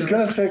Miss Butch Swiss is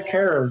going to is. take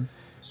care of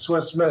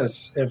Swiss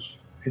Miss if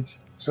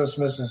it's Swiss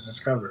Miss is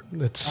discovered.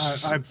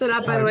 So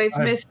that, by the way, it's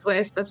Miss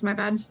Swiss. That's my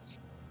bad.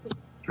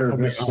 Or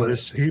Miss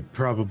Swiss. He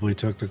probably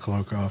took the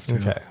cloak off, too.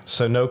 Okay,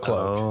 so no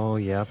cloak. Oh,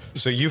 yep.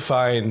 So you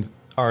find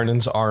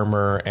Arnynn's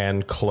armor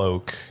and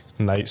cloak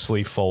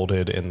nicely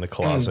folded in the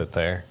closet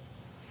there.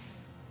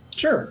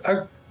 Sure,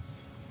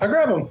 I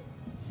grab him.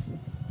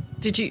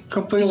 Did you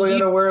Completely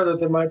unaware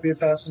that there might be a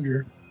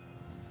passenger.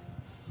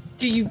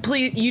 Do you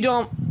please? You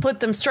don't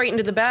put them straight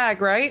into the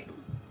bag, right?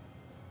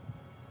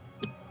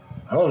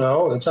 I don't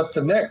know. It's up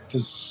to Nick.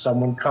 Does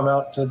someone come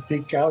out to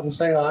peek out and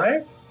say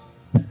hi?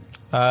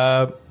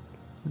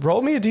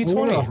 Roll me a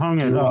d20.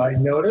 Do I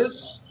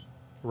notice?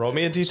 Roll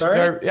me a d20.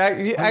 Sorry?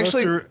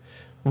 Actually,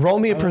 roll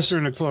me a perception.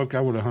 In a cloak,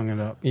 I would have hung it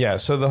up. Yeah,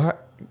 so the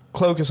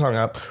cloak is hung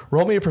up.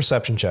 Roll me a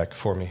perception check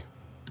for me.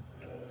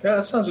 Yeah,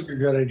 that sounds like a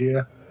good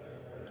idea.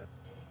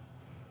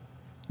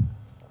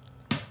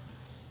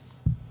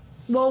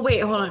 Well, wait,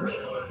 hold on.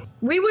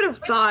 We would have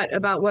thought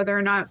about whether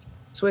or not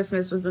Swiss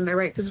Miss was in there,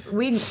 right? Because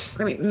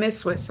Miss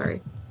Swiss,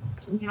 sorry.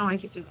 You know, I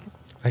keep saying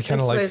that. I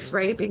kind of Miss like Swiss,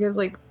 right? Because,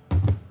 like,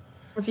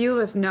 a few of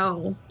us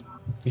know.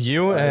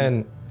 you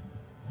and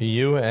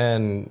You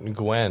and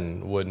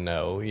Gwen would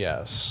know,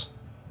 yes.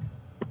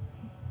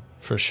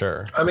 For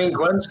sure. I mean,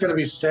 Gwen's going to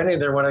be standing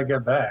there when I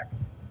get back.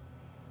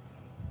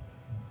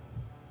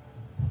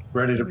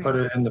 Ready to put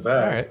it in the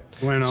bag. All right.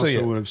 Gwen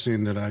also would have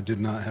seen that I did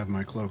not have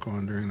my cloak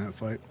on during that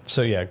fight.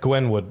 So yeah,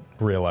 Gwen would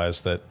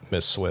realize that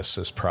Miss Swiss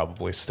is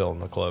probably still in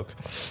the cloak.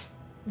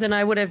 Then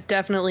I would have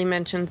definitely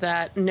mentioned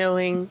that,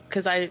 knowing,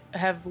 because I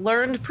have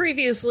learned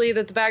previously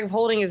that the bag of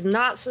holding is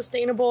not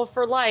sustainable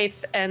for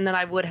life, and then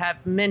I would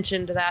have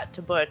mentioned that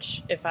to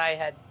Butch if I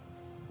had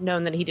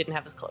known that he didn't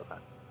have his cloak on.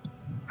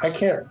 I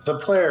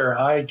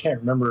can't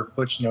remember if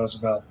Butch knows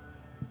about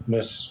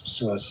Miss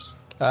Swiss.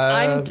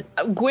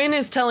 Gwen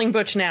is telling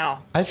Butch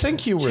now. I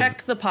think you were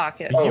check the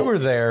pocket. You were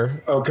there,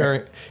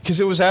 okay? Because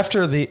it was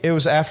after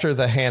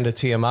the Hand of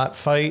Tiamat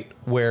fight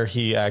where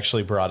he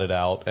actually brought it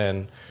out,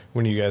 and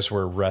when you guys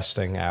were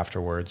resting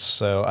afterwards.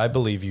 So I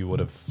believe you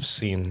would have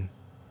seen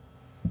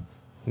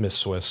Miss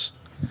Swiss.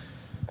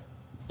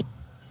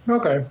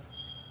 Okay.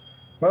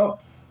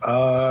 Well,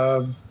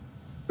 I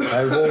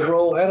will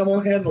roll animal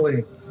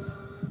handling.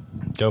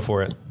 Go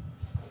for it.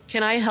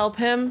 Can I help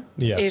him?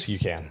 Yes, you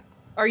can.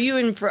 Are you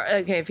in?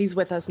 Okay, if he's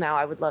with us now,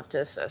 I would love to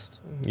assist.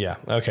 Yeah.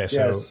 Okay.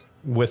 So yes.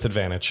 With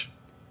advantage.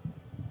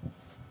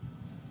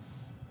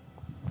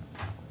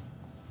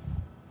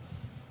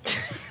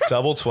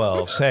 Double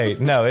 12s. Hey,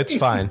 no, it's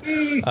fine.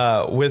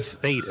 With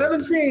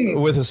 17.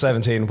 With a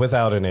 17,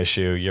 without an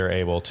issue, you're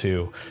able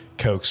to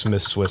coax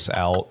Miss Swiss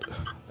out,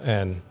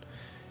 and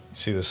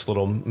see this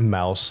little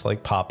mouse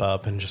like pop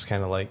up and just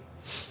kind of like.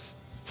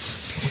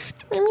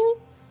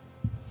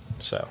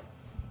 So.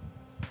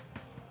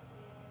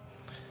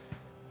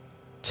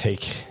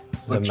 Take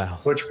the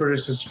mouse. Which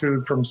produces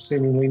food from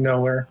seemingly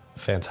nowhere.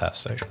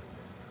 Fantastic.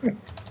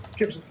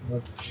 Gives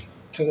it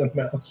to the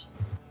mouse.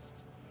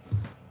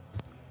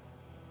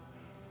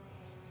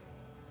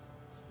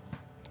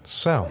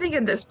 So I think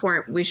at this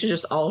point we should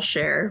just all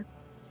share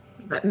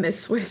that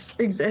Miss Swiss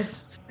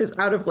exists, is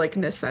out of like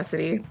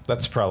necessity.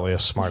 That's probably a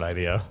smart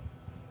idea.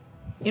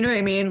 You know what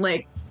I mean?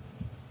 Like,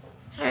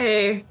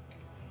 hey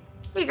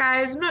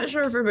guys, I'm not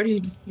sure if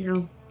everybody,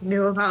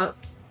 knew about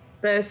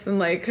this, and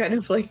like kind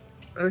of like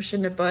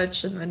motion to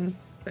Butch, and then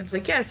it's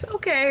like, yes,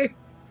 okay.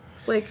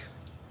 It's like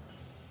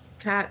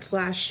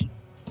cat/mouse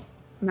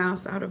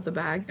out of the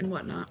bag and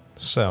whatnot.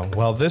 So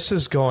while this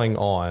is going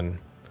on,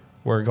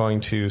 we're going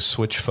to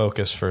switch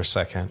focus for a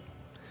second.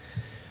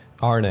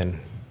 Arnynn,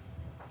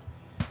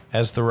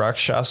 as the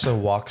Rakshasa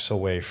walks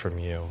away from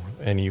you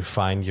and you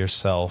find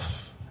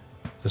yourself,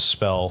 the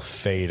spell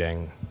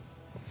fading,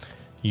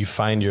 you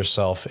find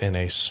yourself in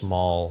a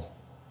small,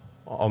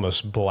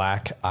 almost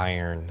black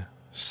iron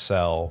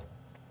cell,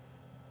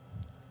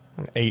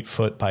 an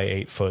 8-foot by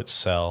 8-foot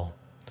cell,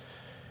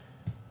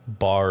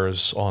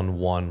 bars on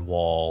one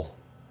wall,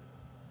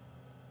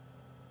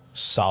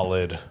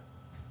 solid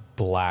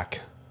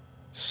black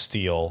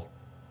steel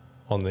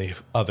on the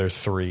other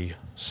 3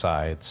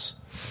 sides.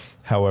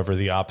 However,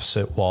 the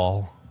opposite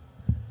wall,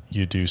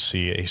 you do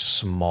see a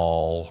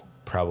small,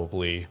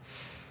 probably,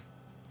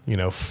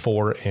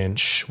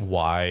 4-inch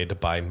wide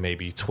by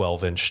maybe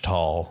 12-inch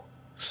tall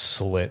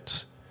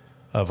slit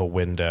of a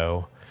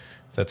window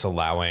that's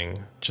allowing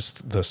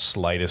just the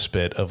slightest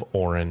bit of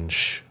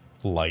orange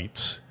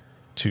light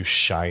to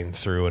shine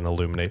through and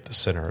illuminate the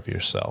center of your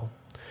cell.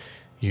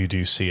 You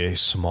do see a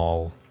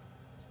small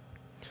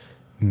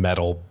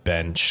metal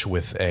bench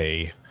with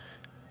a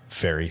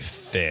very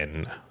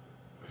thin,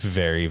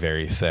 very,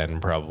 very thin,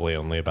 probably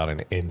only about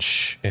an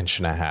inch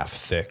and a half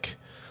thick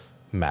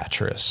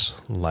mattress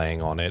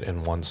laying on it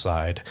in one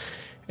side,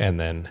 and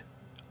then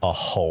a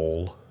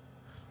hole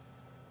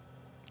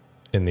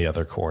in the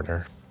other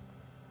corner.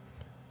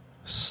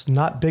 It's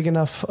not big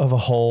enough of a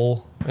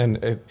hole, and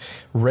it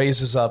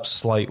raises up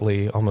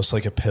slightly, almost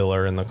like a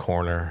pillar in the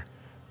corner,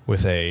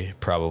 with a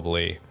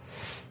probably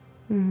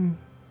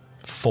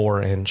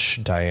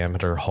 4-inch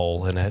diameter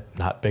hole in it.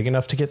 Not big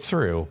enough to get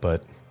through,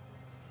 but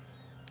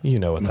you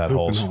know what that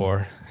hole's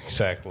for.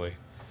 Exactly.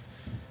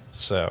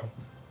 So.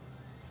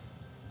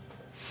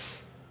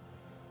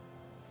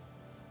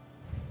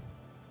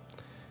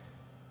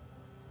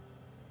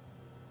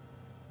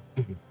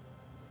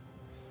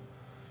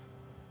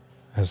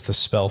 As the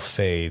spell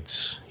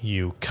fades,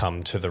 you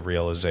come to the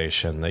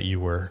realization that you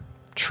were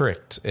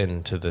tricked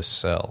into this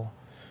cell.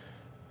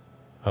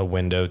 A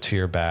window to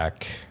your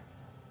back,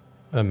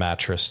 a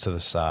mattress to the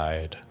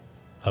side,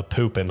 a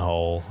pooping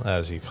hole,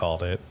 as you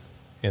called it,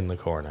 in the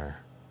corner.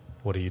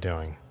 What are you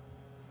doing?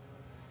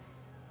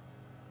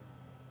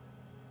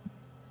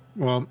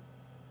 Well,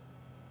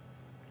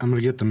 I'm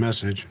going to get the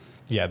message.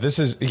 Yeah,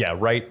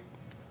 right.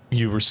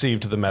 You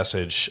received the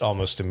message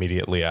almost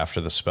immediately after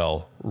the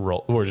spell.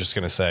 We're just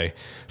going to say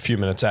a few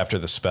minutes after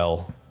the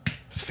spell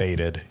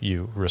faded,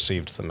 you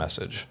received the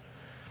message.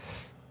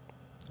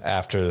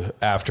 After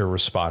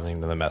responding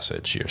to the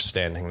message, you're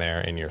standing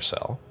there in your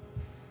cell.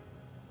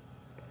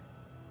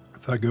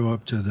 If I go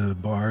up to the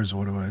bars,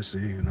 what do I see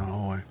in the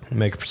hallway?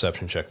 Make a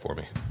perception check for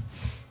me.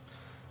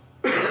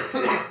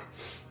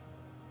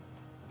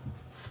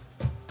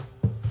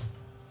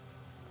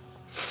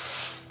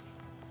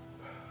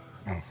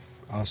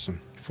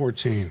 Awesome.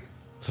 14.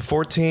 So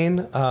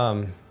 14,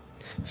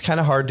 it's kind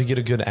of hard to get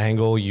a good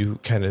angle. You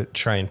kind of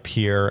try and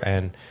peer,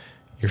 and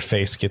your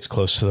face gets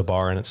close to the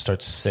bar, and it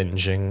starts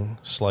singeing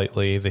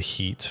slightly, the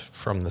heat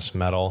from this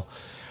metal.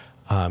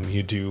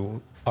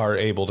 You are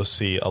able to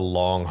see a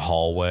long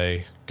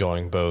hallway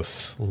going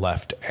both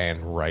left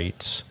and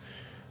right.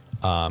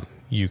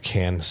 You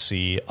can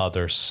see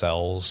other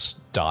cells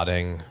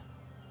dotting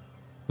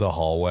the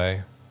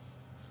hallway.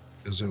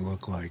 Does it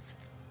look like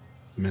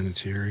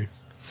Minotiri?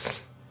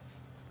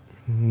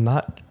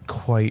 Not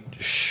quite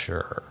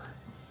sure.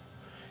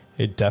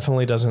 It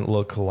definitely doesn't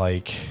look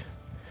like...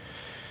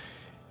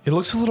 It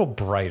looks a little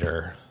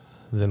brighter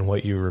than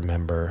what you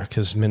remember,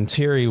 because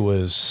Minotiri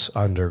was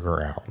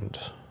underground.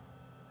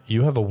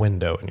 You have a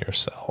window in your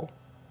cell.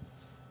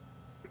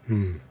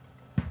 I'm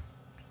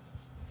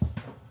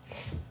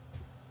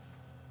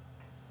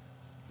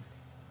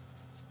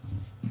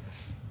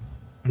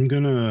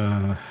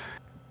gonna...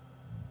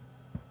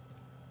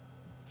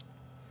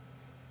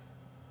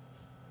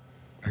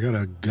 I got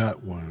a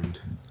gut wound.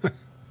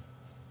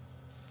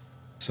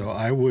 So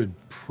I would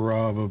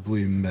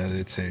probably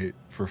meditate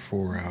for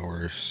 4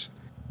 hours.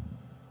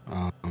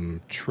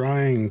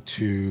 Trying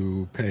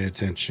to pay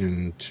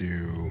attention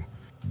to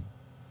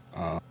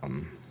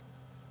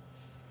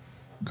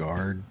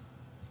guard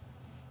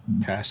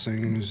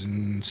passings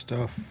and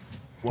stuff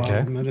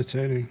while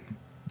meditating.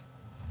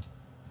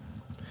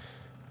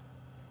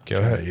 Go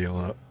Try ahead. to heal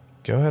up.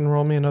 Go ahead and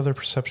roll me another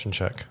perception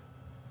check.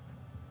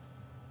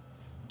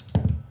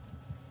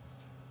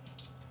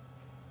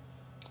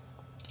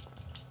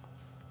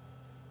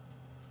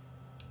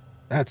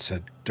 That's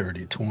a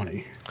dirty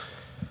 20.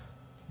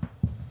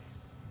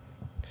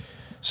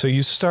 So you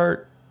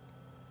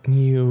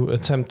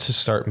attempt to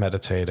start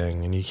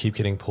meditating, and you keep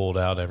getting pulled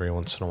out every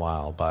once in a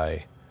while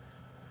by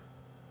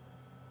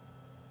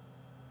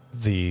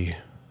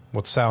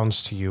what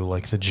sounds to you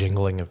like the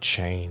jingling of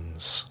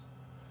chains.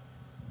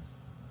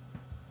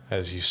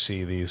 As you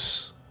see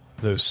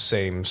those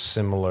same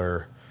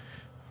similar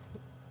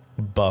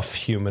buff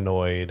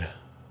humanoid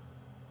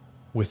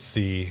with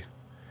the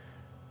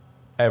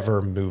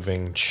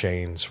ever-moving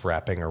chains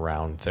wrapping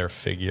around their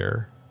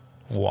figure,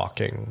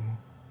 walking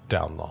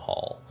down the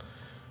hall.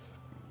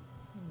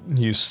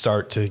 You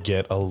start to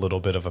get a little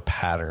bit of a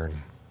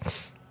pattern.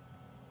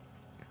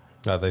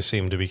 They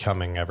seem to be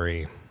coming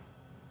every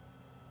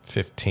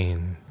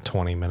 15,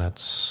 20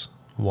 minutes.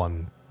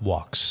 One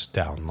walks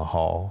down the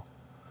hall.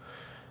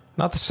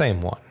 Not the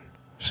same one.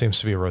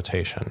 Seems to be a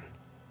rotation.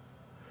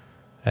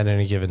 At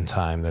any given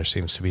time, there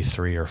seems to be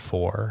 3 or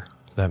 4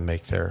 that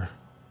make their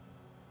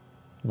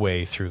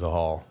way through the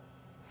hall.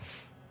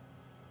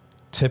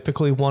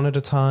 Typically 1 at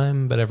a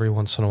time, but every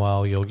once in a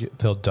while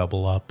they'll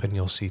double up and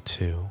you'll see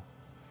 2.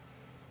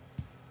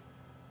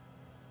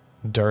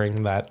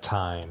 During that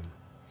time,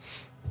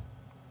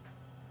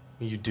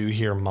 you do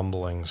hear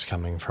mumblings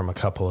coming from a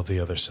couple of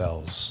the other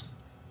cells.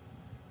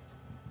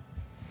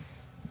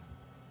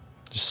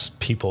 Just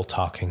people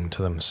talking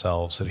to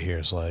themselves,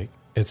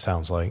 it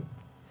sounds like.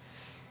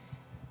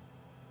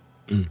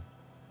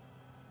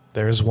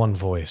 There is one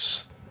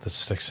voice that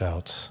sticks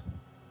out.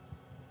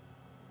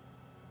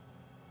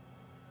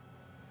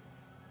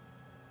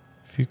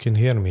 If you can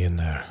hear me in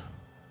there.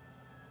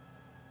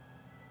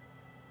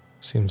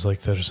 Seems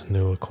like there's a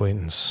new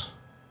acquaintance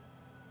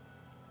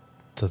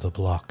to the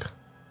block.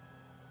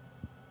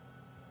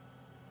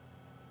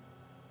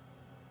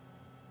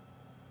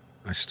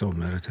 I still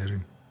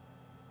meditating?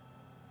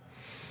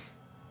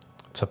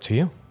 It's up to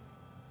you.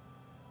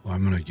 Well,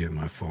 I'm going to get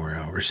my 4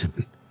 hours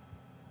in.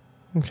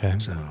 Okay.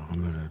 So I'm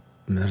going to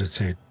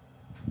meditate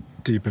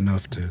deep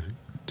enough to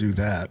do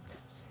that.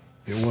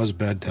 It was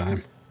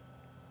bedtime.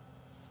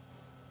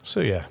 So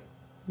yeah,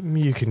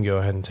 you can go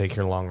ahead and take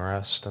your long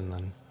rest, and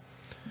then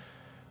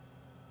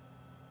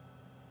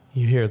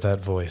you hear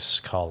that voice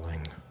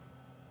calling.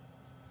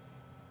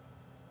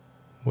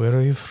 Where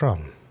are you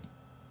from?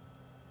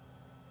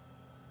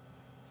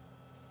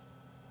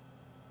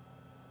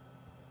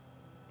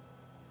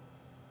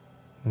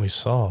 We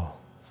saw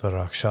the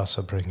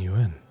Rakshasa bring you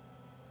in.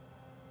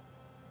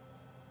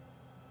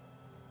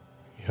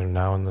 You're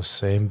now in the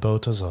same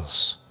boat as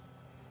us.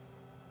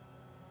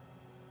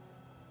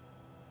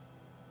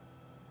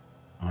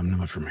 I'm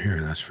not from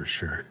here, that's for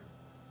sure.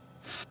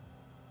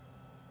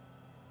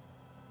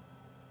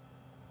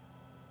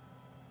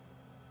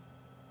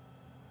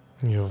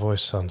 Your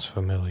voice sounds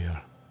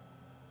familiar.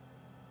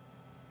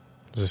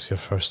 Is this your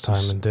first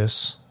time in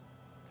this?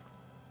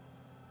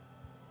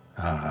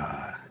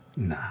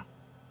 Nah,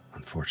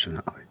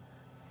 unfortunately.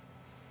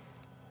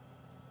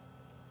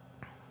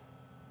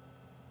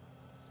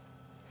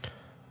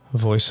 A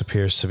voice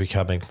appears to be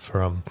coming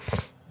from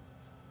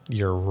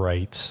your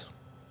right.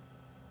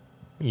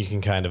 You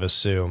can kind of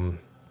assume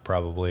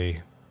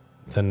probably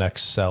the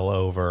next cell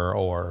over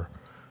or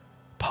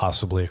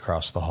possibly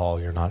across the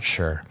hall. You're not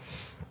sure.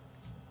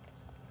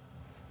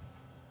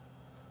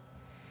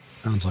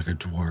 Sounds like a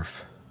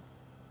dwarf.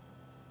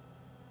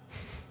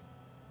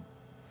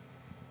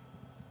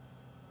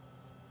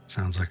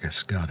 Sounds like a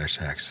Scottish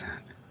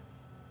accent.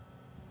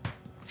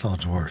 It's all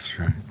dwarfs,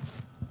 right?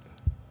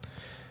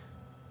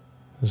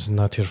 This is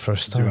not your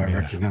first Do time I here.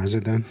 recognize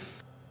it then?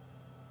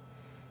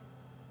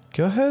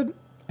 Go ahead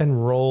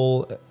and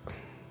roll.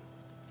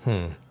 I'm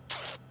going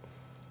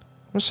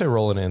to say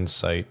roll an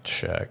insight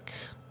check.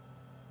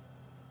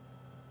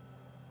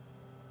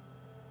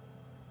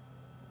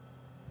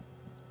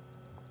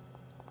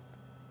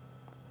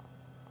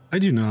 I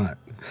do not.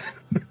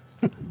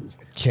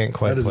 Can't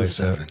quite That is a place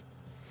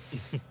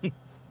it. 7.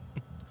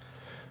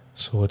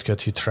 So what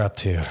got you trapped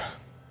here?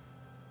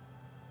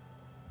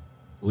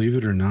 Believe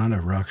it or not,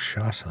 a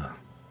Rakshasa.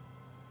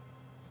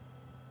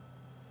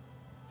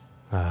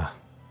 Ah.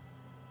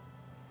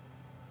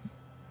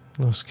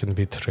 Those can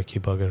be tricky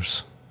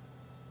buggers.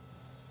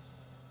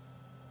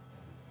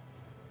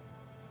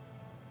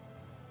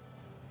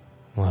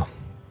 Well,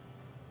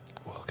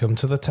 welcome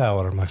to the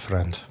tower, my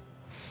friend.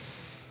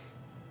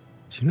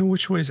 Do you know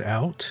which way's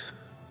out?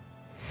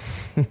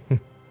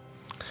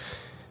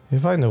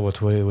 If I knew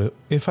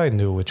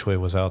which way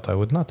was out, I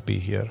would not be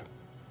here.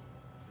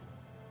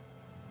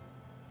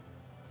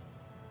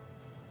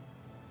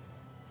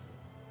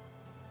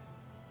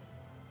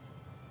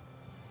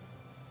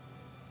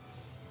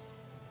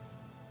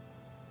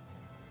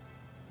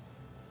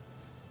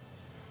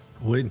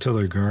 Wait until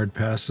the guard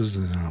passes,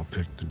 and then I'll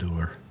pick the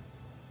door.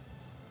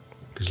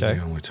 Because Okay. they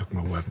only took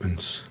my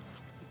weapons.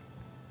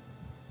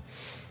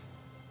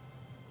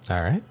 All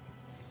right.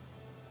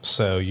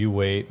 So you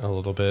wait a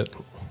little bit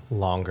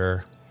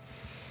longer.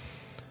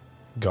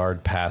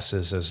 Guard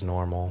passes as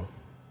normal.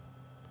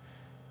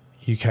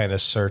 You kind of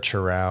search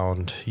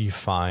around. You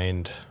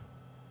find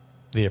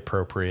the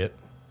appropriate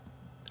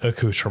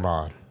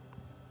accoutrement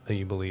that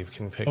you believe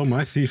can pick. Oh,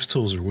 my thief's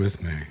tools are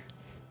with me.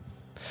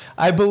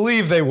 I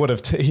believe they would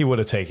have. He would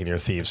have taken your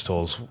thieves'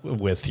 tools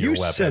with your You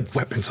weapons. said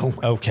weapons only.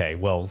 Okay,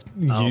 well,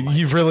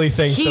 you really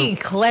think He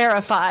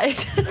clarified.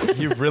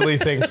 you really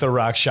think the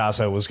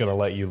Rakshasa was going to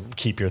let you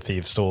keep your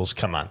thieves' tools?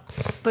 Come on.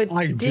 But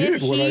I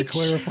did when he I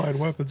clarified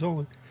weapons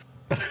only.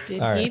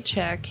 Did All he right.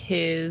 check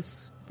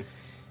his?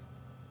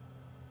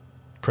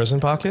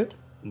 Prison pocket?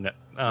 No.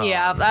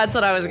 Yeah, that's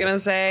what I was gonna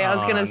say. I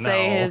was gonna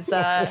say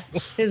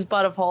no. his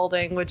butt of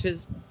holding, which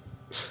is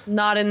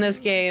not in this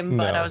game,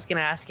 but No. I was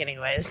gonna ask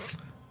anyways.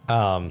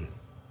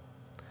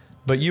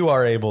 But you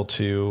are able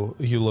to.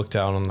 You look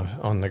down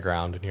on the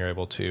ground, and you're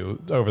able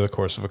to, over the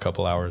course of a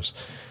couple hours,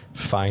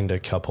 find a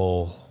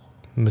couple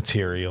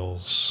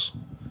materials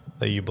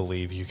that you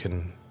believe you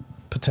can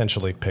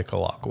potentially pick a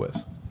lock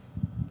with.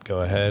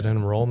 Go ahead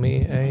and roll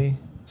me a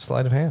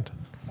sleight of hand.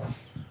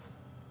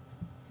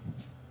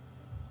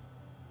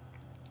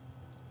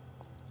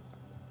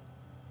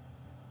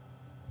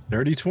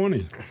 Dirty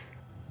 20.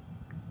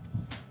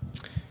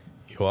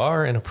 You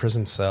are in a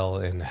prison cell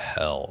in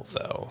hell,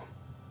 though.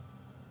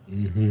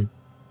 Mm-hmm.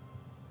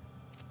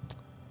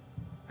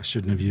 I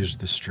shouldn't have used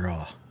the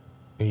straw.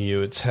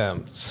 You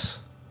attempt.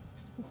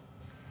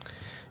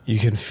 You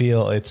can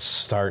feel it's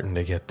starting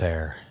to get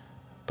there,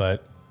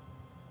 but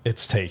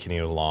it's taking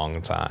you a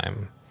long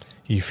time.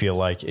 You feel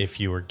like if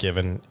you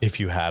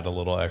had a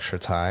little extra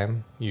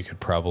time, you could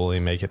probably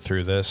make it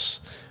through this,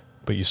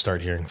 but you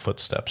start hearing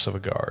footsteps of a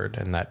guard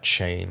and that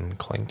chain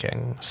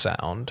clinking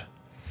sound.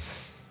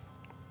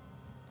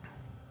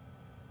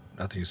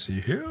 Nothing to see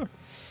here.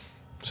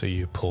 So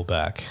you pull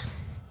back.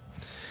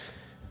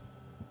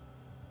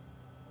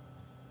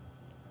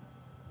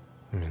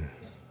 I mean,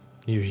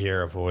 you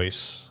hear a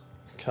voice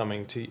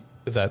coming to you,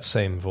 that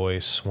same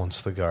voice once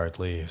the guard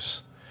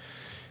leaves.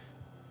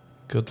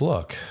 Good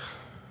luck.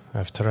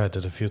 I've tried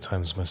it a few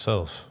times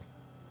myself.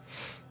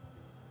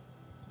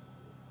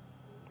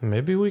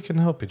 Maybe we can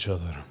help each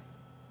other.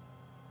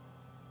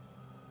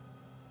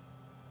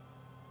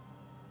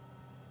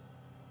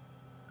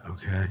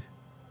 Okay.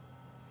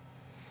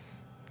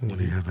 What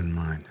do you have in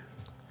mind?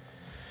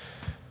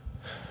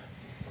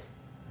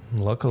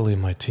 Luckily,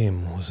 my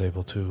team was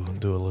able to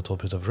do a little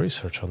bit of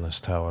research on this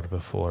tower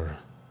before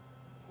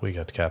we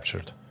got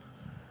captured.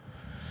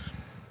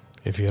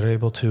 If you're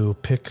able to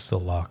pick the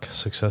lock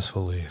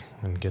successfully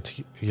and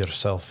get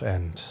yourself,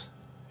 and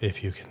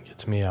if you can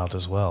get me out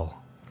as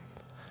well,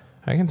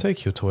 I can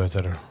take you to where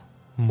they're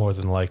more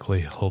than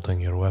likely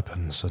holding your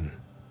weapons, and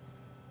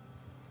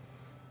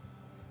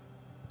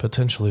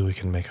potentially we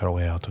can make our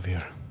way out of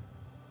here.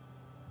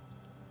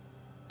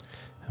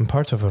 I'm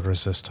part of a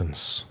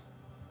resistance.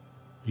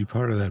 You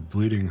part of that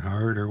bleeding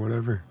heart or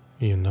whatever?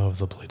 You know of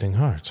the Bleeding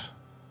Heart.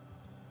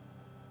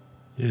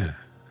 Yeah,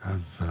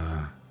 I've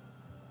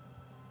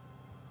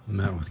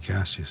met with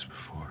Cassius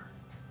before.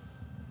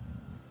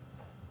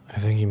 I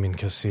think you mean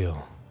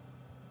Casil.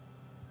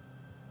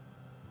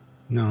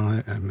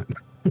 No, I meant...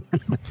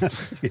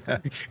 yeah,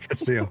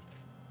 Casil.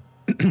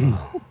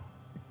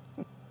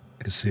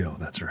 Casil,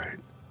 that's right.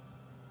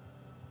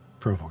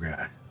 Purple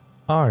guy.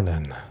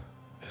 Arnynn,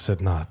 is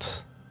it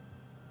not?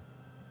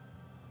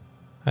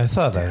 I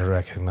thought I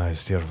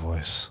recognized your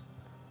voice.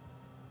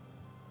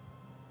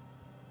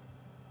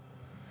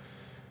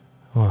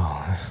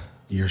 Well,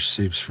 Yours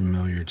seems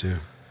familiar too.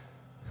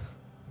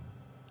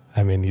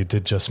 I mean, you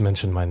did just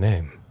mention my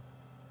name.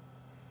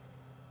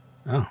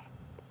 Oh,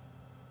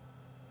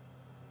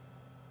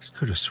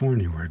 could have sworn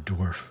you were a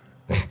dwarf.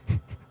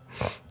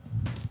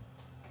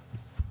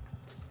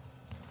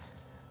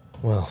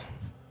 Well,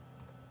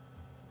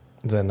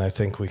 then I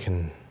think I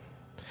can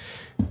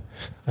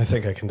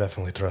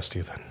definitely trust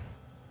you then.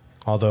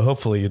 Although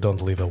hopefully you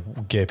don't leave a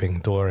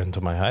gaping door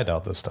into my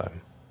hideout this time.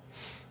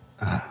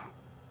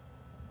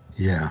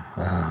 Yeah,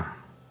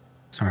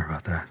 sorry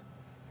about that.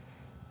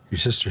 Your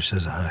sister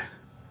says hi.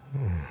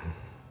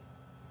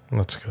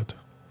 That's good.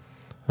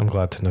 I'm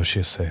glad to know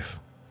she is safe.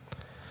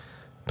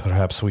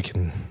 Perhaps we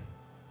can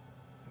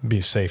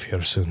be safe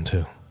here soon,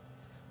 too.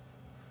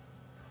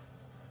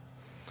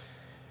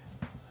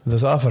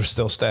 This offer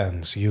still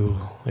stands.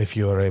 If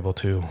you are able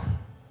to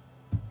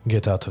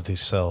get out of these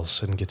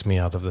cells and get me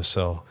out of the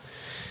cell,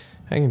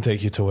 I can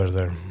take you to where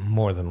they're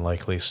more than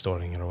likely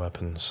storing your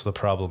weapons. The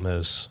problem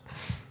is,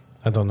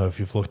 I don't know if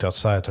you've looked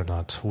outside or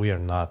not. We are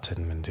not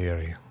in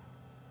Mentiri.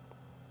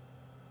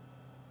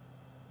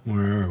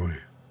 Where are we?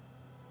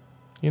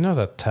 You know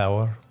that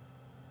tower?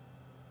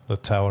 The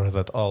tower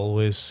that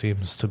always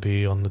seems to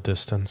be on the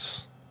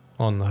distance,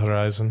 on the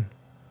horizon?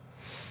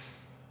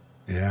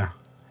 Yeah.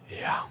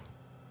 Yeah.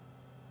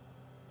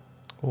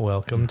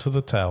 Welcome to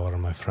the tower,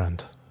 my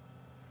friend.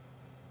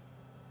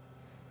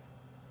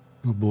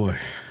 Oh boy.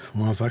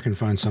 Well, if I can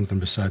find something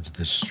besides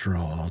this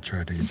straw, I'll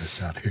try to get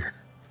us out of here.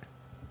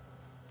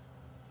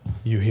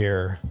 You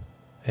hear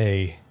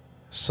a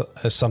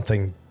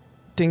something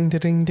ding,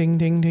 ding, ding,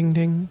 ding, ding,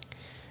 ding.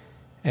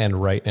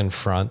 And right in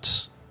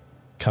front,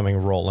 coming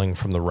rolling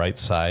from the right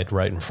side,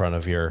 right in front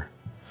of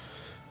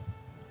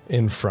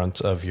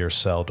your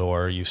cell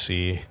door, you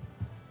see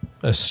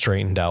a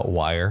straightened out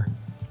wire.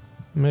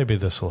 Maybe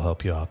this will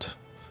help you out.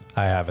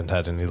 I haven't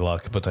had any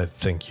luck, but I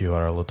think you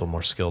are a little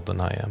more skilled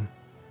than I am.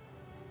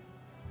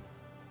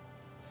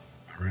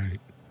 All right.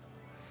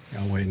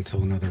 I'll wait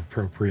until another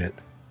appropriate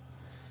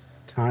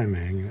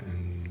timing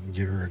and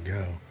give her a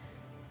go.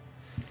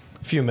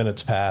 A few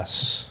minutes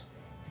pass.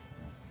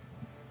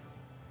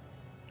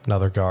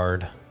 Another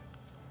guard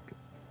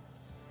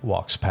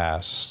walks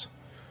past.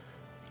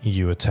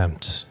 You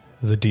attempt.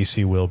 The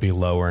DC will be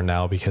lower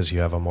now because you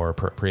have a more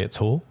appropriate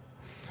tool.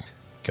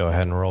 Go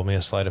ahead and roll me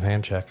a sleight of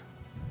hand check.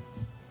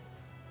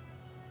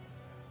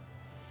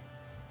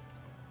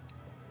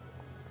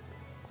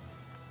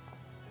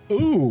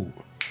 Ooh,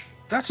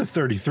 that's a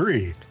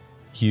 33.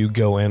 You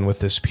go in with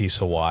this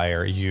piece of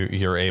wire.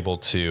 You're able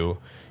to...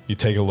 You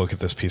take a look at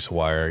this piece of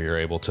wire. You're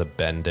able to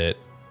bend it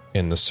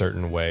in the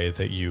certain way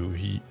that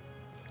you...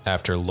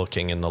 After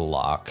looking in the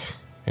lock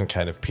and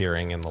kind of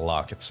peering in the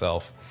lock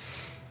itself,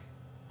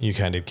 you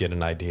kind of get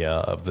an idea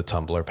of the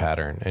tumbler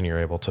pattern, and you're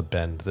able to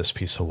bend this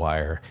piece of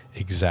wire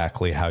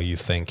exactly how you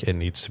think it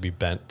needs to be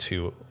bent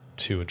to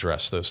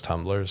address those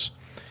tumblers.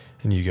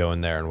 And you go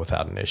in there, and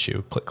without an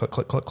issue, click, click,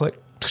 click, click, click.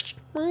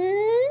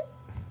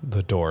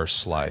 The door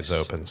slides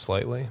open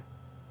slightly.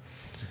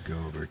 Go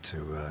over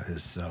to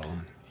his cell.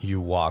 You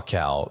walk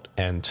out,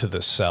 and to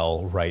the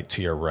cell right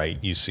to your right,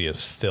 you see a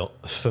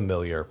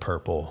familiar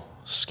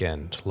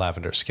purple-skinned,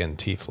 lavender-skinned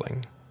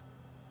tiefling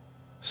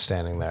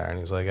standing there, and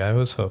he's like, I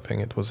was hoping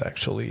it was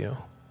actually you.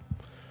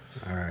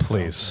 All right,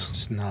 please.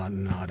 Just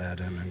nod at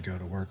him and go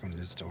to work on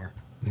his door.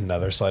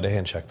 Another sleight of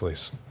hand check,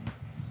 please.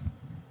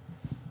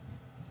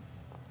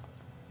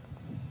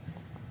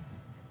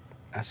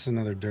 That's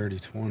another dirty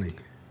 20.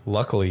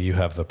 Luckily, you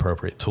have the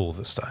appropriate tool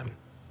this time.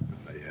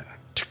 Yeah.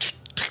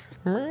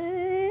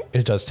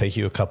 It does take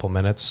you a couple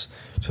minutes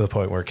to the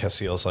point where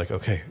Cassiel's like,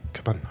 okay,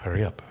 come on,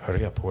 hurry up.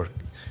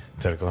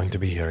 They're going to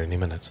be here any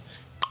minute.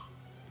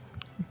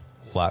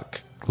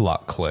 Lock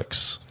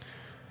clicks.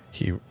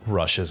 He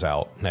rushes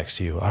out next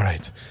to you. All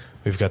right,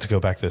 we've got to go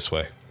back this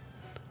way.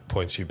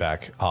 Points you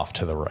back off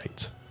to the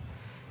right.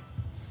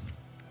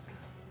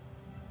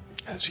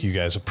 As you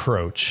guys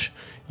approach,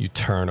 you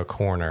turn a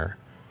corner.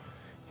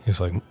 He's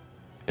like,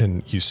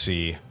 and you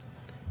see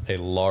a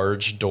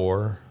large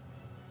door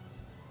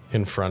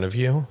in front of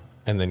you,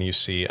 and then you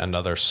see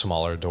another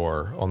smaller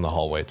door on the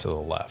hallway to the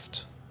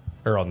left,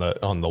 or on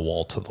the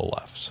wall to the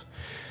left.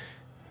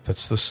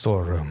 That's the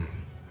storeroom.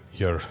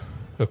 Your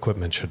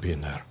equipment should be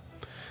in there,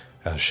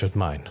 as should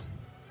mine.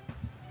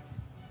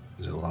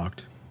 Is it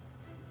locked?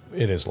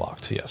 It is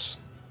locked, yes.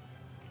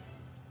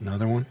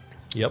 Another one?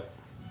 Yep.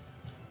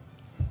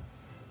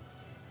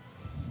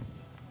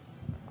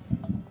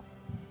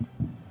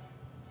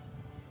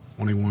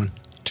 $21.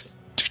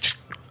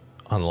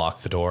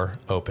 Unlock the door,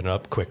 open it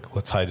up, quick,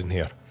 let's hide in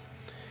here.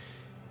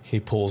 He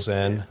pulls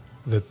in,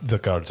 the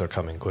guards are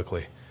coming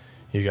quickly.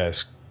 You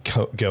guys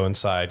go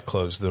inside,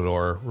 close the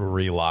door,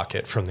 relock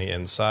it from the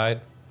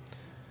inside.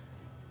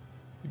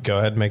 Go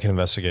ahead and make an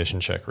investigation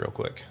check real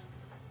quick.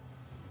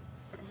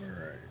 All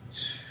right.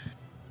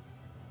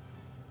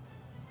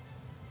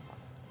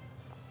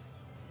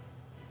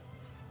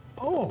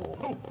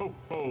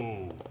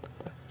 Oh.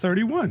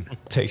 31.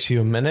 Takes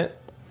you a minute,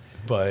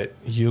 but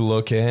you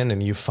look in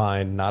and you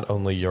find not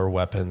only your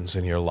weapons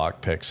and your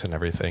lockpicks and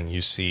everything,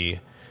 you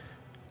see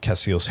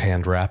Cassiel's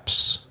hand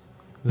wraps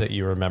that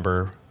you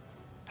remember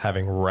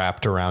having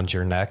wrapped around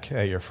your neck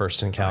at your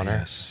first encounter.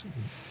 Yes,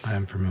 I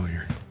am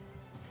familiar.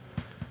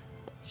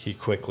 He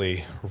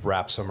quickly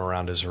wraps them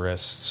around his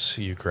wrists.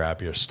 You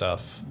grab your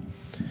stuff.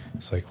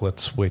 It's like,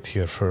 let's wait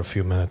here for a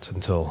few minutes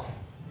until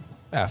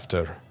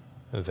after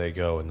they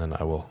go, and then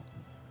I will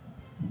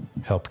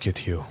help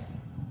get you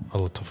a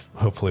little.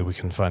 Hopefully we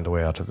can find a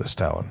way out of this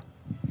tower.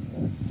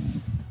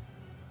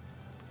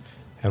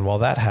 And while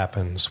that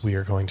happens, we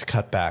are going to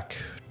cut back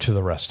to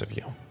the rest of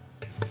you.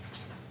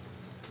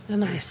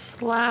 And I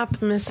slap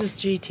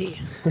Mrs. GT.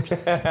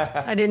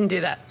 I didn't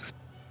do that.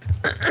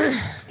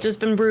 Just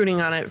been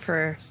brooding on it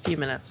for a few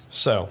minutes.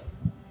 So,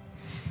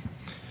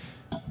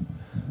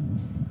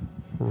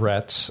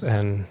 Rhett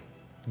and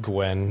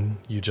Gwen,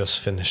 you just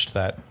finished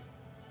that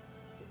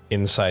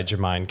inside your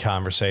mind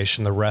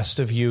conversation. The rest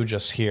of you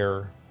just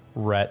hear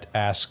Rhett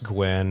ask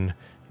Gwen,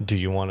 do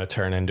you want to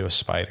turn into a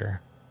spider?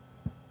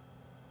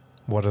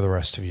 What are the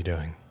rest of you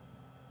doing?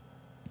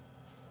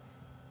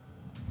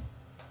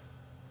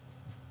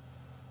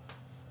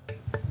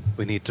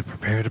 We need to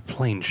prepare to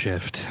plane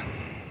shift.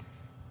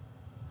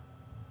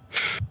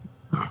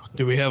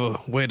 Do we have a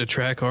way to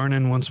track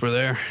Arnynn once we're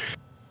there?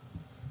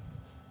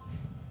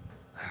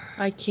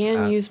 I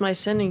can use my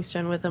sending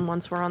stone with him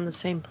once we're on the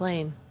same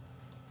plane.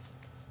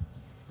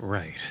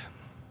 Right.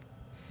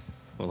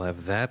 We'll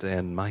have that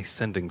and my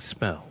sending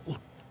spell.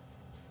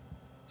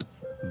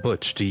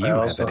 Butch, do you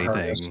have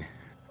anything?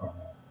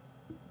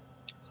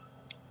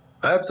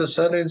 I have the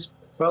sending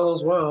spell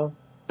as well.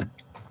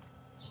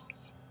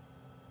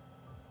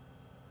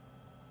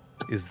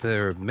 Is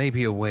there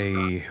maybe a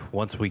way,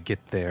 once we get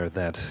there,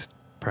 that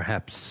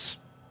perhaps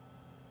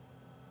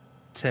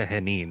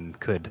Arnynn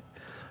could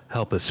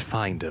help us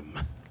find him?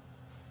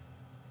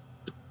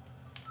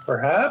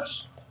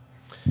 Perhaps.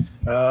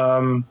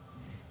 Though,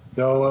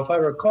 if I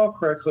recall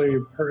correctly,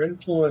 her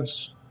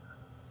influence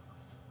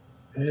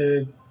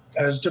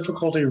has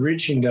difficulty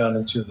reaching down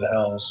into the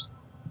hells.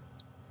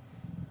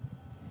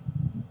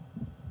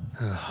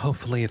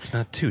 Hopefully it's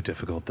not too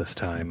difficult this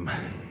time.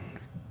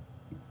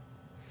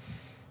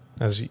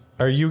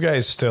 Are you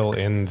guys still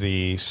in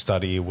the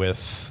study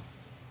with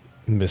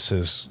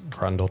Mrs.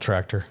 Grundle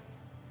Tractor?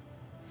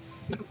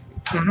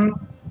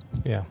 Mm-hmm.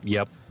 Yeah.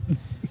 Yep.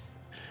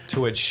 To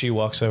which she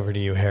walks over to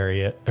you,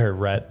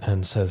 Rhett,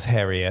 and says,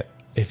 Harriet,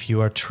 if you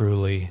are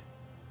truly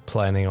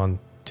planning on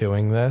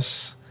doing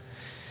this,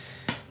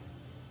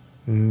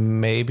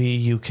 maybe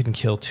you can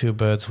kill two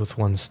birds with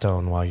one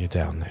stone while you're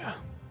down there.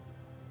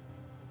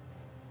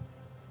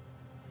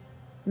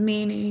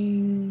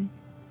 Meaning?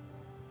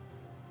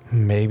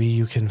 Maybe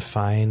you can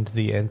find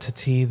the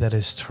entity that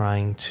is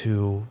trying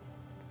to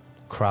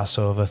cross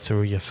over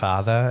through your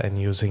father and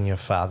using your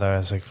father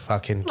as a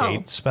fucking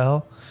gate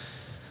spell.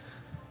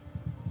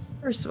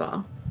 First of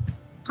all,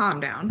 calm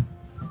down.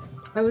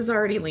 I was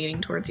already leaning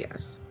towards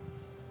yes.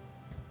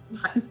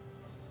 But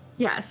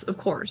yes, of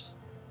course.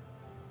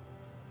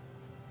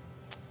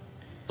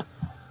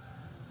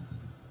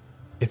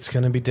 It's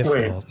going to be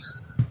difficult.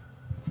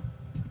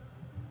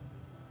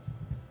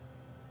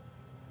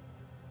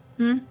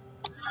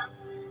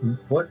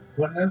 What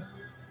now?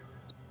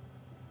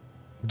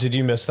 Did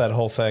you miss that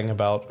whole thing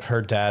about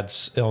her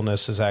dad's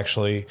illness is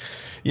actually...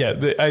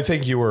 Yeah, I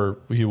think you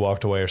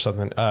walked away or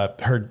something.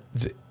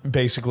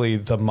 Basically,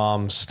 the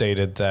mom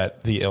stated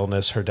that the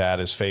illness her dad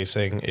is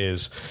facing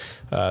is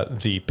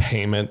the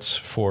payment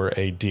for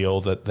a deal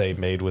that they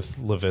made with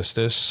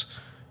Levistus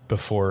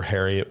before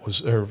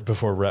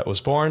Rhett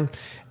was born,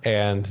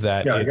 and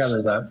that I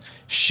gathered that.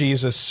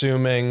 She's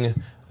assuming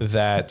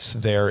that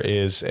there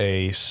is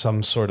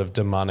some sort of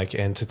demonic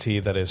entity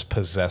that is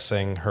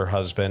possessing her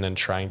husband and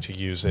trying to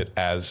use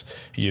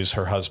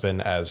her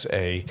husband as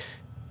a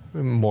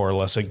more or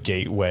less a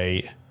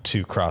gateway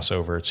to cross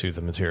over to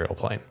the material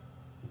plane.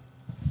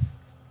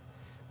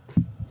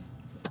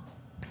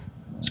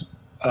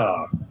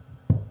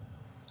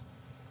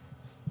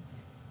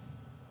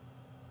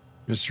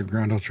 Mr.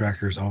 Grundle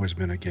Tractor's always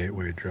been a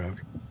gateway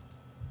drug.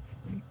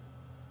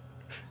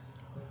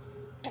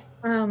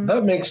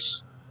 That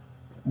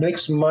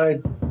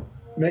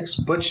makes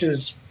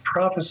Butch's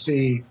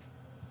prophecy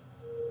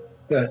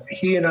that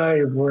he and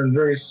I were in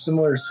very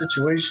similar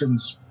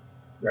situations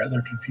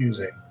rather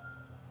confusing.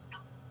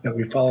 That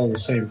we follow the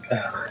same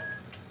path.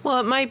 Well,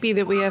 it might be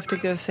that we have to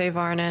go save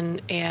Arnynn,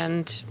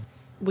 and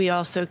we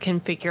also can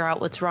figure out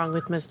what's wrong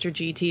with Mr.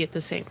 GT at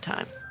the same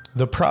time.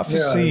 The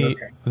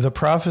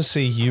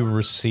prophecy you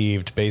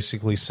received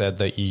basically said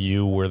that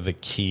you were the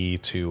key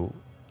to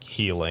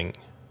healing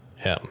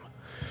him,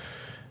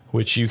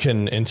 which you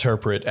can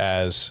interpret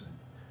as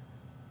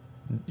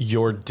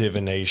your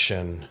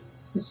divination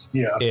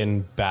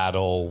in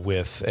battle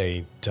with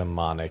a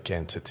demonic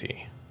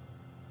entity.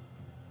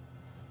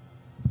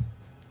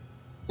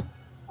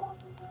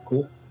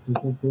 Cool.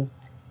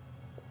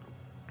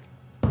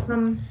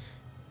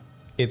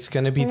 It's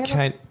going to be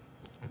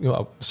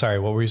sorry,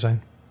 what were you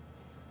saying?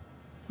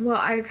 Well,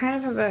 I kind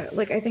of have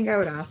I think I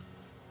would ask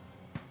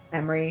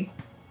Emery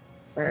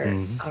or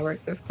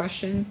Alric this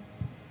question.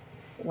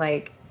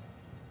 Like,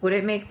 would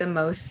it make the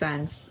most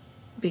sense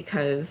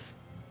because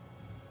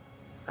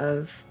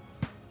of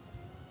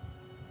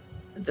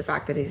the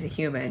fact that he's a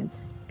human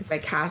if I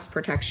cast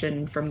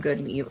protection from good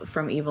and evil,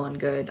 from evil and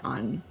good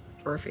on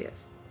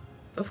Orpheus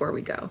before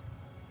we go.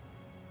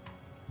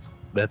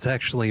 That's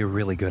actually a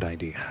really good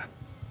idea.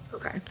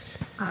 Okay.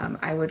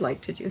 I would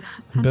like to do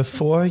that.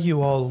 Before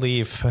you all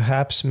leave,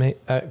 perhaps,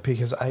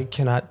 because I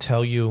cannot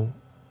tell you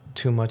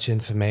too much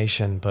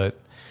information, but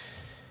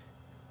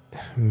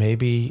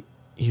maybe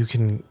you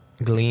can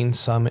glean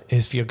some,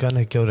 if you're going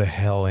to go to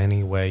hell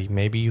anyway,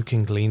 maybe you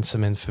can glean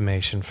some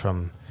information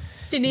from...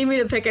 Do you need me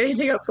to pick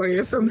anything up for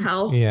you from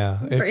hell? Yeah,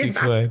 if you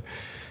could.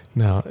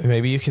 No,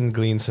 maybe you can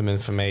glean some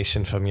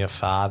information from your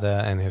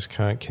father and his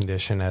current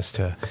condition as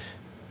to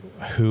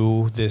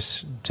who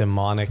this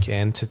demonic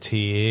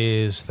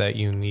entity is that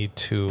you need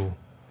to,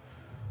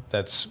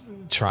 that's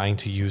trying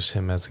to use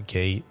him as a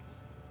gate.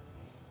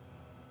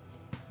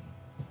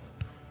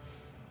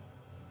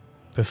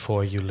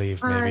 Before you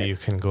leave, maybe you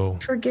can go.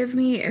 Forgive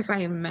me if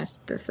I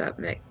messed this up,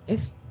 Nick. I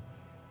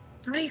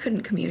thought he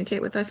couldn't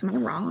communicate with us. Am I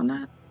wrong on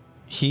that?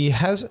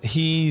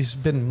 He's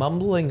been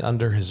mumbling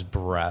under his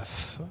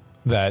breath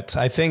that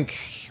I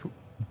think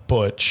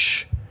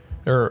Butch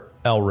or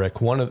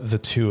Elric, one of the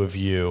two of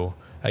you,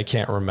 I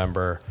can't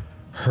remember,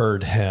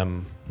 heard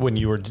him when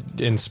you were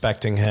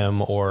inspecting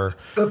him, or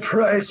the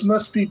price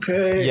must be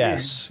paid.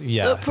 Yes,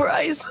 yeah. The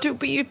price to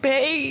be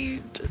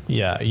paid.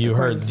 Yeah, you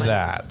heard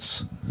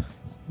that.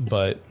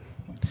 But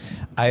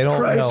I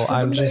don't know.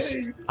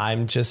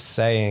 I'm just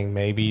saying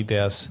maybe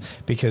this,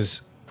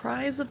 because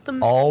Prize of the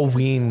all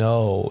we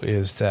know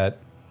is that,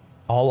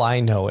 all I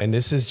know, and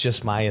this is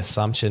just my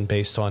assumption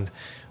based on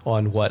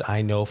what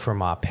I know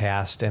from our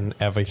past and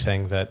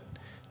everything, that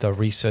the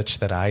research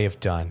that I have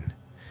done,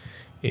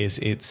 is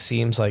it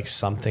seems like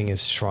something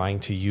is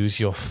trying to use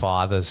your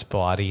father's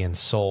body and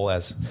soul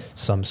as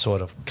some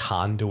sort of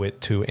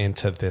conduit to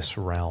enter this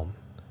realm.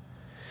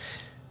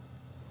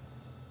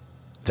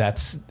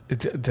 That's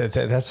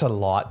a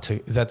lot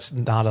to, that's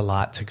not a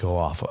lot to go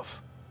off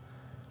of.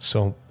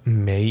 So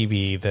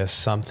maybe there's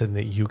something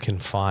that you can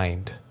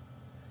find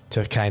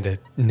to kind of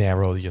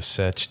narrow your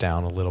search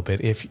down a little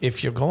bit.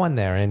 If you're going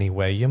there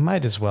anyway, you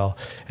might as well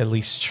at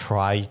least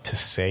try to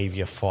save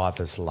your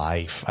father's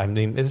life. I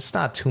mean, it's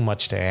not too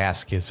much to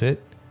ask, is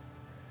it?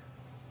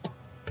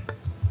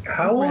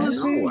 How old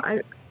is he?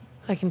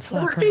 I can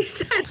slap her. He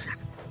said,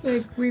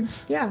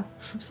 yeah,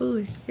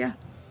 absolutely, yeah.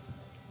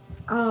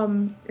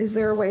 Is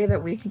there a way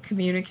that we can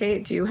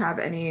communicate? Do you have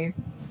any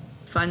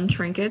fun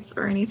trinkets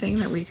or anything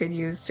that we could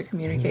use to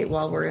communicate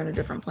while we're in a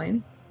different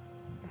plane?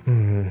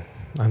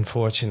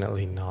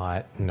 Unfortunately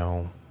not,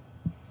 no.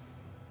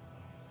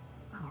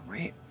 All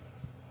right.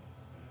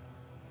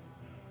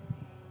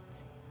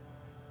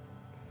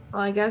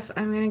 Well, I guess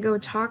I'm going to go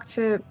talk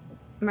to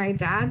my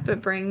dad,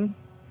 but bring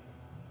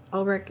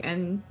Ulrich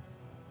and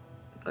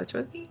Butch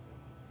with me.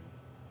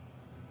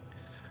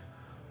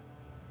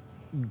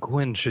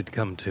 Gwen should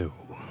come too.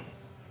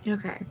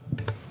 Okay.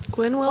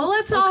 Gwen will. Well,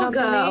 let's all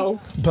go.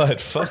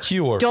 But fuck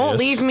you, Orpheus. Don't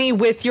leave me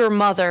with your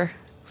mother.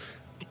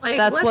 Like,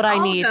 That's what I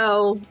need.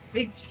 Go,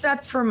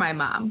 except for my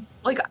mom.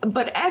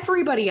 But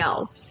everybody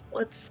else.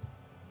 Let's.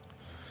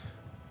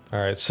 All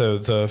right, so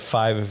the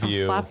five of I'll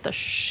you. slap the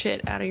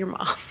shit out of your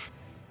mom.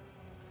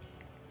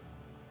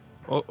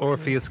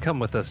 Orpheus, come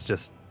with us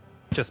just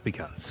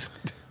because.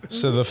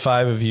 So the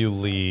five of you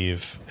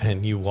leave,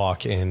 and you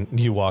walk in.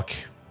 You walk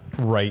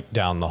right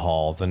down the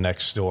hall. The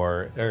next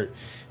door, or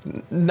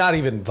not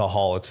even the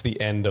hall. It's the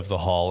end of the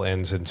hall.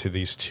 Ends into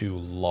these two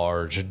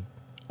large,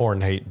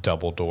 ornate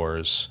double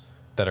doors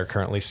that are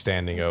currently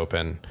standing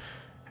open.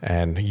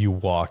 And you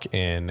walk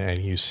in, and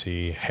you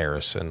see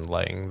Harrison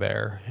laying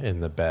there in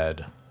the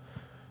bed,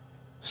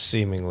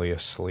 seemingly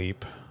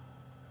asleep,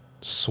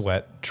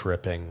 sweat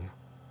dripping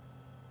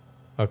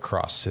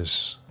across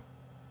his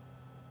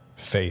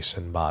face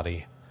and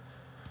body,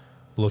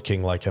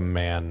 looking like a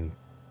man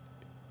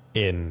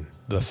in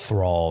the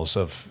thralls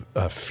of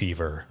a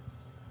fever.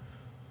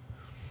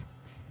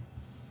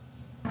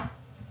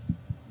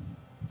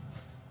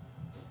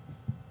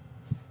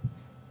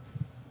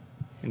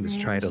 And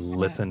just try to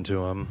listen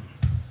to him.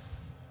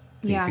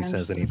 See if he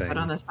says anything. Sit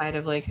on the side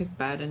of his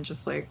bed and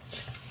just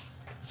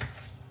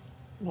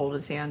hold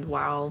his hand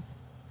while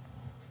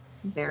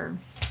they're.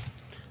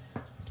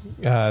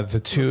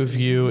 The two of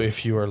you,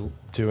 if you are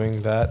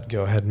doing that,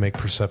 go ahead and make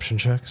perception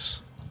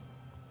checks.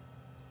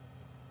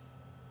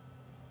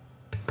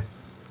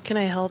 Can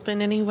I help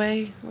in any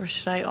way, or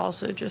should I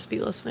also just be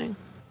listening?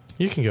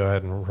 You can go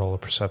ahead and roll a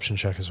perception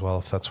check as well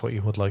if that's what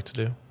you would like to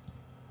do.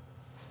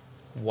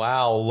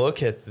 Wow,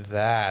 look at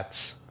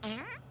that.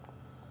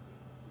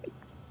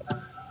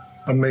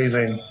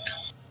 Amazing.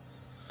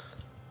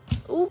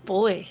 Oh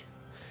boy.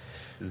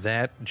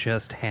 That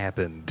just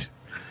happened.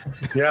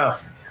 Yeah.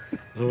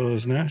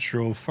 Those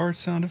natural fart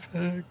sound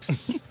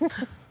effects.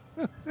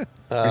 You're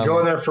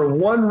going there for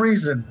one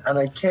reason, and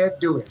I can't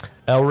do it.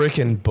 Elric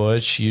and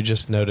Butch, you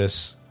just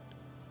notice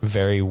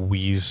very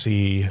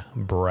wheezy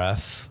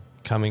breath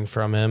coming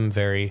from him,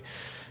 very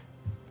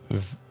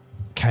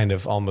kind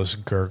of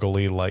almost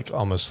gurgly,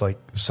 almost like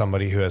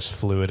somebody who has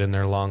fluid in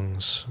their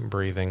lungs,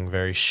 breathing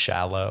very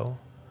shallow.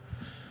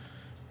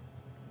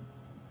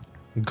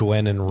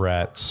 Gwen and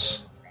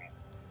Rhett,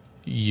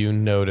 you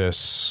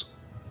notice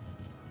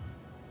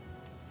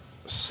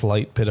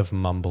slight bit of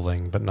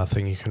mumbling, but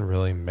nothing you can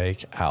really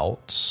make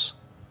out.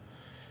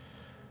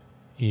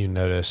 You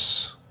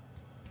notice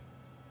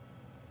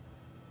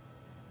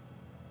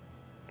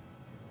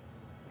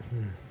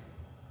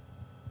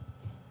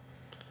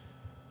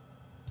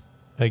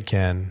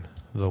again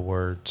the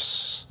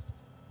words.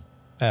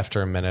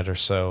 After a minute or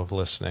so of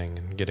listening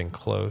and getting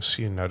close,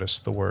 you notice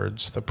the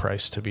words, the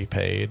price to be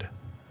paid.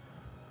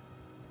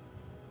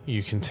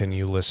 You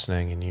continue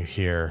listening and you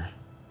hear,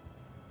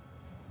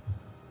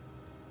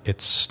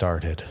 it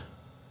started.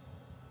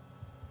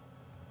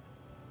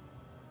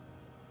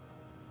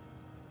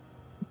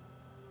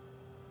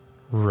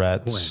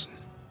 Rhett's.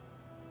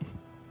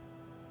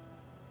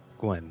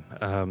 Gwen,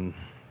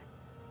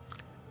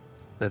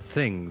 that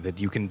thing that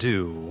you can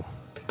do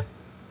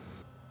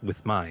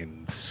with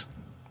minds.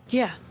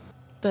 Yeah,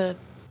 the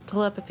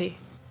telepathy.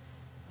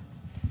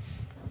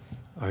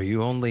 Are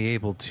you only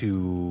able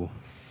to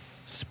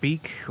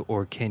speak,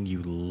 or can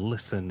you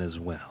listen as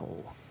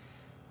well?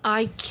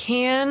 I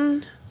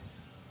can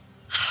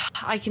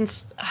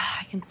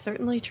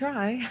certainly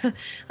try.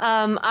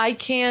 I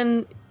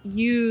can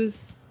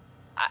use.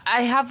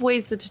 I have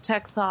ways to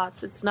detect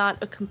thoughts. It's not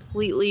a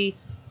completely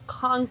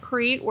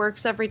concrete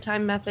works every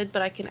time method,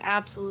 but I can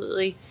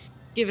absolutely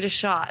give it a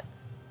shot.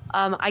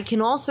 I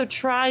can also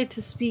try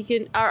to speak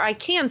in, or I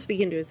can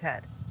speak into his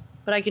head,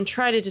 but I can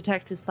try to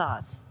detect his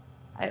thoughts.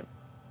 I'm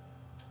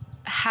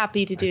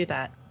happy to do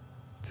that.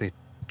 Say,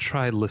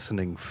 try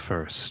listening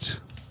first.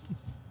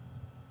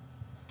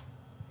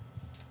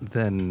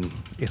 Then,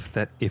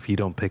 if you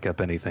don't pick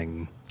up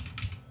anything,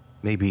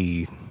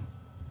 maybe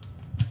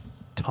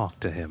talk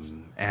to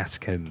him,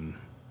 ask him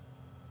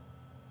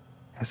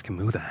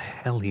who the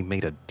hell he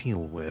made a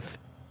deal with.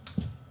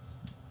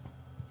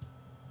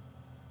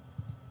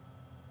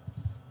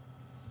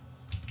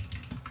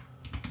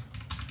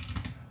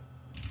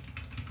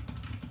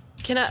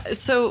 Can I?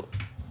 So,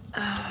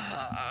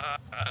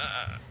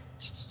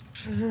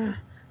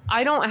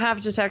 I don't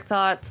have detect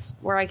thoughts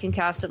where I can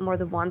cast it more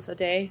than once a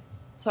day.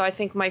 So I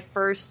think my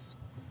first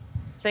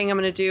thing I'm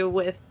going to do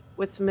with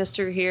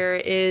Mr. here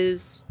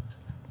is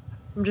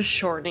I'm just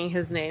shortening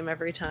his name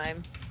every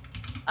time.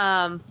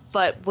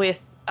 But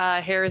with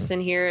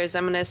Harrison here is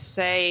I'm going to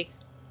say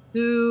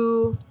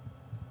who.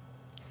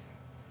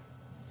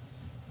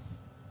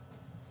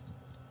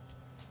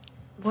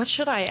 What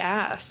should I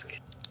ask?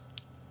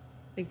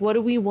 Like, what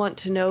do we want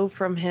to know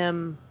from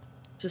him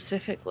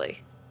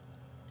specifically?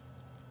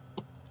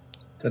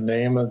 The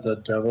name of the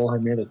devil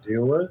he made a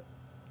deal with?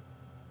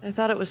 I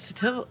thought it was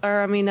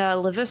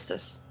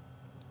Levistus.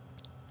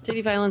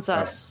 Titty violence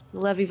us.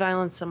 Levy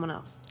violence someone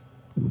else.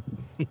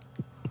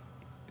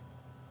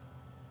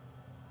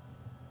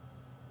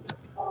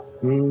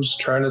 Who's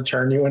trying to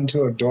turn you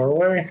into a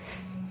doorway?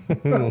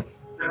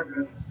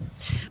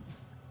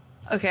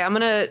 Okay, I'm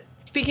going to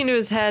speak into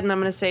his head and I'm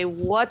going to say,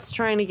 what's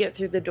trying to get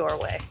through the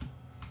doorway?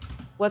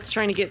 What's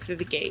trying to get through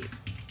the gate?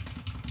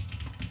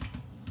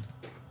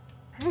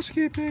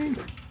 Housekeeping.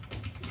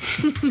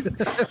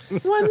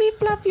 Want me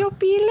fluff your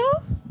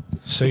pillow?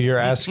 So you're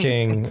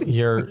asking,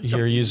 you're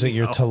using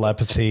your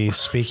telepathy,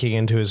 speaking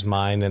into his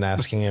mind and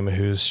asking him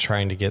who's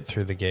trying to get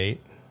through the gate?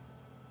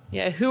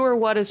 Yeah, who or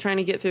what is trying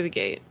to get through the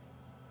gate?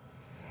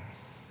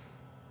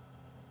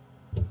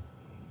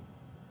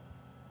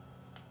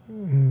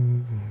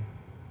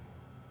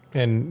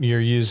 And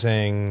you're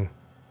using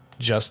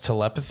just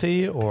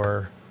telepathy,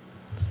 or?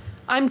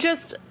 I'm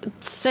just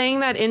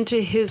saying that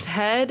into his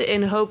head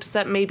in hopes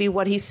that maybe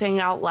what he's saying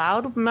out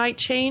loud might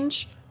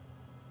change.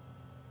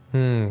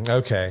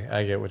 Okay,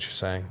 I get what you're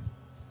saying.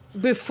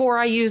 Before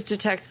I use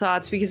detect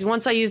thoughts, because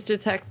once I use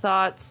detect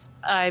thoughts,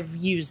 I've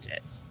used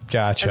it.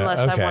 Gotcha.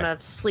 Unless okay. I want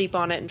to sleep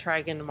on it and try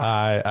again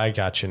tomorrow. I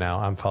got you now.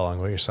 I'm following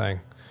what you're saying.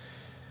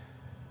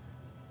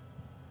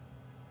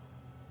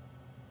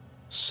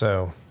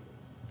 So,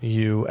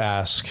 you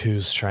ask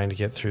who's trying to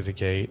get through the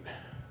gate.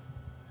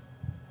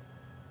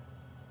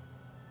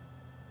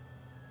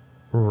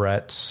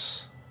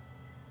 Rhett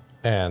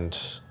and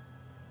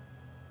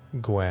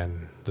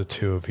Gwen, the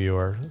two of you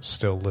are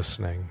still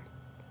listening.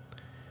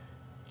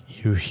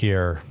 You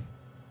hear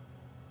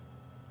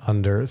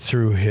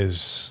through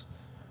his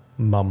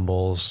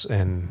mumbles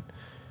and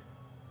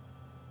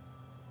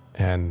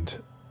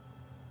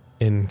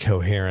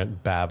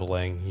incoherent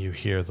babbling, you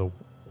hear the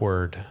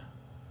word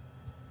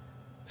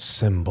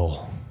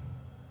symbol.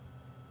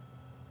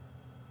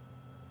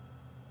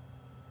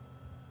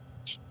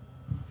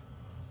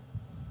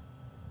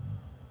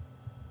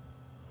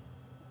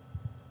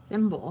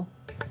 Symbol.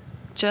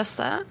 Just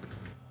that?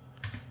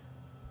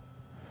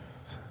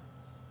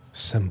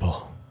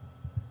 Symbol.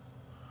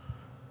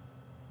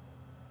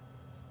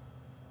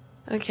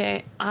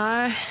 Okay,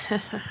 I'm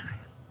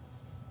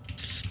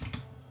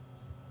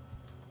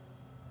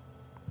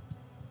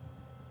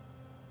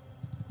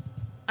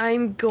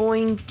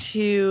going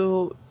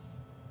to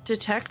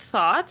detect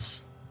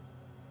thoughts.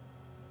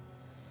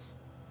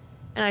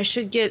 And I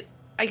should get,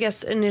 I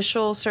guess,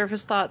 initial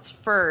surface thoughts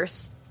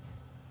first.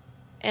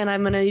 And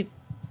I'm going to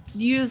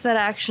use that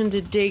action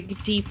to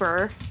dig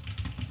deeper.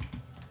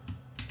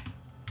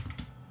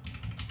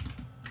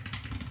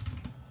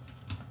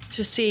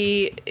 To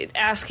see,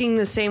 asking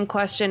the same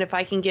question if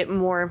I can get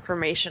more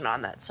information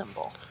on that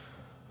symbol.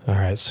 All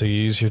right, so you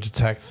use your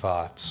detect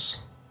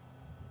thoughts.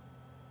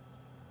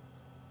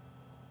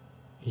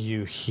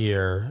 You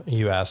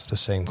ask the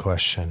same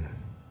question.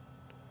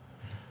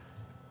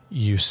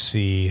 You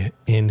see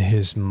in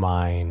his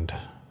mind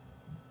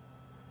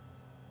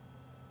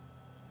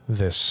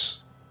this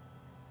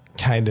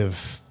kind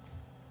of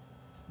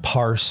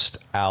parsed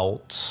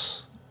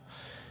out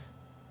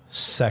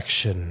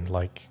section,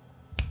 like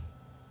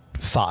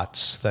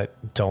thoughts that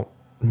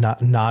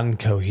not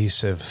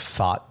non-cohesive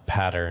thought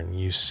pattern.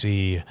 You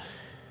see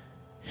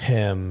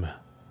him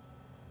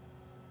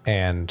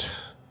and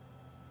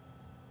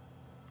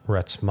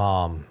Rhett's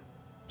mom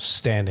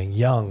standing,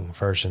 young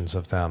versions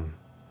of them.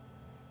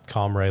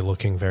 Comray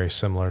looking very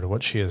similar to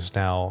what she is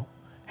now.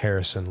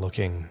 Harrison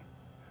looking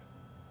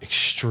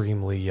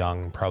extremely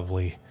young,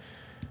 probably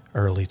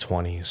early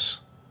 20s.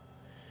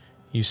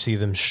 You see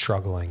them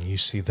struggling. You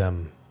see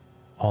them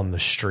on the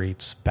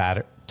streets,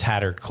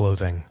 tattered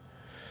clothing.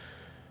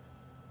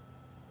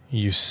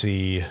 You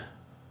see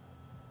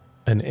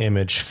an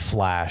image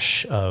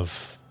flash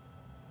of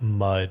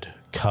mud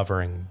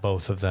covering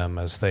both of them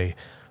as they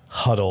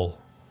huddle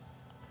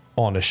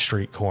on a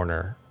street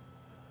corner,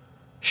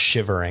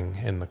 shivering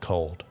in the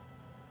cold.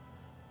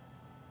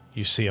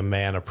 You see a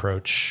man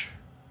approach,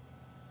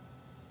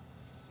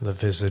 the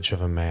visage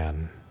of a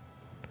man,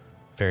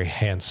 very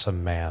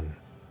handsome man.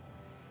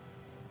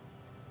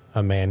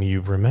 A man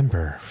you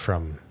remember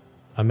from,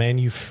 a man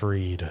you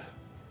freed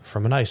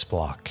from an ice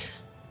block.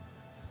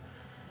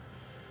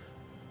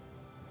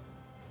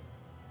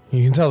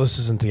 You can tell this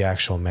isn't the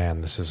actual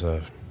man. This is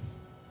a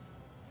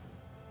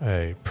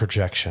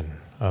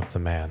projection of the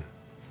man.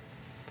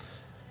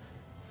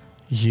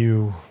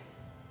 You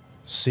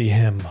see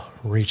him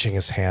reaching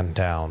his hand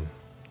down,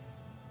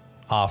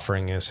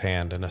 offering his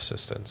hand in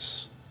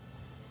assistance.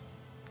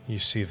 You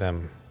see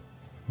them,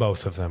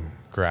 both of them,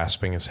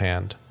 grasping his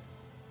hand,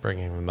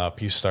 bringing them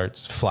up. You start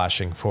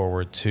flashing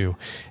forward to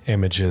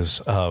images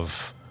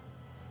of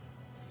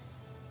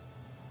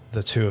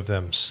the two of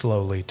them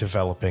slowly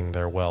developing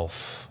their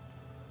wealth.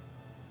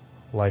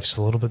 Life's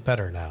a little bit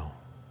better now.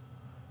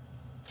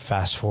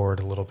 Fast forward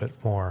a little bit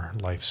more,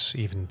 life's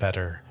even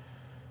better.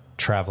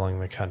 Traveling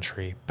the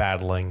country,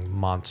 battling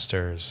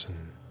monsters,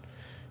 and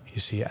you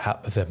see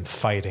them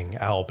fighting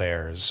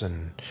owlbears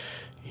and,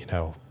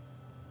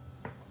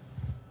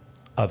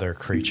 other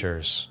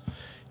creatures.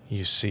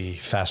 You see,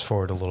 fast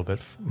forward a little bit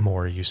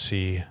more, you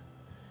see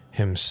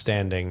him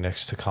standing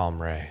next to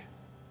Comray.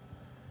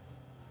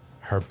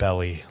 Her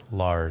belly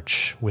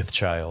large with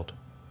child.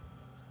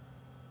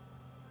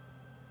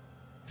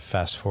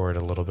 Fast forward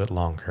a little bit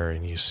longer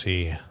and you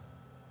see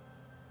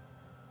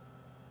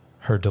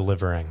her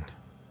delivering.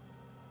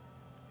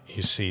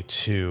 You see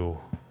two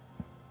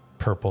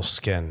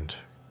purple-skinned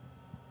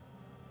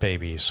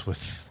babies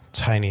with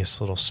tiniest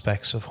little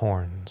specks of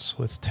horns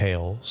with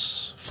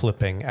tails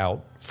flipping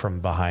out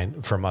from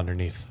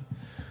underneath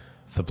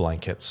the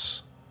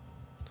blankets.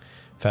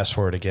 Fast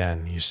forward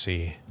again, you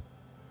see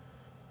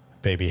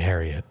baby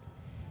Harriet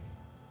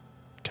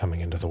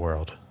coming into the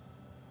world.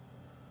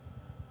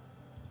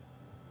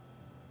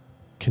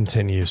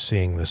 Continue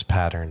seeing this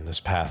pattern, this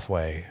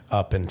pathway,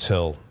 up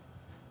until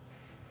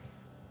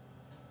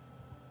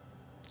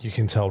you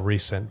can tell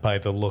recent by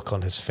the look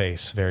on his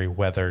face, very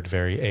weathered,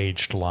 very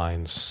aged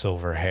lines,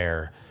 silver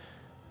hair,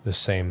 the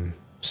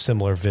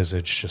similar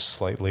visage, just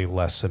slightly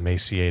less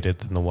emaciated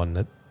than the one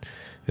that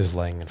is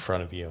laying in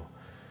front of you.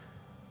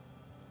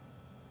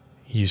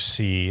 You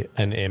see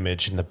an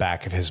image in the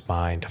back of his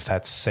mind of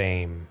that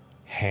same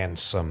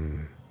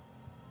handsome,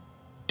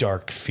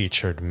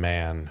 dark-featured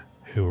man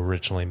who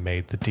originally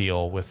made the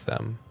deal with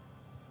them.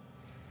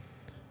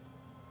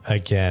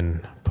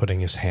 Again, putting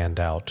his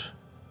hand out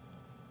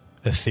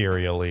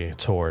ethereally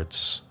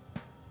towards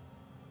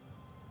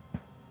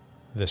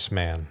this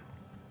man.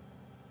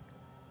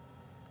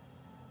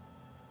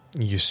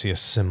 You see a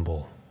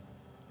symbol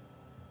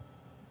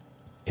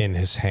in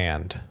his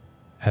hand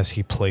as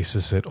he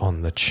places it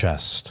on the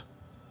chest,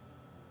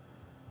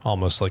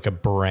 almost like a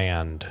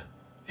brand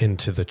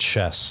into the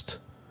chest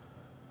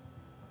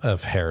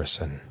of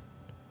Harrison.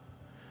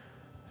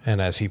 And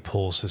as he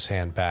pulls his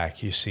hand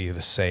back, you see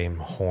the same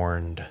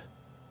horned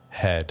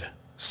head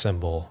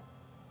symbol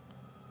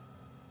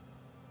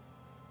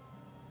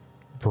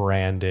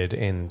branded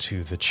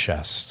into the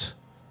chest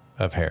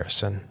of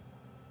Harrison.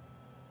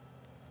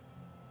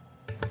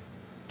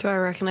 Do I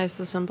recognize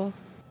the symbol?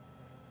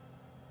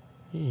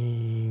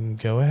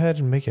 Go ahead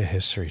and make a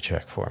history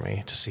check for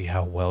me to see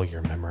how well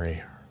your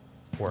memory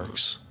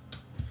works.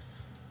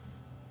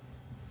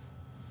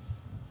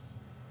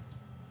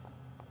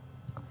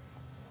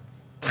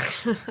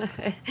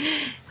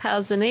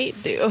 How's an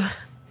 8 do?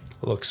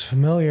 Looks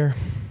familiar.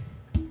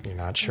 You're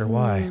not sure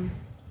why.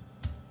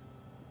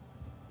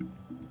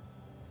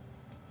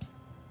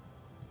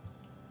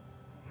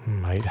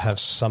 Might have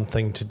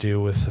something to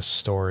do with a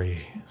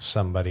story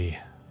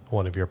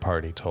one of your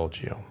party told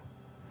you.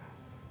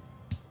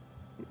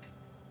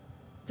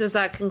 Does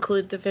that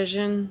conclude the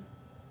vision?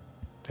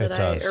 It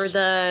does. Or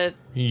the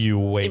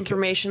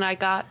information I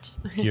got?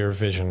 Your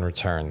vision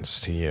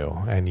returns to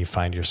you, and you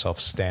find yourself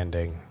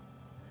standing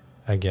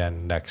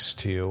again next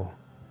to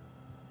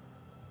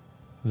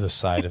the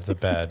side of the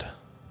bed.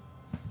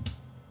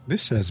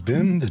 This has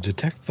been the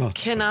Detect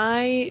Thoughts. Can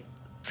I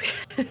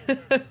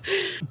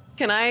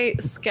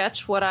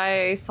sketch what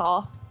I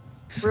saw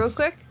real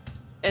quick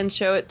and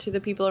show it to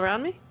the people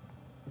around me?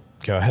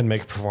 Go ahead and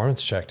make a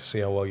performance check to see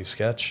how well you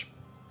sketch.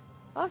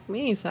 Fuck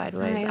me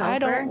sideways. I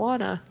don't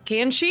wanna.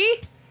 Can she?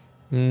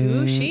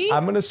 Do she?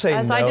 I'm going to say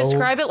As no. I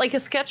describe it, like a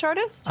sketch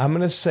artist? I'm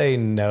going to say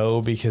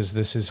no because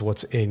this is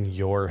what's in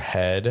your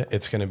head.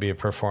 It's going to be a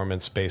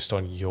performance based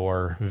on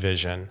your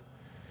vision.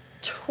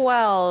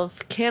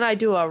 12. Can I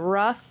do a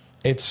rough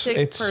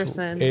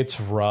person?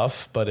 It's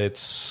rough, but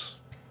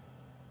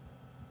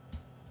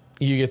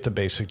you get the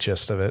basic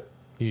gist of it.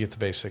 You get the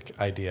basic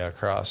idea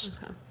across.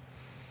 Okay.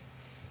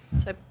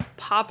 So I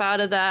pop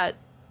out of that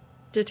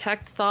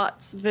detect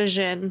thoughts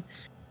vision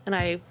and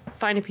I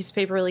find a piece of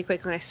paper really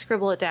quick and I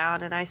scribble it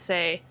down and I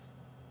say,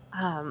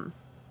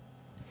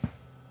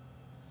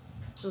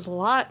 this is a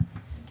lot.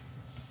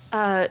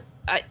 I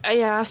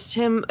asked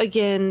him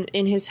again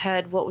in his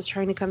head what was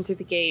trying to come through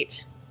the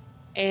gate,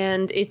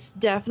 and it's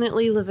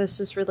definitely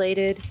Levistus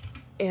related,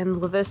 and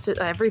Levistus,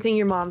 everything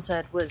your mom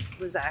said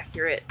was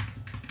accurate,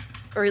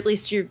 or at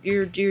least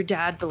your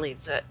dad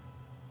believes it,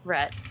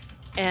 Rhett.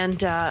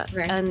 And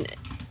and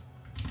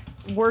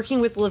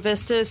working with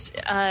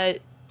Levistus,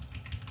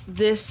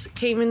 this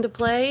came into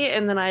play,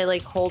 and then I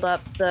like hold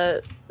up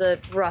the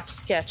rough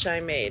sketch I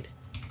made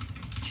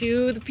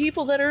to the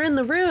people that are in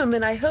the room,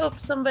 and I hope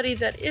somebody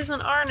that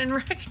isn't Arnynn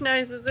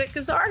recognizes it,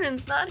 because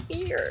Arnynn's not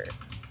here.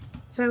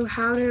 So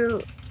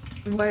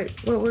what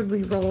would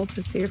we roll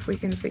to see if we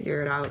can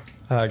figure it out?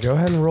 Go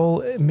ahead and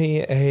roll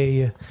me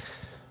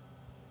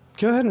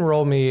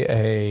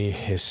a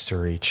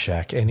history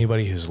check.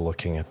 Anybody who's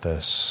looking at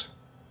this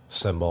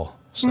symbol.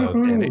 So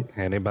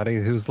Anybody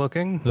who's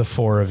looking? The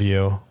four of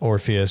you,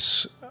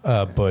 Orpheus,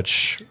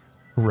 Butch,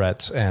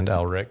 Rhett, and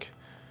Elric.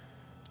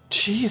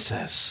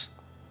 Jesus.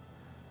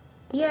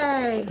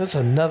 Yay! That's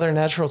another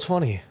natural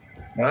 20.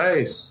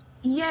 Nice.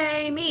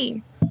 Yay,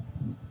 me!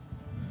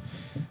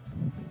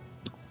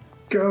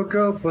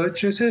 Go,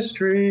 Butch's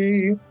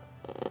history.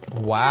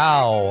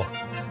 Wow.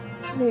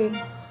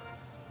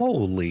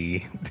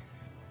 Holy.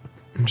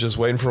 I'm just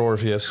waiting for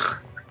Orpheus.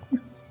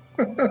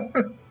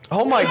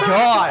 Oh my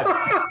god!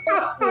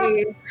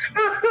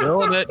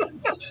 Killing it.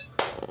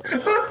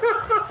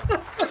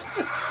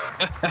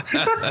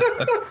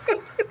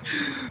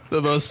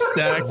 The most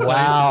stacked.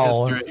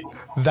 Wow. in history.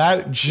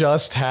 That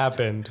just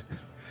happened.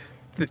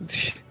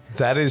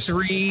 That is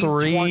three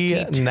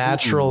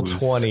natural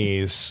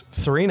 20s.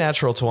 3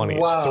 natural 20s.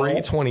 Wow. 3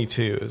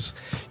 22s.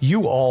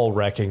 You all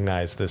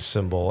recognize this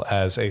symbol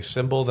as a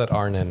symbol that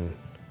Arnynn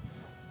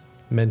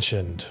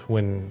mentioned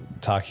when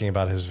talking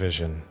about his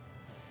vision.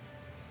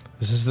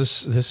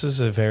 This is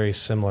a very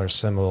similar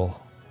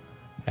symbol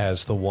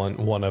as the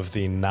one of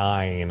the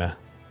 9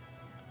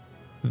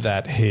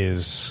 that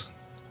his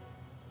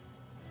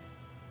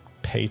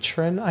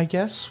patron, I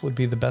guess, would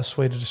be the best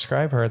way to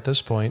describe her at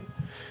this point,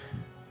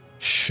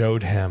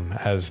 showed him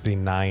as the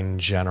 9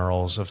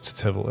 generals of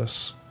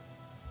Titivolus.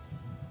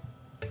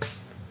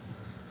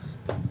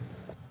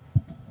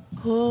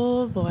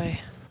 Oh boy.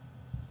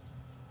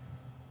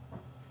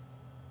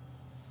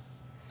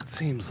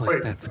 Seems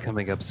like that's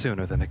coming up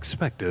sooner than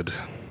expected.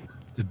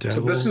 The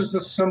devil. So this is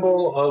the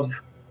symbol of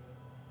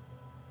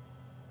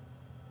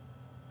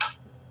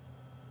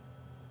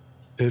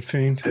Pit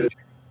Fiend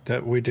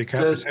that we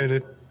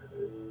decapitated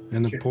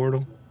in the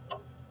portal.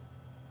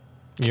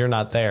 You're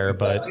not there,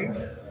 but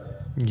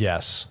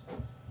yes.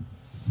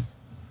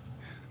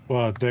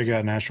 Well, they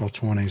got natural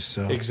 20s,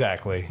 so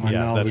Exactly. my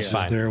Yeah, knowledge that's is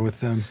fine. there with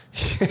them.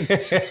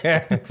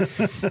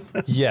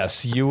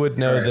 Yes, you would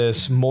know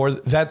this more.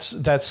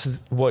 That's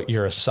what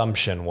your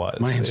assumption was.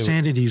 My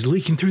insanity is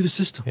leaking through the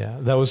system. Yeah,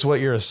 that was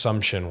what your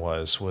assumption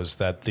was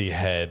that the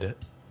head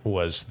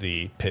was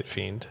the pit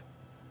fiend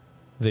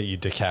that you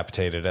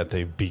decapitated at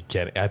the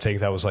beginning. I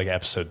think that was like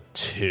episode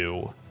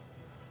 2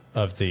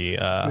 of the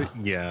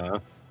Yeah.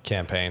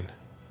 campaign.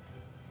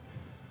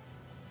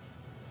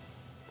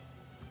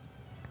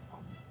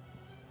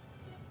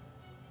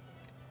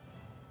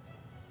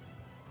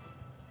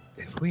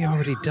 If we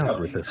already dealt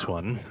with this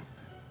one,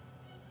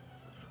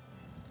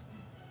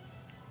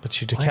 But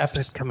you why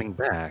is it coming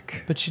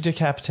back? But you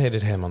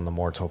decapitated him on the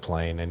mortal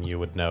plane, and you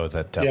would know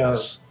that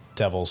devils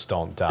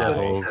don't die.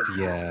 Devils,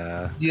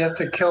 yeah. you have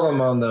to kill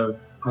them on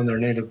their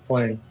native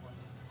plane.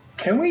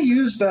 Can we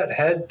use that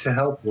head to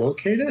help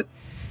locate it?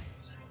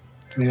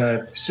 I mean, I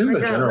assume the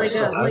general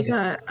still has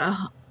it.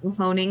 a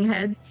honing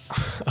head.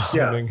 A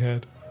honing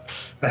head.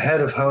 A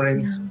head of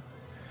honing.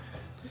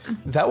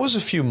 That was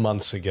a few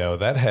months ago.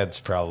 That head's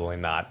probably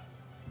not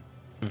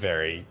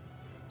very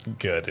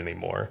good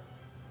anymore.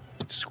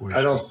 squish.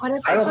 I don't. What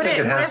if I I don't put think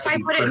it? it What has if to I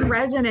be put it in pretty.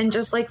 resin and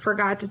just like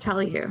forgot to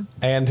tell you?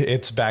 And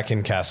it's back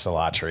in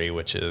Castellatri,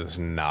 which is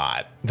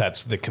not.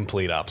 That's the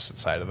complete opposite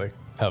side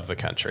of the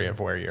country of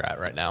where you're at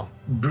right now.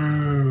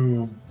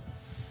 Boo.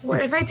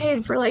 What if I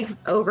paid for like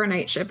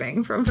overnight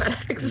shipping from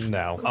FedEx?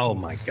 No. Oh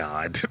my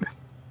god.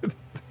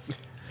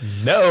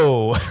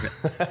 No.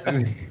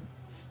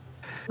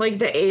 Like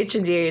the H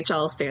in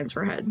DHL stands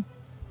for head.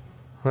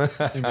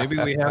 Maybe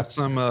we have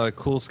some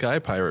cool sky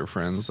pirate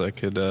friends that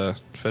could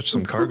fetch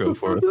some cargo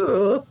for us.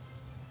 Ooh.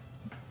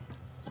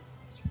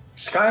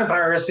 Sky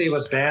piracy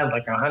was banned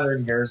like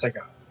 100 years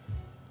ago.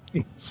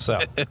 So,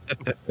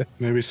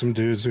 Maybe some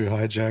dudes who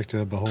hijacked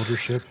a beholder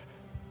ship.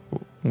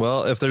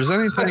 Well, if there's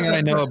anything I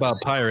know about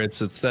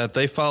pirates, it's that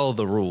they follow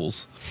the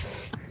rules.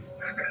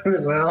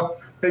 Well,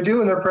 they do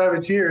when they're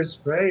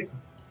privateers, right?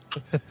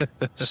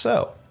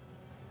 so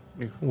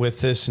with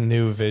this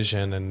new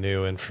vision and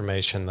new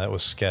information that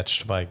was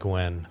sketched by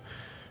Gwen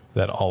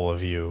that all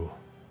of you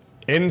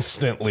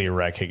instantly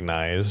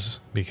recognize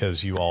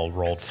because you all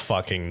rolled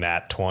fucking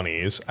nat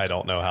 20s. I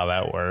don't know how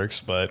that works,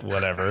 but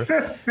whatever.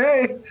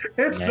 Hey,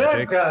 it's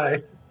Magic.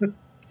 that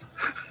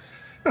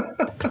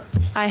guy.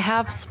 I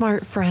have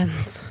smart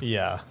friends.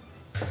 Yeah.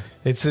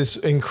 It's this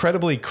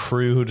incredibly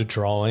crude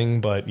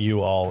drawing, but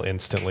you all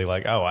instantly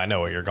like, oh, I know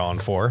what you're going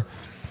for.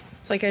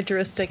 It's like I drew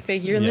a stick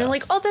figure, and Yeah. they're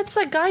like, "Oh, that's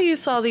that guy you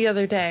saw the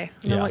other day."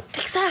 And I'm Yeah. like,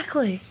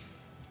 "Exactly."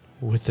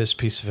 With this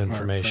piece of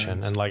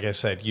information, and like I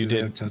said, you Do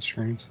they did have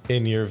touchscreens?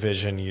 in your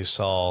vision, you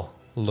saw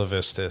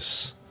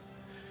Levistus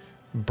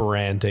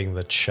branding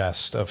the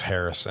chest of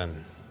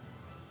Harrison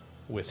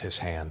with his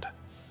hand.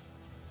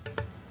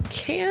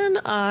 Can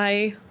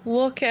I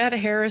look at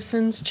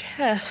Harrison's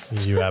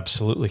chest? You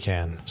absolutely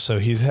can. So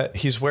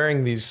he's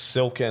wearing these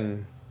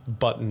silken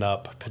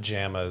button-up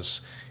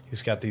pajamas.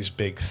 He's got these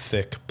big,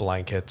 thick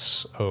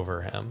blankets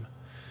over him.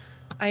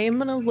 I am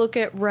gonna look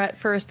at Rhett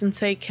first and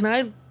say, "Can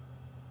I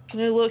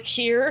look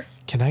here?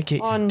 Can I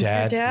get On your your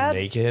dad dad?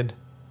 naked?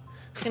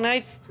 Can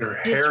I Your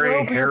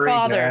disrobe your hairy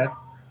father?" dad.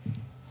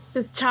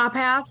 Just top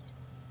half.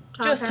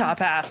 Just top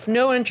half.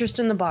 No interest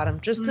in the bottom.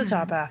 Just the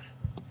top half.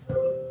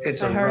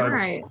 It's I a heard- All rug.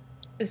 right.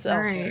 It's All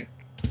elsewhere.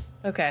 right.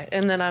 Okay,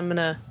 and then I'm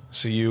gonna.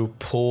 So you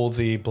pull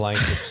the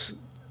blankets.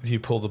 You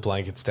pull the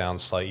blankets down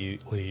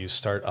slightly. You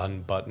start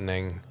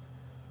unbuttoning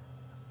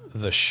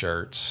the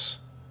shirts.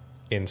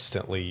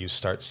 Instantly, you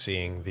start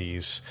seeing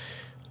these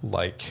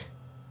like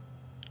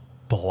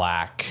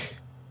black,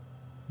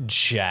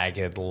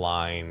 jagged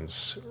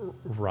lines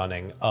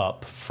running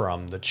up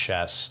from the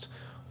chest,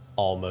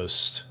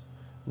 almost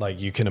like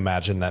you can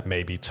imagine that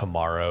maybe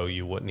tomorrow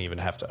you wouldn't even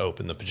have to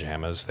open the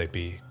pajamas. They'd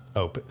be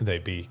open.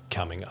 They'd be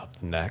coming up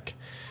the neck.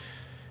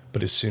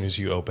 But as soon as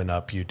you open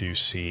up, you do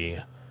see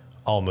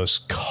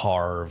almost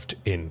carved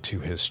into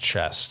his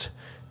chest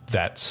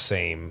that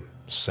same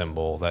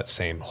symbol, that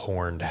same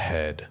horned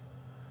head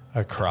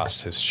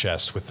across his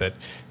chest with it,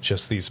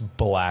 just these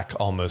black,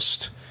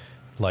 almost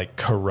like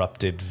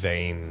corrupted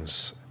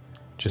veins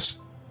just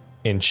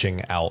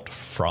inching out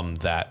from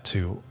that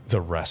to the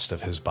rest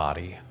of his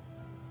body.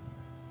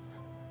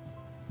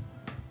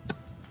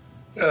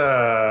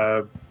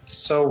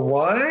 So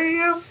why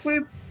have we?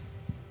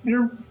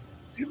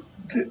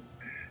 The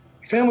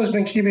family's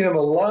been keeping him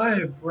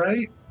alive,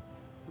 right?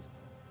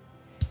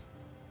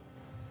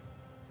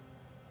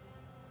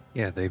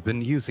 Yeah, they've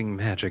been using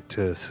magic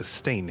to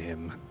sustain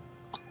him.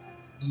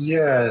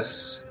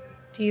 Yes.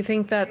 Do you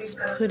think that's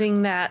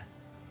putting that?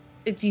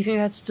 Do you think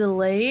that's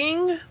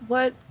delaying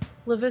what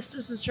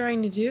Levistus is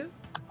trying to do?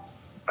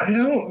 I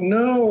don't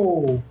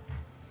know.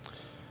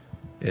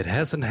 It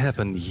hasn't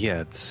happened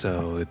yet,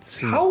 so it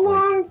seems How like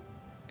long?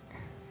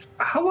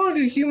 How long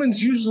do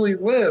humans usually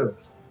live?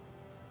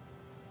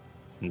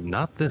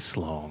 not this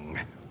long.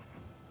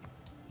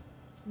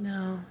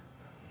 No.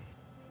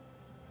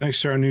 Thanks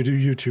to our new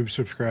YouTube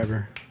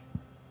subscriber.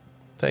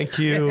 Thank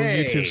you,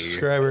 Hey. YouTube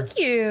subscriber. Thank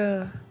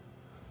you.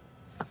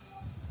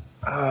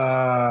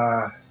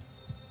 I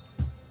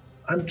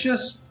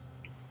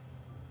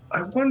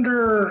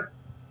wonder.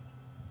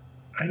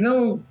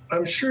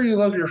 I'm sure you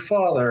love your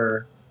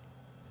father.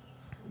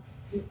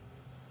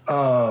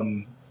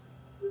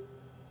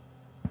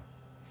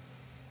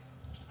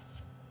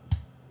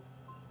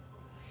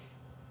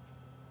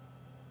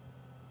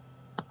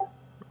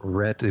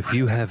 Rhett, if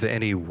you have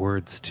any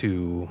words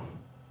to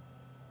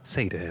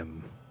say to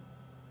him,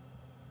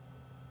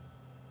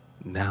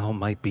 now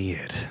might be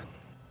it.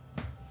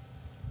 I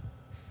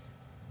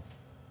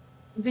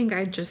think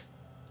I'd just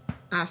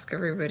ask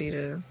everybody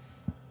to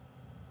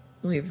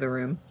leave the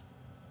room.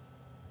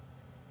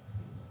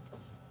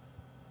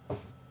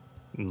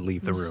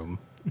 Leave the room.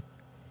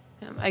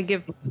 I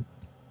give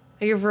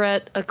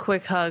Rhett a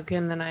quick hug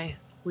and then I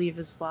leave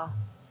as well.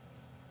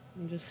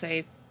 And just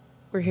say,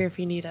 "We're here if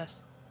you need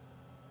us."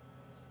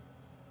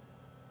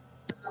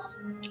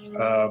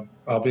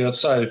 I'll be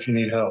outside if you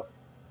need help.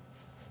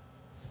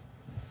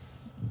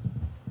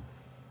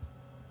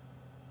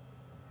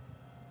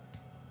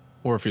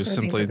 Or if he So I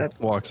think simply that's-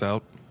 walks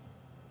out.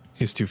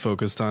 He's too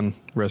focused on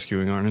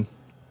rescuing Arnynn.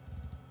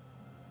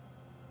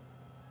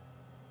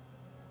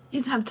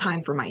 have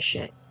time for my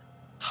shit.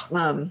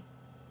 But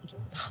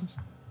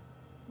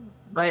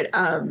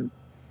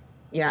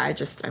yeah, I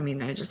just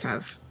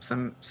have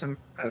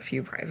a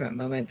few private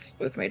moments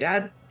with my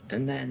dad,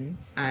 and then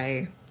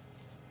I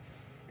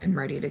am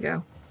ready to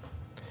go.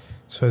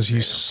 So as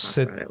you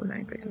sit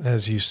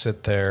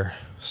there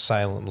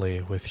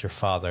silently with your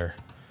father,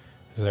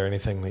 is there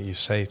anything that you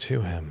say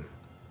to him,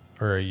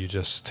 or are you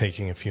just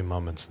taking a few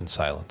moments in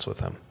silence with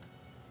him?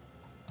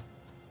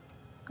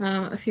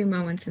 A few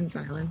moments in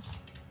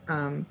silence,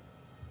 and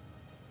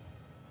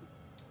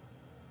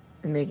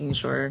making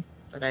sure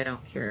that I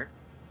don't hear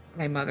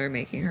my mother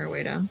making her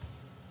way down.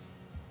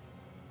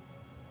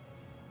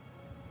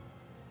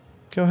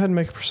 Go ahead and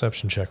make a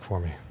perception check for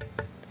me.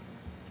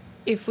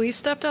 If we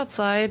stepped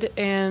outside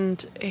and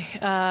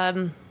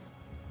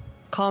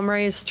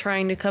Calmray is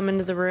trying to come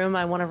into the room,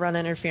 I want to run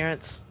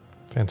interference.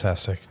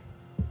 Fantastic.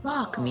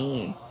 Fuck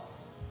me.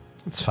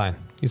 It's fine.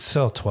 It's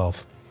still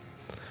 12.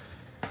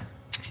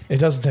 It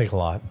doesn't take a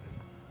lot.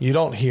 You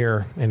don't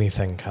hear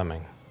anything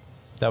coming.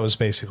 That was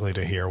basically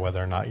to hear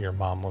whether or not your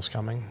mom was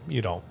coming.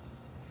 You don't.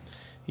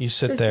 You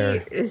sit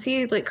there. Is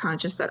he like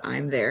conscious that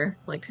I'm there?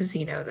 Like, does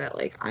he know that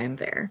like I'm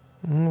there?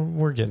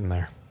 We're getting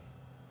there.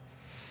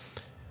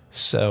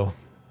 So,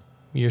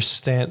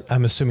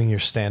 I'm assuming you're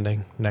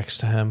standing next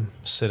to him,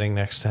 sitting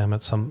next to him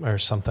at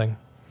something.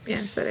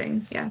 Yeah,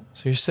 sitting. Yeah.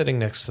 So you're sitting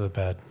next to the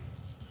bed.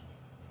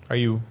 Are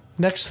you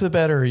next to the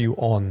bed or are you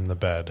on the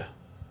bed?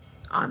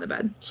 On the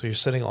bed. So you're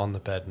sitting on the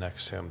bed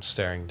next to him,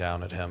 staring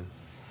down at him.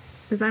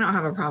 Because I don't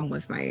have a problem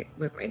with my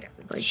dad.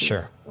 Like, sure.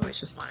 He's always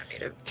just wanted me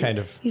to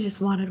He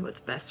just wanted what's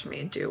best for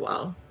me and do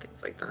well,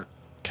 things like that.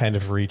 Kind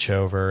of reach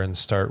over and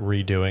start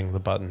redoing the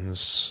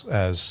buttons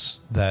as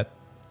that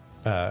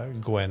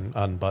Gwen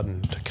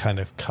unbuttoned to kind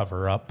of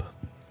cover up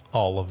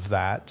all of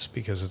that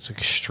because it's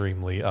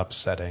extremely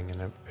upsetting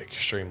and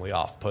extremely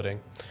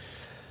off-putting.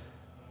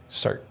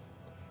 Start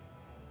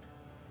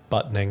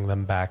buttoning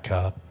them back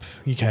up.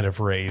 You kind of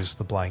raise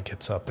the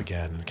blankets up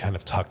again and kind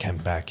of tuck him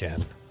back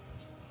in.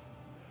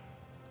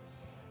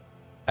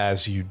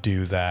 As you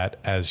do that,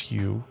 as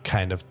you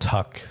kind of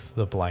tuck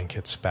the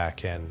blankets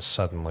back in,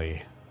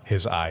 suddenly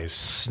his eyes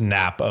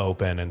snap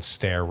open and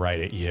stare right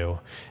at you,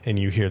 and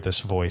you hear this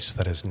voice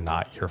that is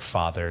not your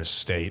father's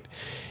state.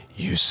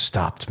 You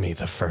stopped me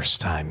the first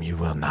time. You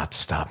will not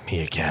stop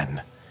me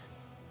again.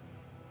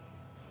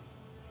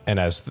 And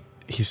as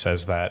he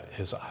says that,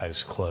 his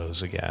eyes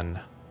close again,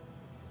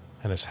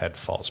 and his head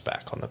falls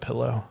back on the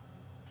pillow.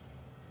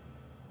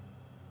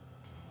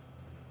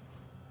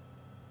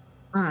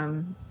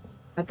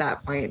 At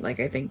that point, like,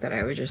 I think that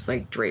I would just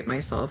like drape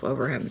myself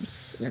over him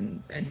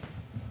and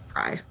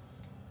cry.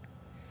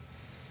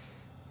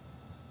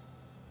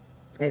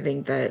 I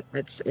think that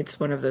it's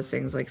one of those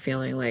things, like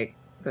feeling like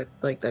that,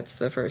 like that's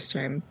the first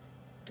time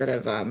instead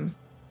of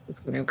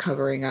just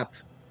covering up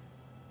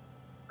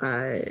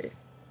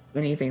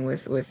anything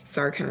with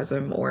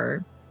sarcasm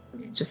or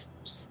just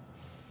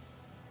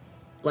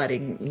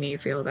letting me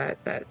feel that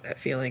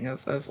feeling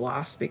of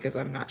loss because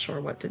I'm not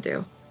sure what to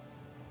do.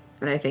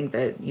 And I think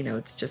that,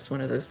 it's just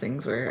one of those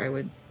things where I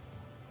would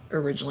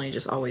originally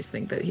just always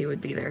think that he would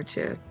be there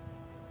to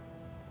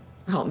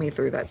help me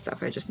through that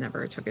stuff. I just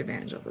never took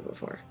advantage of it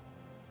before.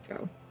 So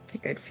I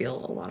think I'd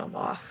feel a lot of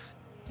loss,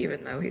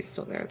 even though he's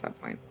still there at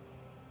that point.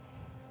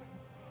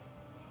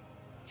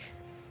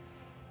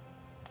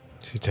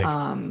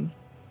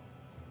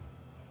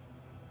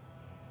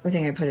 I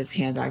think I put his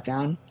hand back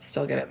down,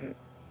 still get him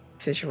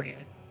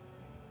situated.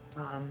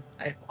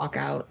 I walk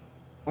out.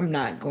 I'm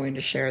not going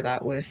to share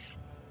that with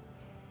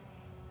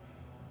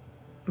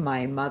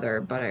my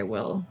mother, but I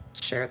will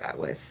share that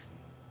with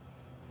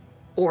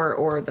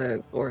or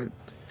the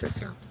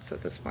servants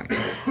at this point.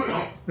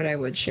 But I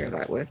would share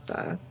that with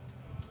the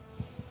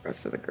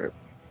rest of the group.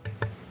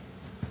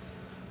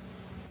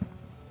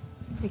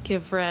 I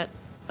give Rhett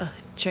a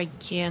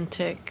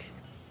gigantic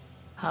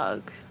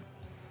hug.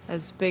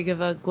 As big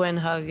of a Gwen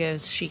hug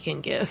as she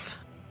can give.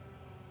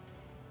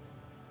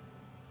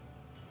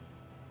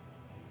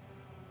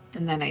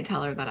 And then I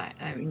tell her that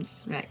I'm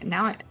just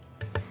now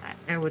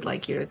I would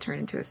like you to turn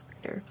into a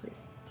spider,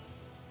 please.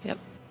 Yep.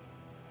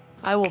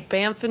 I will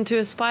bamf into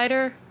a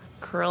spider,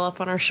 curl up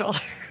on her shoulder.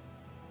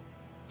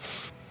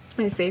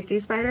 My safety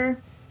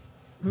spider?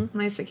 Mm-hmm.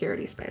 My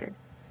security spider.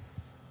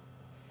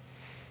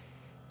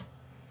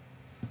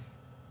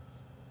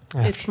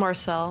 It's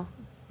Marcel.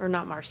 Or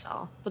not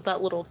Marcel, but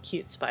that little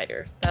cute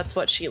spider. That's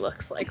what she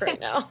looks like right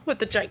now with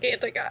the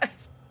gigantic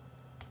eyes.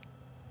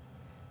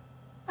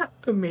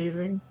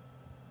 Amazing.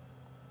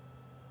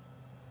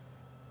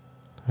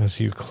 As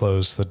you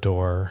close the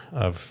door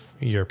of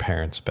your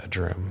parents'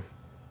 bedroom,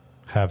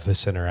 have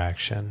this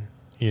interaction,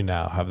 you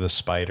now have the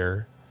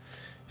spider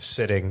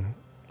sitting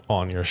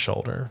on your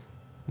shoulder.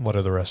 What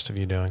are the rest of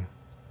you doing?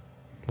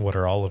 What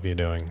are all of you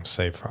doing,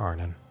 save for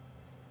Arnynn?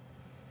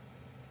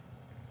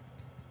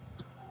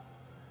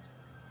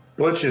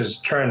 Butch is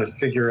trying to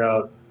figure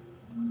out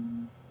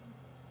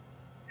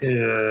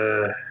in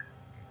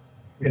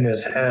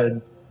his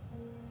head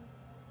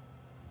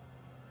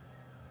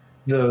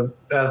the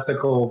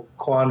ethical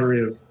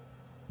quandary of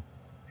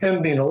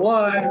him being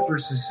alive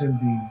versus him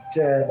being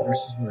dead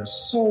versus where his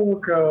soul will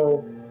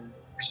go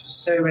versus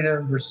saving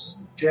him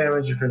versus the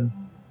damage of him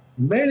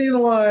remaining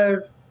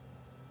alive.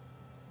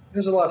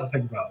 There's a lot to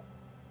think about.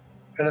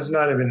 And it's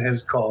not even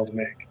his call to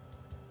make.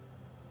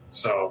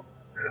 So,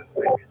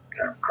 maybe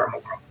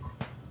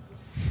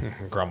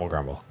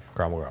grumble.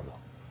 Grumble.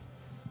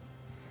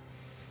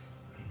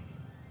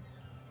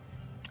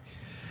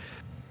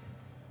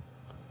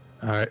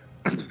 All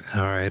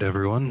right,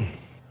 everyone.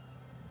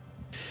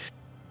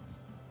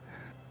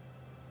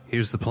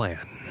 Here's the plan.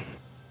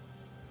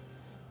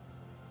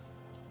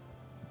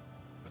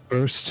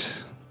 First,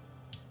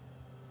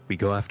 we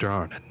go after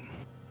Arnynn.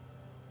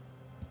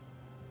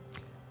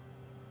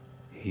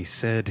 He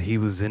said he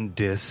was in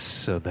Dis,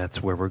 so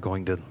that's where we're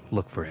going to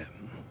look for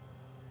him.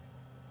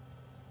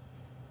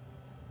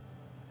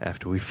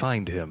 After we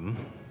find him,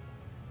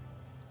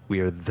 we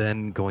are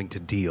then going to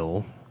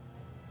deal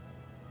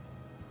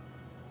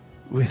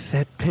with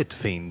that pit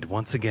fiend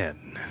once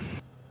again.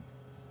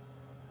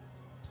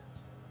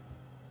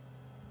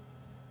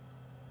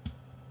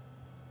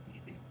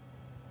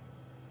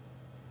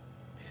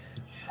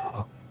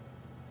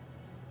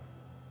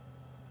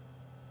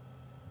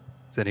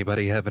 Does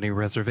anybody have any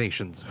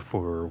reservations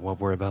for what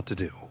we're about to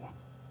do?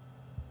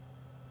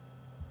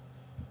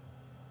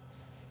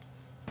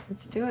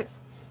 Let's do it.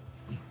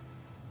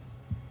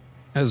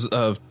 As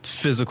a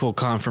physical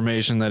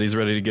confirmation that he's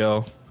ready to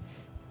go,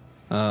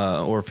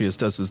 Orpheus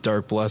does his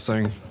dark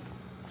blessing,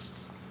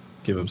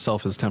 give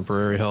himself his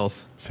temporary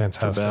health.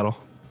 Fantastic. For battle.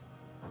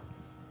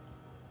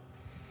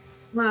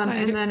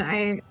 And then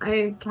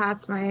I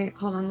cast my,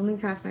 hold on, let me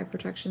cast my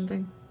protection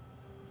thing.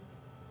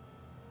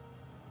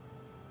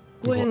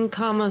 When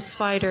Kama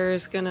Spider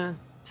is gonna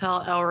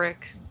tell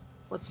Elric,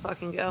 let's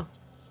fucking go.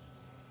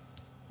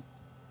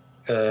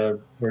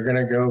 We're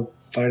gonna go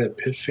fight a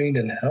pit fiend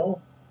in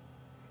hell?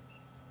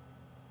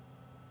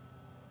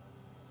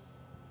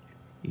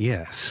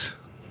 Yes.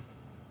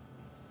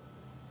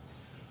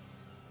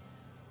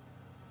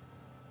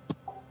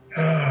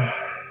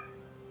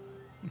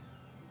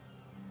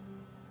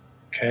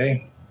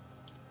 Okay.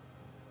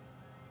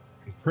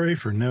 Pray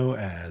for no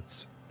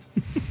ads.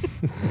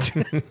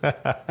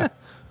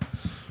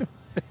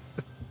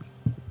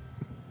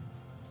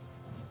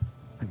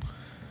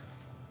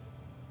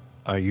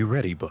 Are you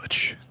ready,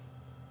 Butch?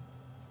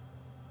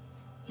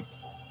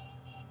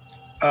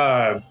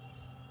 I'm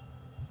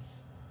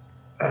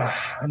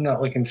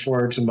not looking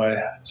forward to my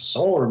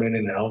soul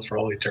remaining in hell for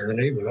all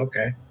eternity, but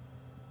okay.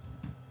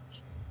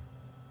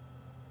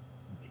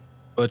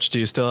 Butch, do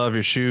you still have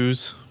your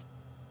shoes?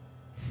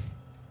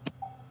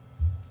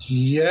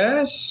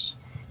 Yes.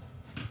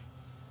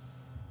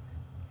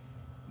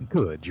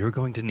 Good, you're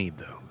going to need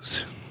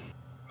those.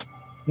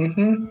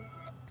 Mm-hmm.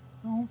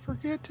 Don't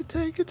forget to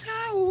take a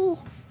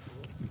towel.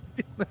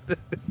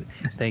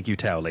 Thank you,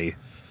 Towley.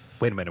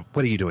 Wait a minute,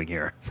 what are you doing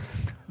here?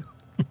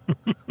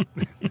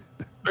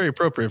 Very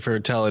appropriate for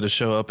Tally to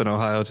show up in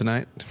Ohio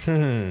tonight.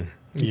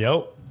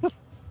 Yep.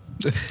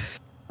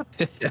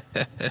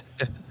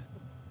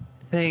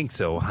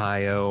 Thanks,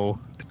 Ohio.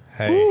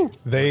 Hey,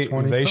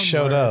 they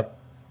showed up.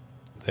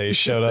 They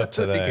showed up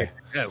today.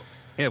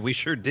 Yeah, we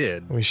sure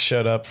did. We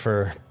showed up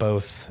for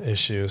both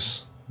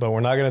issues. But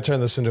we're not going to turn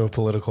this into a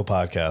political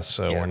podcast,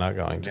 so we're not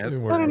going to. I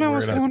don't know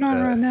what's going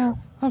on right now.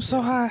 I'm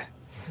so high.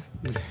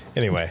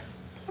 Anyway.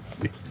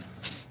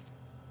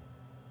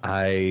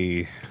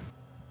 I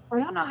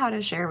don't know how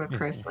to share with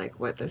Chris like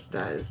what this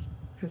does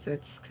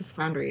because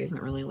Foundry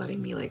isn't really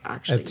letting me like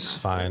actually. It's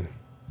fine.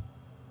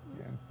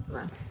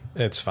 Yeah.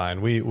 It's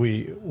fine.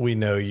 We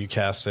know you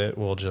cast it.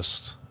 We'll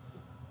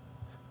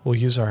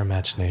use our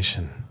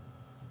imagination.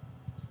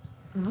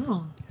 Oh.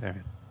 All right.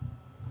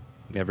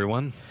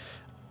 Everyone,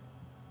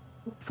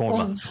 form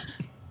up.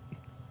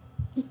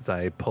 As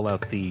I pull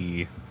out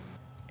the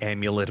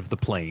amulet of the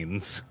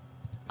plains.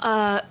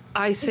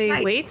 I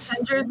say wait.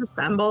 Avengers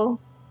assemble.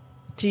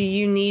 Do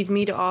you need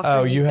me to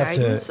offer you have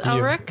guidance, to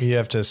Elric? you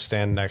have to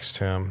stand next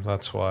to him.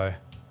 That's why.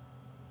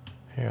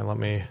 Here, let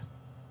me.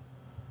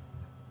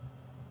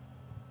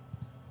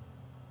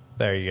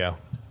 There you go.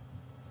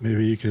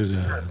 Maybe you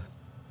could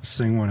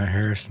sing one of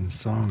Harrison's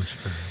songs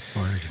for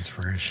Bardic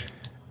Inspiration.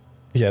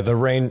 Yeah, the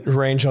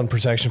range on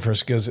protection for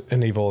Good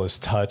and Evil is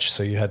touch,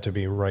 so you had to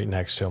be right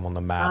next to him on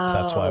the map.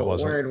 That's why it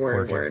wasn't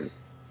working.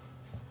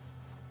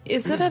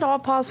 Is it at all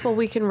possible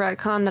we can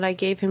retcon that I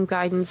gave him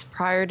guidance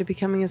prior to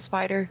becoming a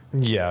spider?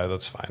 Yeah,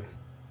 that's fine.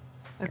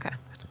 Okay.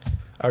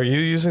 Are you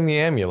using the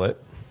amulet?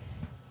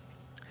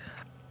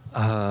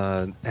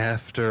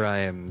 After I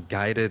am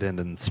guided and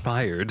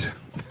inspired.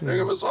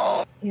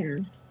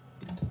 Here.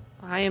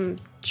 I am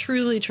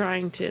truly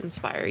trying to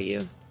inspire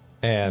you.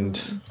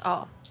 And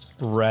Oh.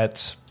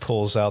 Rhett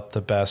pulls out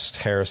the best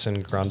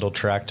Harrison Grundle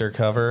tractor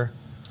cover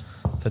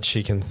that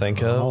she can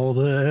think of. All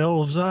the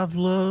elves I've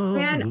loved.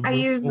 And I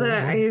use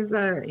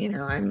the you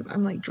know,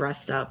 I'm like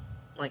dressed up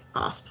like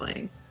boss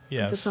playing.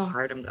 Yes. That's how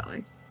hard I'm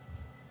going.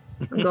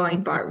 I'm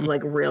going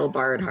like real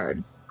bard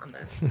hard on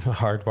this.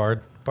 Hard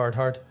bard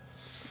hard.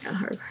 Yeah,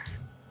 hard.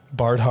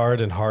 Bard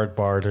hard and hard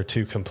bard are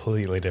two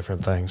completely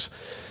different things.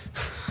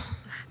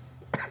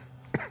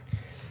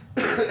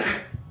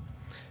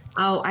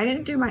 Oh, I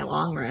didn't do my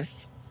long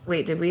rest.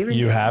 Wait, did we even?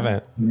 You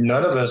haven't.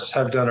 None of us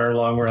have done our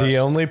long rest. The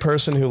only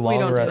person who We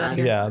don't do that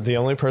here. the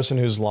only person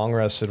who's long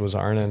rested was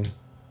Arnynn.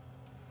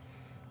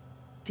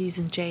 He's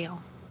in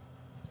jail.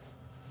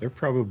 They're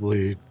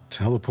probably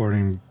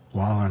teleporting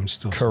while I'm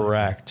still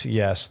Correct.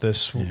 Yes.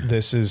 This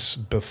is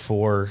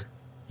before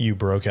you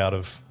broke out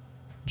of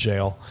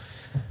jail.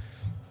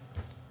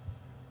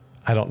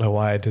 I don't know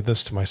why I did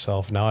this to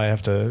myself. Now I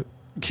have to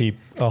keep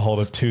a hold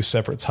of two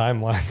separate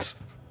timelines.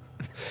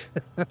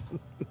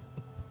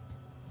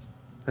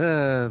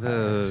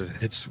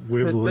 It's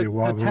wibbly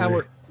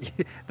wobbly.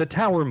 The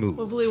tower moves.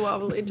 Wibbly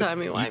wobbly,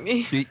 timey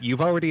wimey.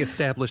 You've already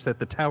established that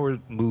the tower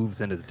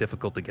moves and is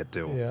difficult to get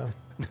to. Yeah.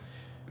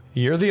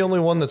 You're the only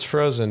one that's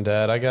frozen,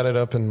 Dad. I got it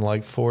up in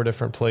like 4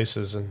 different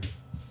places, and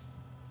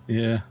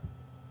Yeah.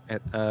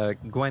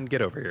 Gwen,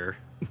 get over here.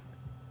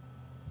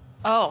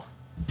 Oh,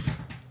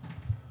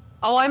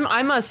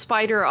 I'm a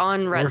spider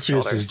on Red's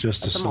Morpheus shoulder. is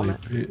just at the asleep.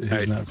 moment.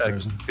 He's not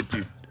frozen. Could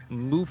you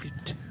move your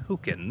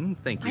token?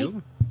 Thank you.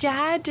 My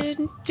dad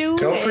didn't do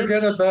it. Don't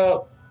forget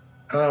about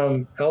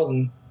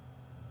Elton.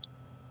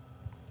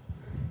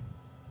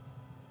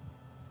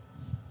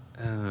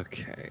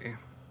 Okay.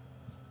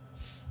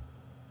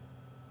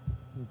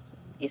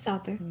 He's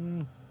out there.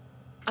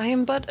 I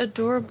am but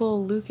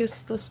adorable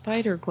Lucas the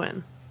Spider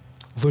Gwen.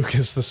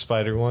 Lucas the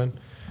Spider one.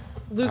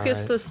 Lucas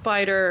right. the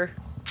Spider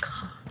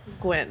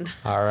Gwen.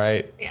 All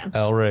right. Yeah.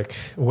 Elric,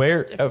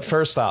 where,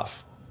 first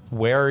off,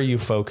 where are you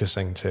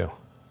focusing to?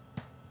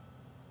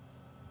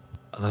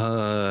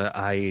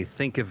 I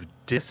think of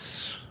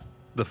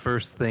the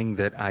first thing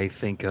that I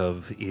think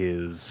of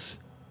is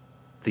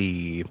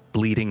the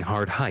Bleeding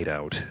Heart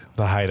hideout.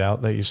 The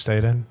hideout that you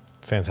stayed in?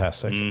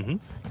 Fantastic. Mm-hmm.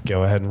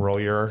 Go ahead and roll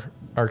your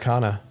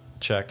Arcana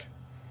check.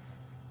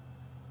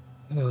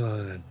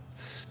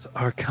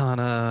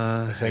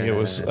 Arcana. I think it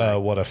was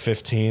a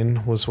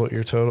 15 was what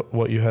your total,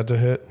 what you had to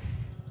hit.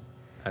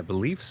 I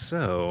believe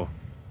so.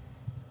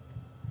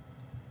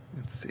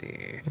 Let's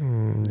see.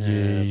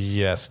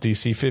 Yes,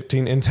 DC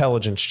 15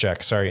 intelligence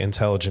check. Sorry,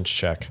 intelligence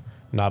check,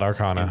 not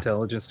Arcana.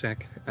 Intelligence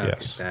check. Okay,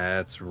 Yes.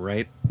 That's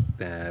right.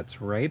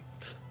 That's right.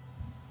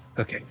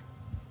 Okay.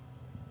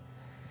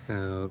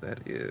 So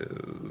that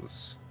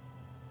is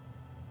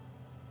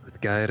with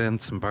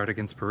guidance and bardic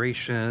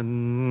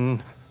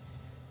inspiration.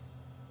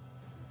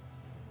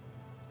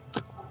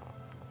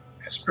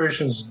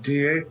 Inspiration's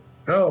D8.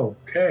 Oh,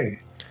 okay.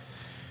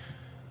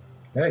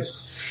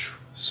 Nice.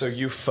 So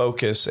you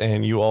focus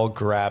and you all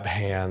grab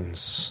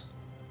hands.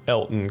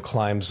 Elton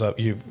climbs up.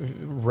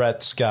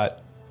 Rhett's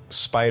got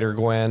Spider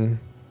Gwen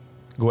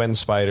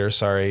Spider.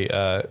 Sorry,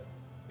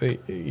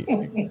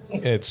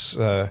 it's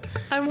I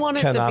want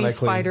it to be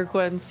Spider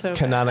Gwen so bad.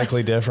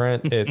 canonically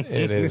different.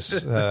 It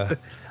is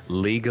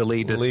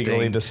Legally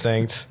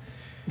distinct.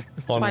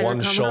 On Spider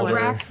one coming shoulder.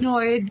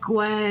 Arachnoid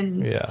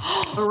Gwen. Yeah.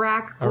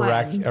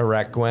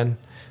 Iraq Gwen.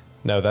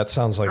 No, that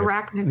sounds like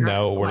Arachnogwen.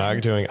 no. We're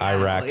not doing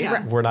Iraq.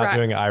 yeah. We're not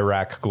doing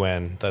Iraq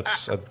Gwen.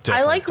 That's a different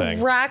I like thing.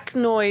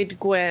 Rachnoid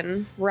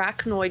Gwen.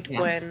 Rachnoid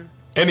Gwen.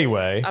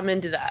 Anyway, I'm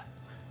into that.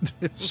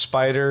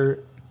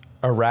 Spider,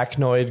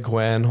 Arachnoid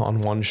Gwen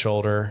on one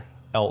shoulder,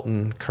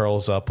 Elton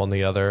curls up on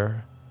the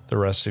other. The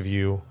rest of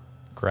you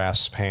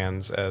grasp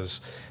hands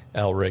as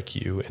Elric,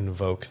 you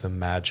invoke the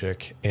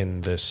magic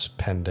in this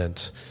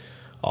pendant.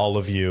 All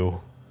of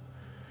you,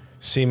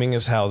 seeming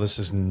as how this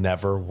has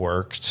never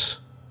worked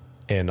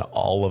in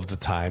all of the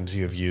times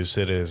you have used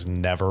it, it has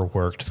never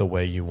worked the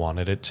way you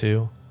wanted it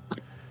to.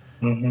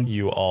 Mm-hmm.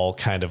 You all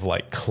kind of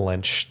like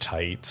clench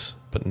tight,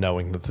 but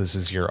knowing that this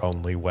is your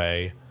only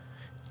way,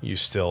 you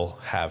still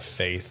have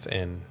faith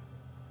in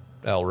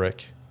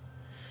Elric.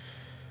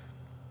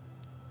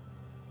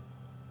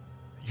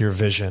 Your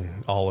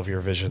vision, all of your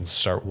visions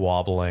start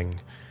wobbling.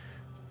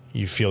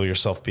 You feel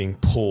yourself being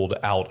pulled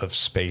out of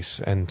space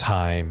and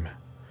time.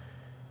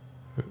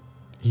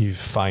 You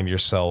find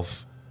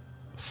yourself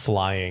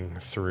flying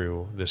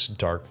through this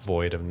dark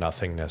void of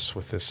nothingness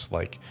with this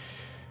like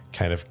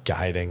kind of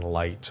guiding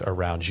light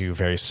around you,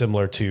 very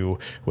similar to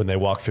when they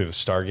walk through the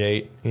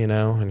Stargate, you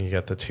know, and you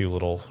got the two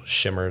little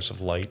shimmers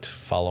of light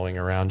following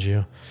around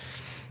you.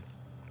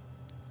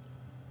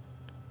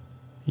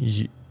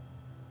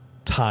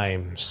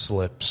 Time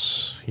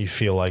slips. You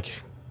feel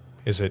like,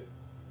 is it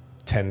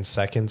 10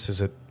 seconds? Is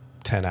it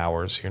 10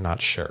 hours? You're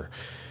not sure.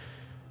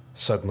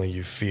 Suddenly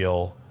you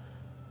feel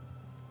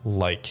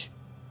like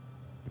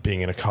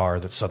being in a car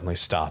that suddenly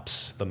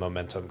stops, the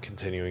momentum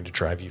continuing to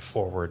drive you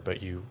forward, but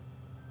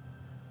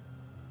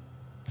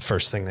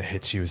first thing that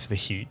hits you is the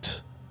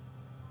heat,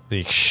 the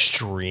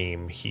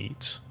extreme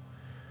heat.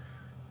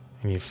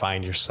 And you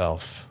find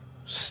yourself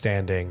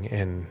standing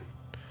in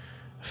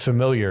a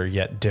familiar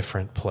yet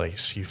different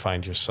place. You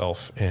find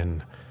yourself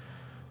in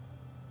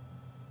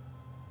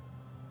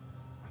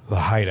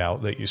the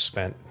hideout that you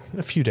spent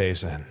a few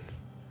days in,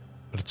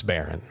 but it's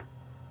barren.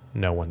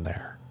 No one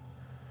there.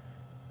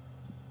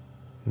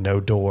 No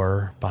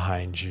door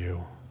behind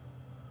you.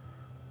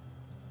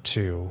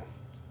 to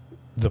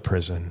the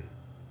prison.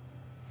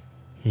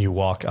 You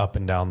walk up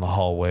and down the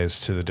hallways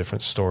to the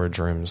different storage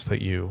rooms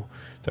that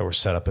were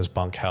set up as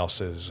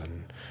bunkhouses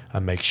and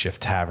a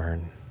makeshift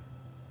tavern.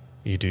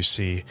 You do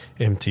see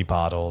empty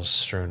bottles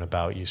strewn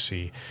about. You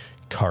see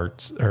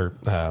crates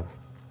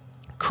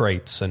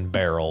and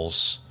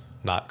barrels,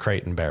 not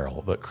crate and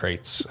barrel, but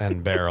crates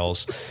and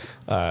barrels.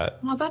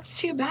 Well, that's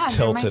too bad.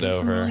 Tilted there might be over.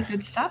 Some really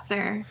good stuff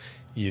there.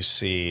 You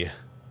see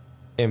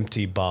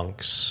empty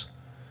bunks,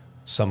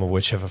 some of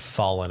which have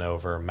fallen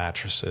over,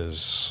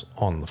 mattresses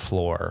on the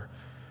floor.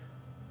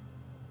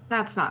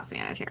 That's not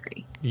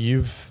sanitary.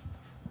 You've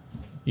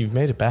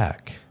made it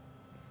back.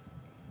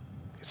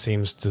 It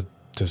seems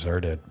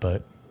deserted,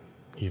 but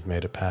you've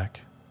made it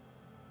back.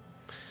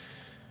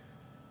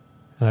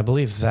 And I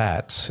believe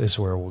that is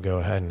where we'll go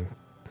ahead and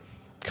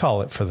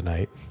call it for the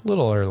night. A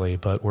little early,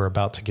 but we're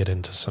about to get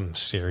into some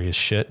serious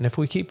shit. And if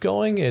we keep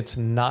going, it's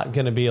not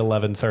going to be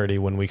 11:30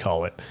 when we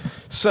call it.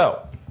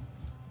 So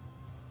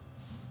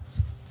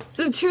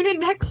tune in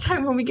next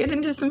time when we get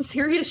into some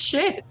serious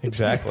shit.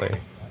 Exactly.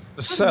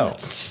 So,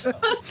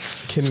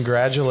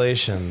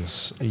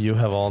 congratulations. You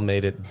have all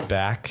made it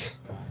back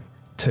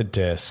to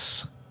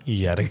Dis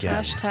yet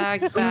again.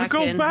 Hashtag back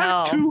in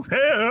hell. to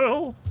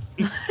hell.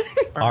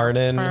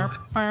 Arnynn.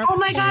 Oh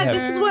my god,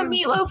 this is what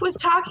Meatloaf was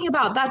talking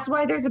about. That's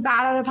why there's a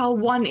Bat Out of Hell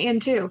 1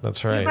 and 2.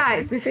 That's right. You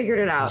guys, we figured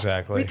it out.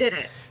 Exactly. We did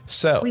it.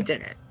 So, We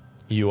did it.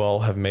 you all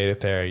have made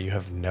it there. You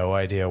have no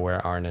idea where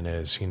Arnynn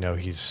is. You know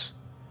he's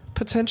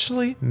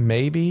potentially,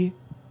 maybe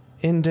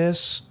in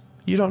Dis.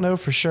 You don't know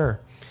for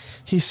sure.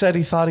 He said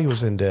he thought he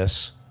was in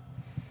Dis.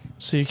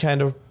 So you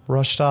kind of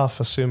rushed off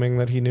assuming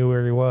that he knew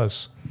where he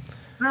was.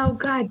 Oh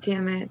god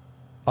damn it.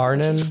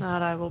 Arnynn,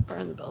 Not, I will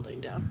burn the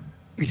building down.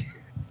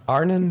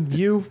 Arnynn,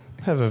 you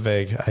have a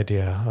vague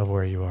idea of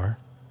where you are.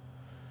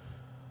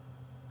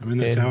 I'm in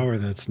the tower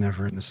that's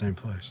never in the same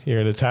place.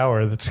 You're in a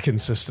tower that's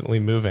consistently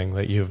moving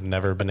that you've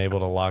never been able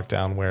to lock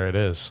down where it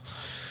is.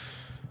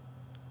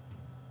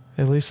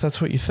 At least that's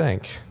what you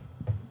think.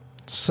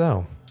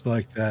 So, It's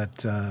like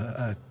that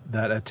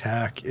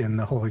attack in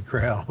the Holy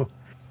Grail.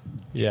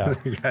 yeah.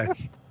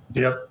 Guys.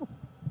 Yep.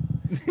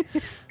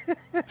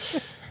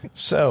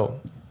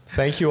 So,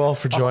 thank you all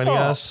for joining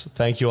us.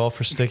 Thank you all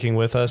for sticking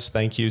with us.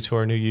 Thank you to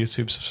our new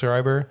YouTube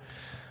subscriber.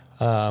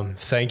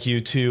 Thank you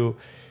to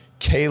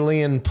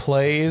Kalian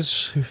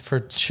Plays for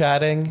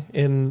chatting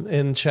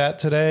in chat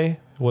today.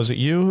 Was it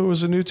you who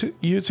was a new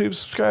YouTube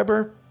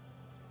subscriber?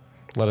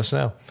 Let us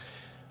know.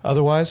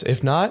 Otherwise,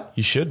 if not,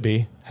 you should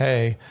be.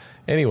 Hey.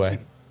 Anyway,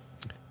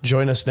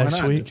 join us Why next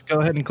not? week. Just go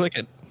ahead and click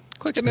it.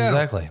 Click it now.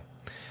 Exactly.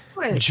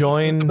 What? The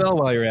Join bell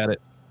while you're at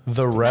it.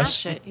 the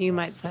rest. Smash it, you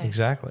might say.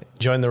 Exactly.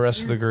 Join the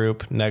rest of the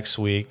group next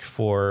week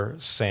for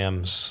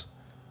Sam's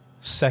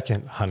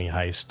second honey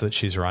heist that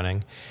she's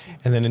running.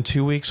 And then in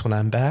 2 weeks when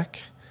I'm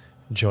back,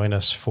 join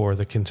us for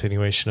the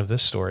continuation of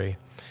this story.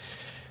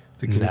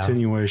 The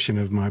continuation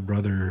of my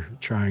brother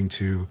trying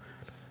to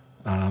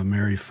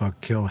marry, fuck,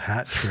 kill,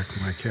 hat trick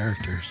my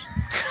characters.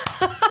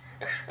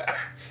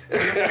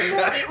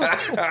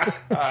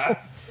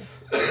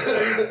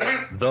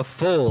 The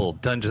full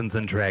Dungeons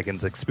and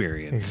Dragons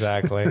experience.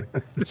 Exactly.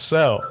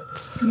 So,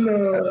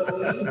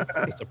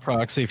 Just a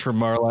proxy for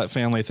Marlot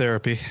family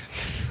therapy.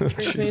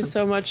 Brings me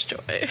so much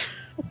joy.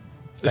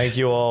 thank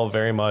you all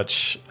very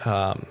much.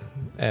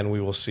 And we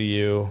will see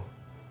you.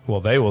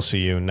 Well, they will see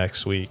you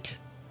next week.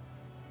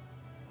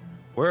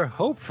 Where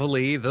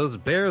hopefully those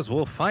bears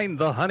will find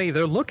the honey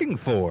they're looking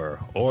for.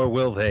 Or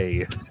will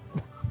they?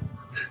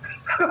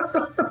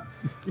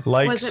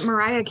 Was it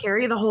Mariah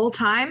Carey the whole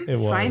time? It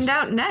was. Find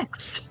out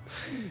next.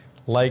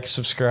 Like,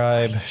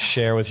 subscribe,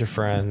 share with your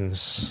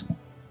friends,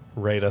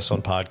 rate us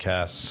on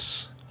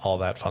podcasts, all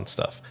that fun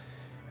stuff.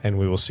 And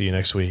we will see you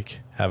next week.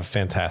 Have a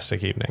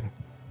fantastic evening.